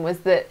selection was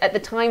that at the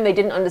time they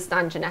didn't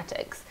understand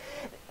genetics.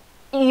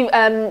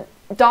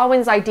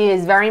 Darwin's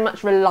ideas very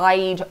much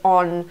relied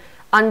on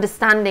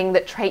understanding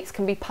that traits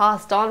can be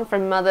passed on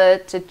from mother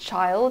to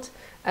child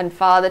and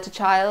father to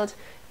child,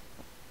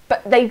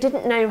 but they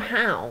didn't know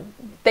how.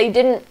 They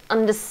didn't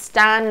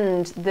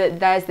understand that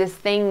there's this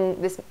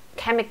thing, this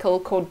chemical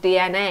called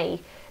DNA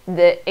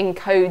that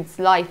encodes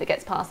life that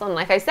gets passed on.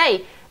 Like I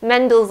say,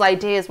 Mendel's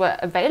ideas were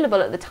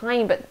available at the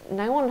time, but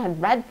no one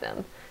had read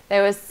them.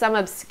 There was some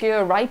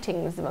obscure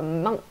writings of a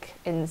monk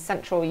in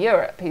Central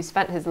Europe who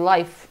spent his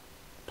life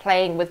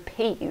playing with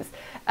peas.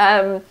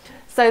 So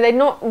they'd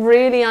not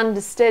really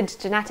understood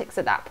genetics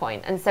at that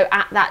point. And so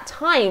at that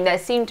time, there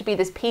seemed to be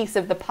this piece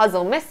of the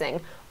puzzle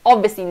missing.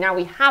 Obviously, now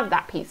we have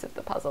that piece of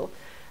the puzzle.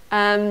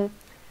 And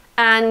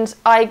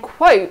I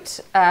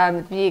quote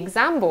the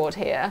exam board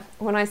here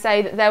when I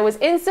say that there was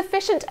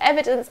insufficient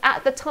evidence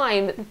at the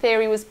time that the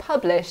theory was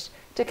published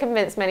to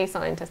convince many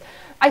scientists.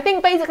 I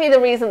think basically the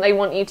reason they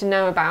want you to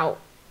know about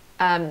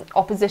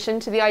opposition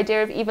to the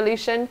idea of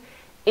evolution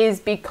is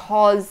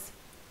because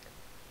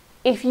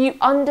if you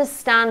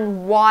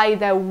understand why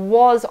there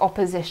was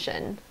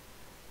opposition,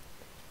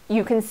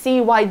 you can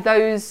see why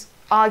those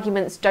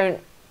arguments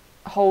don't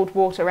hold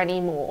water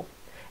anymore.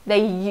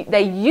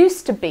 They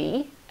used to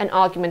be an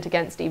argument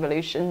against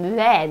evolution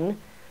then,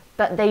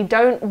 but they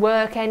don't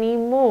work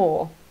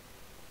anymore.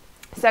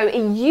 So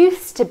it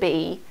used to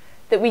be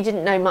that we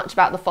didn't know much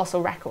about the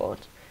fossil record.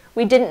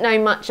 We didn't know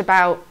much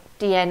about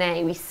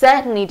DNA. We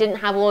certainly didn't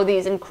have all of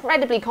these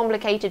incredibly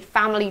complicated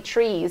family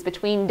trees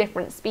between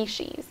different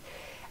species.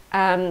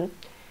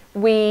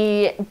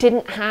 We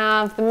didn't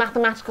have the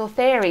mathematical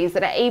theories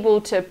that are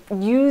able to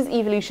use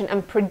evolution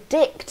and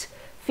predict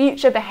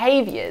future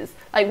behaviours.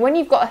 Like when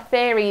you've got a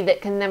theory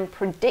that can then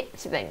predict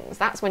things,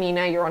 that's when you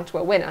know you're onto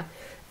a winner.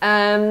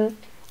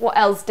 What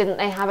else didn't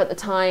they have at the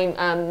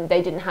time?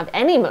 They didn't have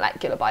any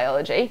molecular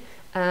biology.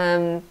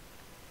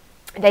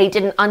 They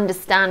didn't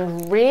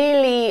understand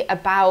really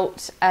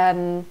about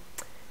kind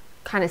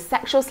of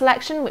sexual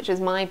selection, which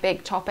is my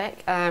big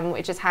topic,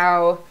 which is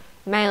how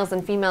males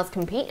and females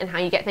compete and how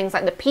you get things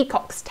like the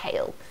peacock's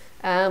tail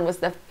was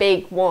the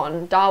big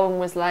one. Darwin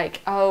was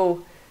like,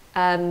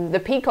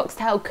 the peacock's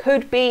tail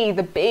could be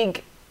the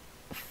big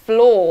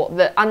flaw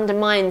that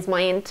undermines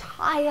my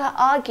entire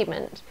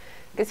argument.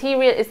 Because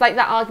it's like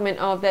that argument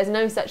of there's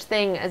no such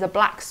thing as a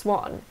black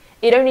swan.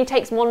 It only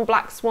takes one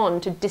black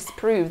swan to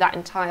disprove that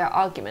entire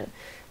argument.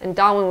 And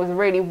Darwin was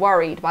really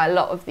worried by a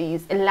lot of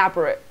these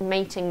elaborate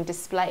mating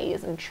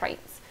displays and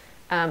traits.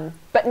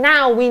 But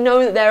now we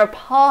know that they're a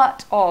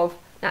part of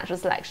natural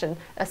selection,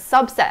 a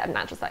subset of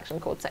natural selection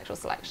called sexual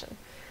selection.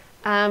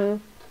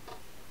 And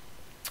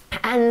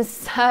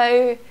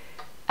so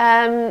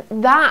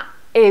that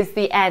is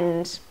the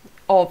end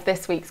of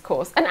this week's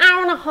course. An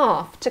hour and a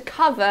half to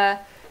cover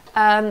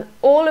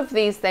all of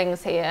these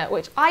things here,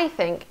 which I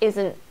think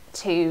isn't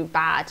too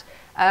bad.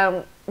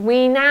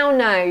 We now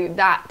know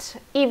that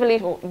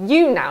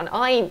evolution,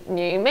 I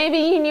knew, maybe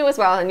you knew as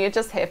well, and you're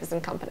just here for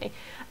some company.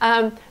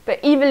 But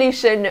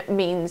evolution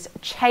means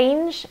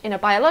change in a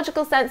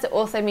biological sense. It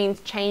also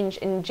means change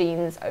in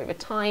genes over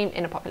time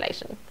in a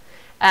population.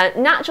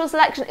 Natural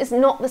selection is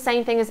not the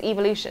same thing as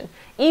evolution.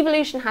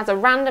 Evolution has a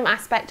random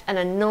aspect and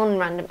a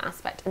non-random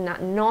aspect, and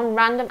that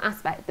non-random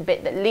aspect, the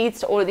bit that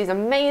leads to all of these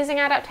amazing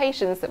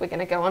adaptations that we're going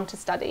to go on to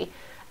study,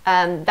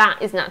 that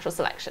is natural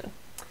selection.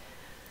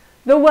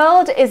 The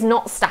world is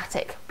not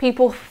static.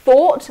 People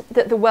thought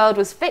that the world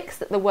was fixed,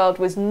 that the world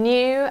was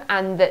new,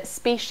 and that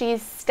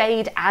species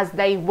stayed as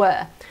they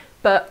were.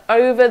 But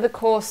over the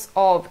course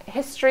of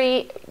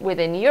history,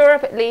 within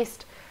Europe at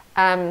least,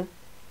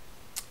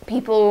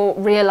 people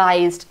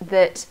realised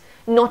that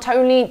not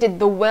only did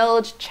the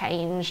world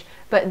change,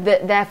 but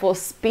that therefore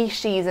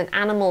species and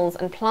animals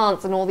and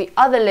plants and all the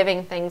other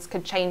living things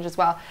could change as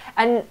well.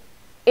 And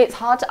it's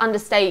hard to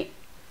understate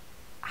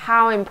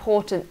how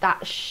important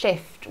that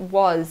shift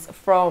was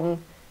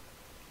from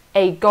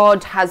a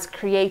God has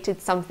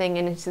created something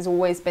and it has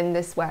always been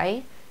this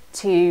way,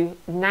 to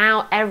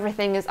now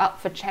everything is up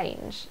for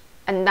change.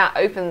 And that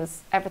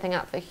opens everything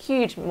up for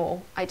huge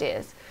more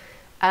ideas.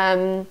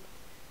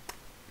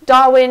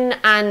 Darwin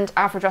and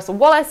Alfred Russel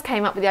Wallace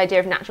came up with the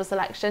idea of natural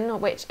selection,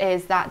 which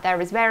is that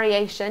there is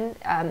variation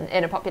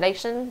in a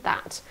population,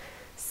 that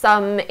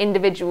some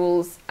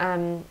individuals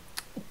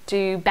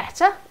do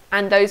better,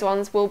 and those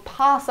ones will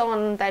pass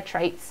on their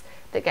traits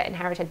that get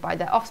inherited by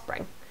their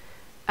offspring.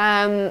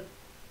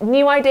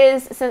 New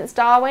ideas since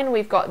Darwin,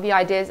 we've got the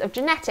ideas of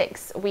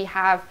genetics. We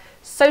have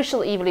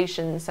social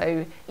evolution,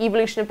 so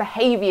evolution of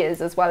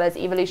behaviours as well as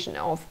evolution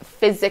of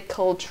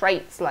physical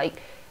traits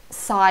like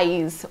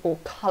size or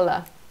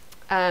colour.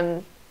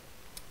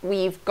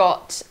 We've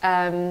got,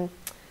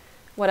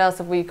 what else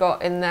have we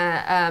got in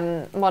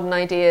there? Modern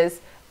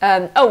ideas.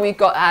 We've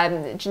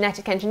got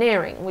genetic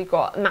engineering. We've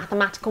got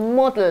mathematical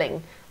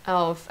modelling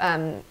of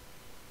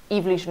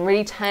evolution,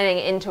 really turning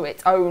it into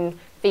its own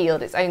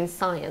field, its own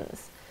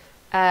science.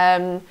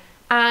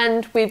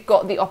 And we've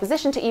got the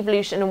opposition to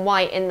evolution and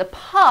why in the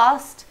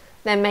past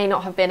there may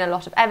not have been a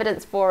lot of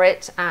evidence for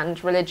it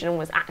and religion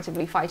was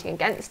actively fighting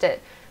against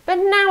it. But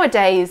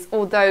nowadays,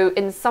 although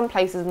in some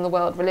places in the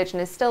world religion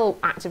is still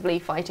actively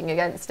fighting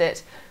against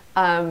it,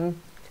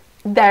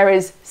 there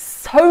is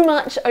so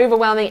much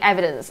overwhelming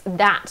evidence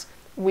that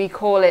we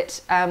call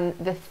it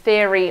the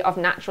theory of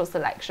natural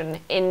selection,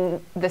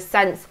 in the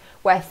sense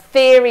where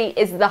theory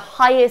is the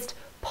highest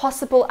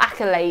possible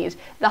accolade,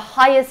 the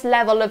highest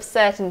level of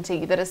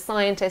certainty that a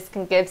scientist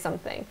can give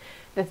something.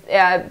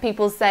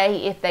 People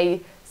say, if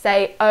they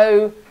say,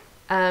 who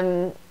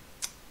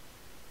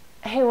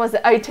was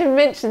it? Oh, Tim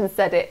Minchin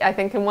said it, I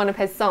think, in one of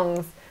his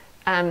songs.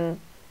 Some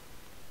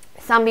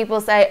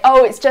people say,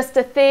 oh, it's just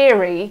a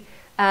theory,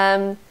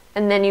 and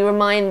then you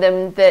remind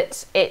them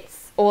that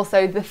it's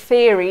also the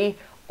theory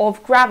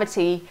of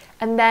gravity,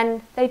 and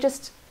then they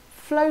just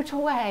float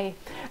away.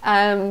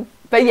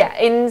 But yeah,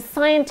 in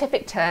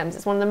scientific terms,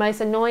 it's one of the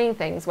most annoying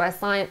things where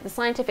the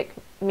scientific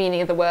meaning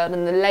of the word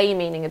and the lay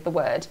meaning of the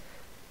word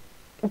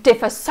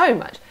differ so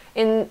much.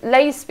 In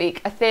lay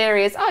speak, a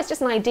theory is, it's just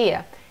an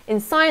idea.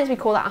 In science, we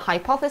call that a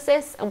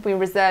hypothesis, and we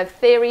reserve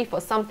theory for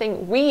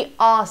something we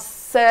are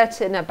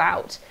certain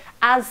about,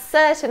 as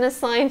certain as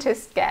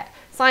scientists get.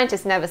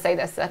 Scientists never say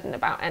they're certain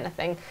about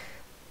anything,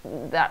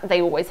 that they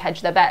always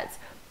hedge their bets.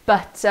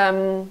 But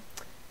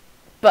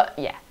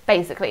yeah,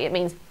 basically it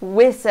means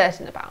we're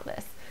certain about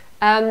this.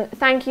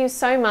 Thank you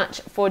so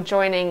much for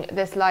joining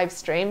this live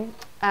stream.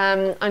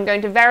 I'm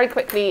going to very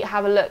quickly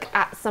have a look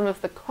at some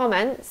of the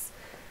comments.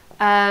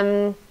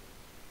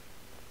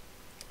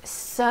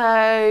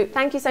 So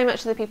thank you so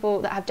much to the people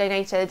that have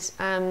donated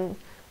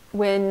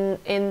when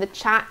in the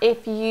chat.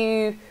 If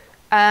you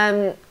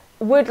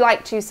would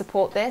like to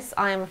support this,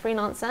 I am a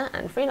freelancer,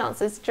 and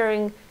freelancers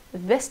during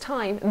this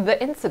time, the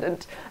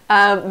incident,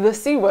 the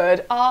C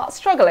word, are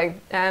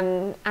struggling,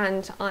 and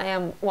I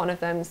am one of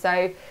them.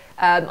 So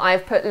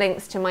I've put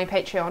links to my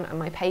Patreon and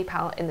my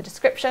PayPal in the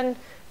description,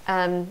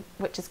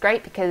 which is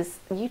great because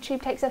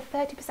YouTube takes a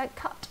 30%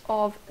 cut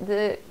of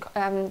the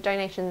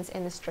donations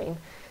in the stream.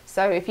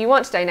 So if you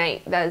want to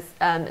donate, there's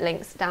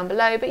links down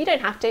below, but you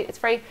don't have to, it's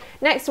free.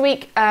 Next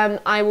week,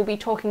 I will be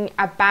talking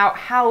about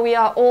how we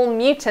are all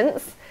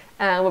mutants.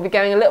 We'll be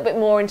going a little bit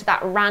more into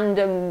that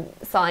random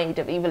side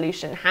of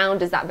evolution. How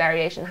does that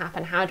variation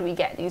happen? How do we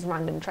get these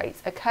random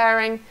traits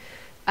occurring?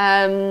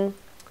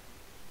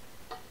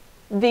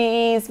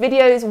 These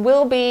videos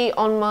will be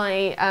on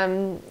my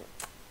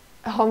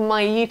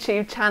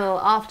YouTube channel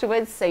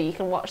afterwards, so you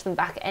can watch them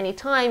back at any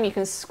time. You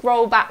can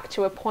scroll back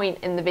to a point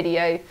in the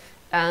video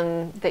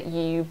that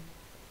you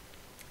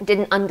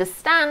didn't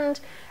understand.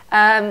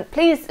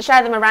 Please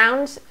share them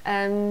around.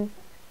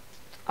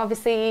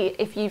 Obviously,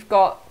 if you've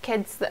got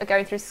kids that are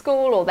going through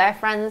school or their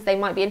friends, they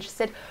might be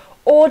interested,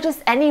 or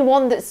just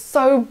anyone that's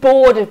so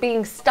bored of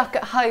being stuck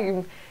at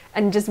home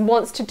and just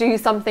wants to do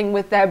something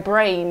with their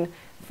brain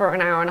for an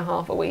hour and a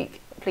half a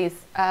week. Please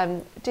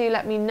do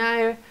let me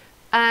know.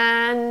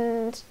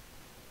 And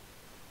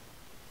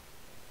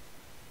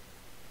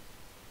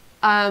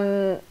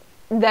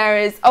there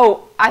is,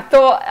 I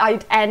thought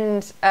I'd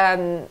end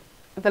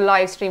the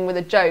live stream with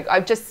a joke.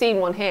 I've just seen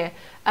one here.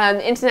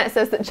 The internet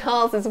says that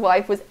Charles's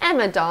wife was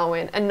Emma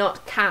Darwin and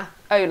not Kath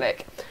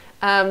Olick.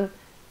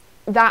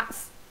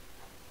 That's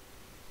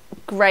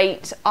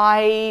great.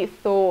 I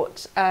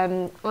thought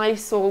I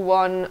saw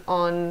one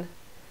on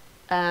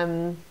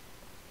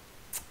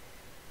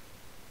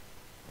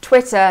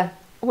Twitter,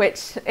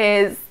 which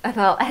is, and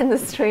I'll end the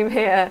stream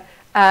here,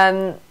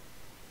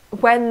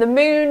 when the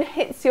moon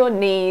hits your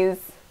knees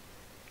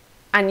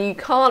and you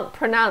can't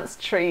pronounce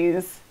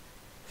trees,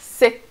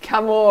 sic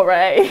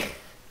amore.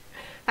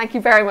 Thank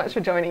you very much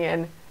for joining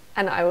in,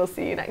 and I will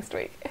see you next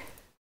week.